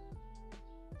her.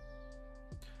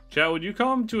 Chat, would you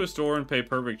come to a store and pay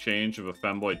perfect change if a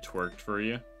femboy twerked for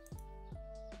you?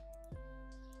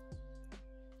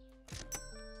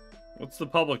 What's the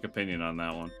public opinion on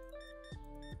that one?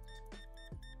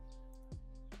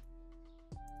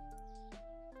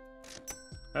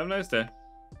 Have a nice day.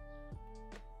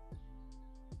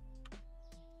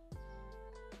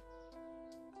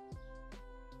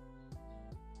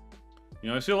 You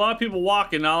know, I see a lot of people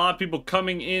walking, not a lot of people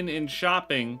coming in and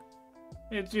shopping.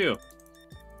 Hey, it's you.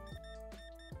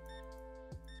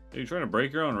 Are you trying to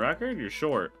break your own record? You're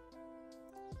short.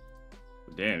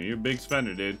 Damn, you're a big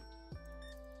spender, dude.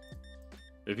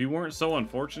 If you weren't so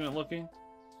unfortunate looking,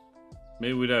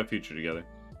 maybe we'd have a future together.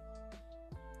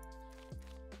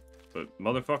 But,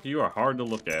 motherfucker, you are hard to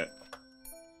look at.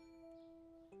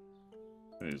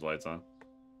 Turn these lights on.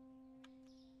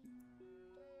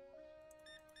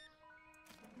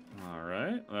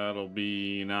 Alright, that'll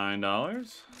be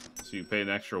 $9. So you paid an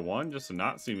extra $1 just to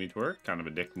not see me twerk. Kind of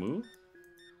a dick move.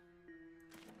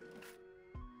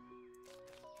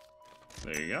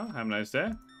 There you go. Have a nice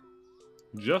day.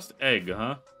 Just egg,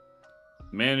 huh?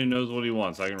 Man who knows what he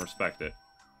wants. I can respect it.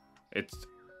 It's...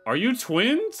 Are you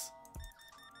twins?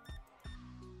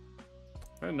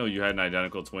 I didn't know you had an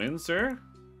identical twin, sir.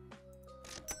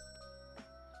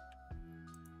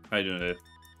 How you doing today?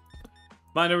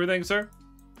 Mind everything, sir?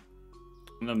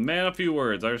 And a man of few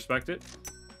words. I respect it.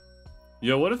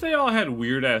 Yo, what if they all had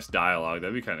weird-ass dialogue?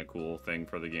 That'd be kind of cool thing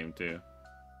for the game, too.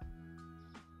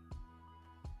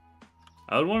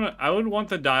 I would want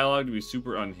the dialogue to be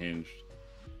super unhinged.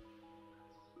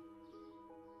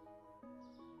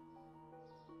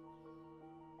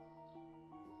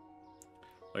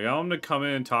 Like, I want them to come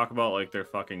in and talk about, like, their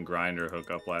fucking grinder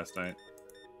hookup last night.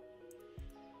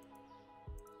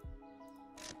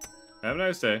 Have a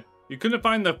nice day. You couldn't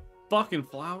find the fucking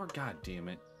flower? God damn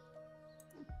it.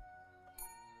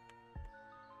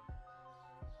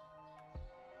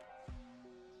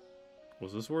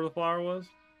 Was this where the flower was?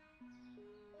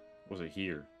 Was it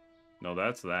here? No,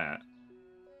 that's that.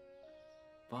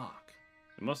 Fuck.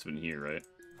 It must have been here, right?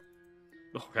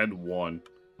 Oh, I had 1.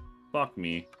 Fuck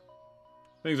me.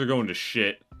 Things are going to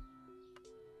shit.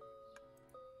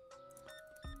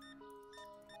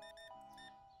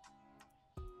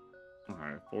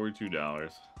 Alright,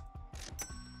 $42.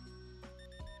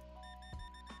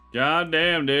 God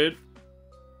damn, dude.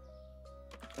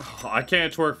 Oh, I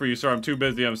can't twerk for you, sir. I'm too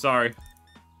busy. I'm sorry.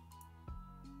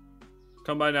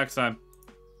 Come by next time.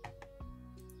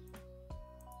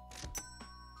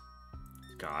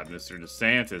 God, Mr.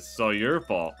 DeSantis, it's all your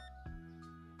fault.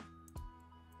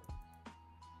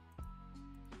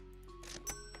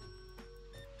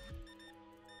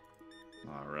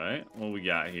 Alright, what we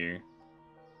got here?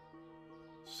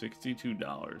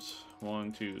 $62.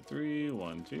 1, 2, 3,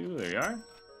 1, 2. There you are.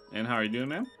 And how are you doing,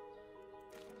 man?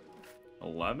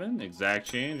 11. Exact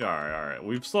change. Alright, alright.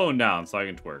 We've slowed down so I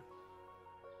can twerk.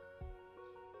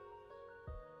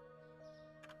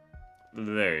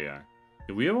 There you are.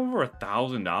 Dude, we have over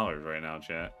 $1,000 right now,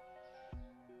 chat.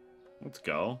 Let's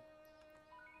go.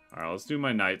 Alright, let's do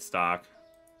my night stock.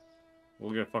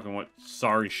 Look at fucking what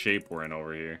sorry shape we're in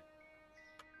over here.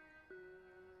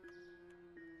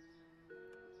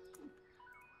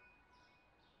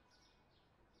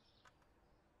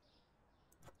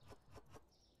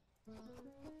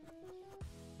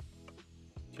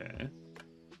 Okay.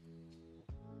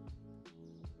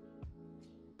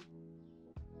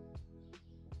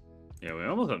 Yeah, we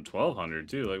almost have 1,200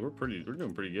 too. Like we're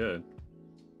doing pretty good.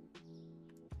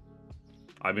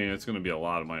 I mean, it's gonna be a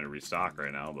lot of money to restock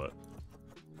right now, but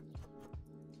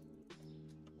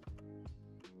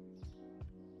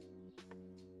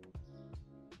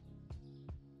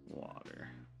water,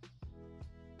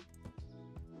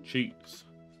 cheese.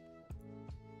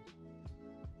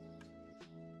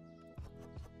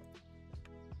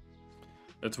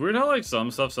 It's weird how like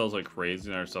some stuff sells like crazy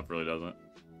and our stuff really doesn't.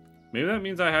 Maybe that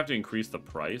means I have to increase the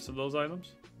price of those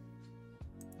items.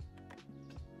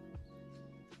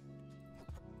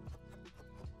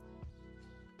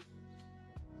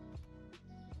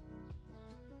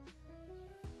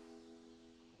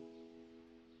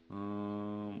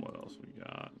 What else we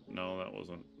got? No, that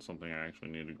wasn't something I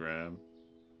actually need to grab.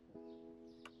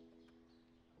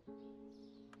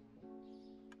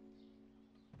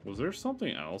 Was there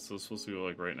something else that's supposed to go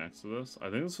like right next to this? I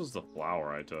think this was the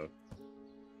flower I took.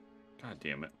 God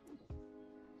damn it.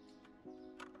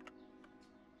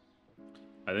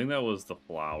 I think that was the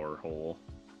flower hole.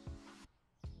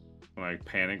 When I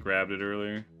panic grabbed it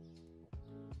earlier.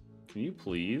 Can you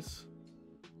please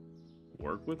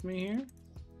work with me here?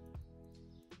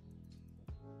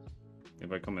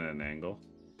 If I come in at an angle.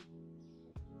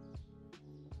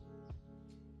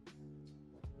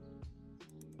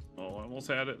 Oh, I almost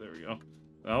had it. There we go.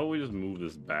 Now we just move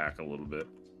this back a little bit.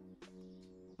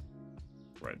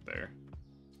 Right there.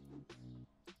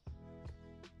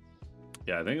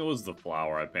 Yeah, I think it was the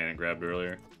flower I panic grabbed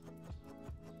earlier.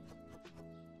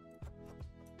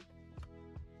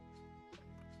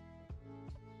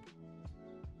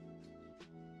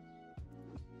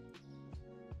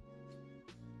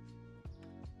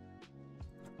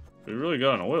 We really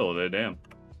got an oil today, damn.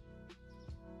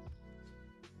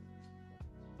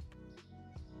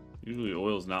 Usually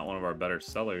oil's not one of our better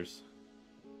sellers.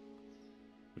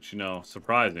 Which, you know,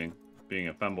 surprising, being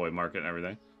a femboy market and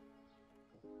everything.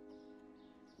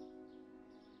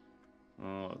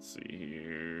 Oh, let's see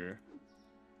here.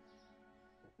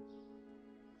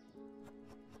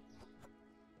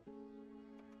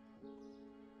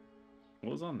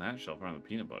 What was on that shelf around the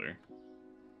peanut butter?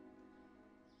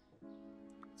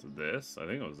 Is it this? I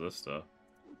think it was this stuff.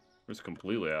 We're just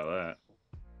completely out of that.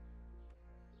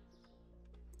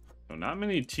 Oh, not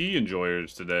many tea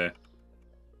enjoyers today.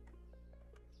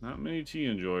 Not many tea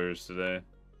enjoyers today.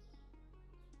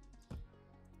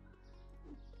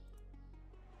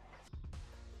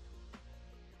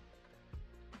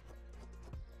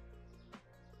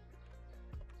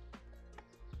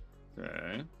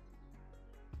 Okay.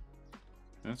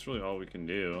 That's really all we can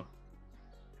do.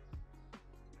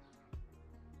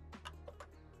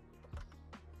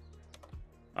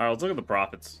 Alright, let's look at the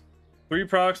profits. 3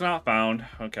 products not found.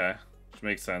 Okay. Which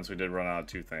makes sense. We did run out of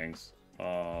 2 things.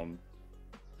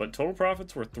 But total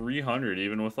profits were 300,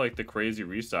 even with like the crazy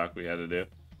restock we had to do.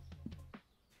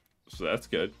 So that's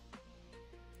good.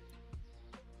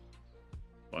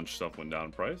 Bunch of stuff went down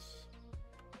in price.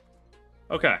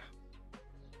 Okay.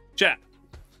 Chat.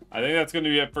 I think that's going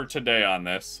to be it for today on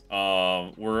this.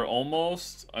 We're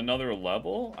almost another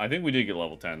level. I think we did get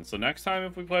level 10. So next time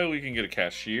if we play, we can get a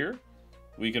cashier.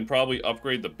 We can probably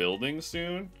upgrade the building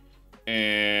soon.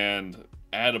 And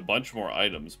add a bunch more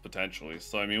items, potentially.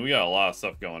 So, I mean, we got a lot of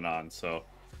stuff going on. So,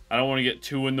 I don't want to get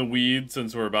too in the weeds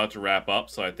since we're about to wrap up.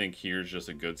 So, I think here's just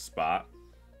a good spot.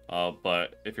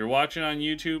 But if you're watching on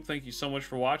YouTube, thank you so much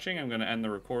for watching. I'm going to end the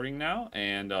recording now.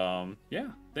 And,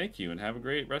 yeah, thank you. And have a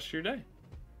great rest of your day.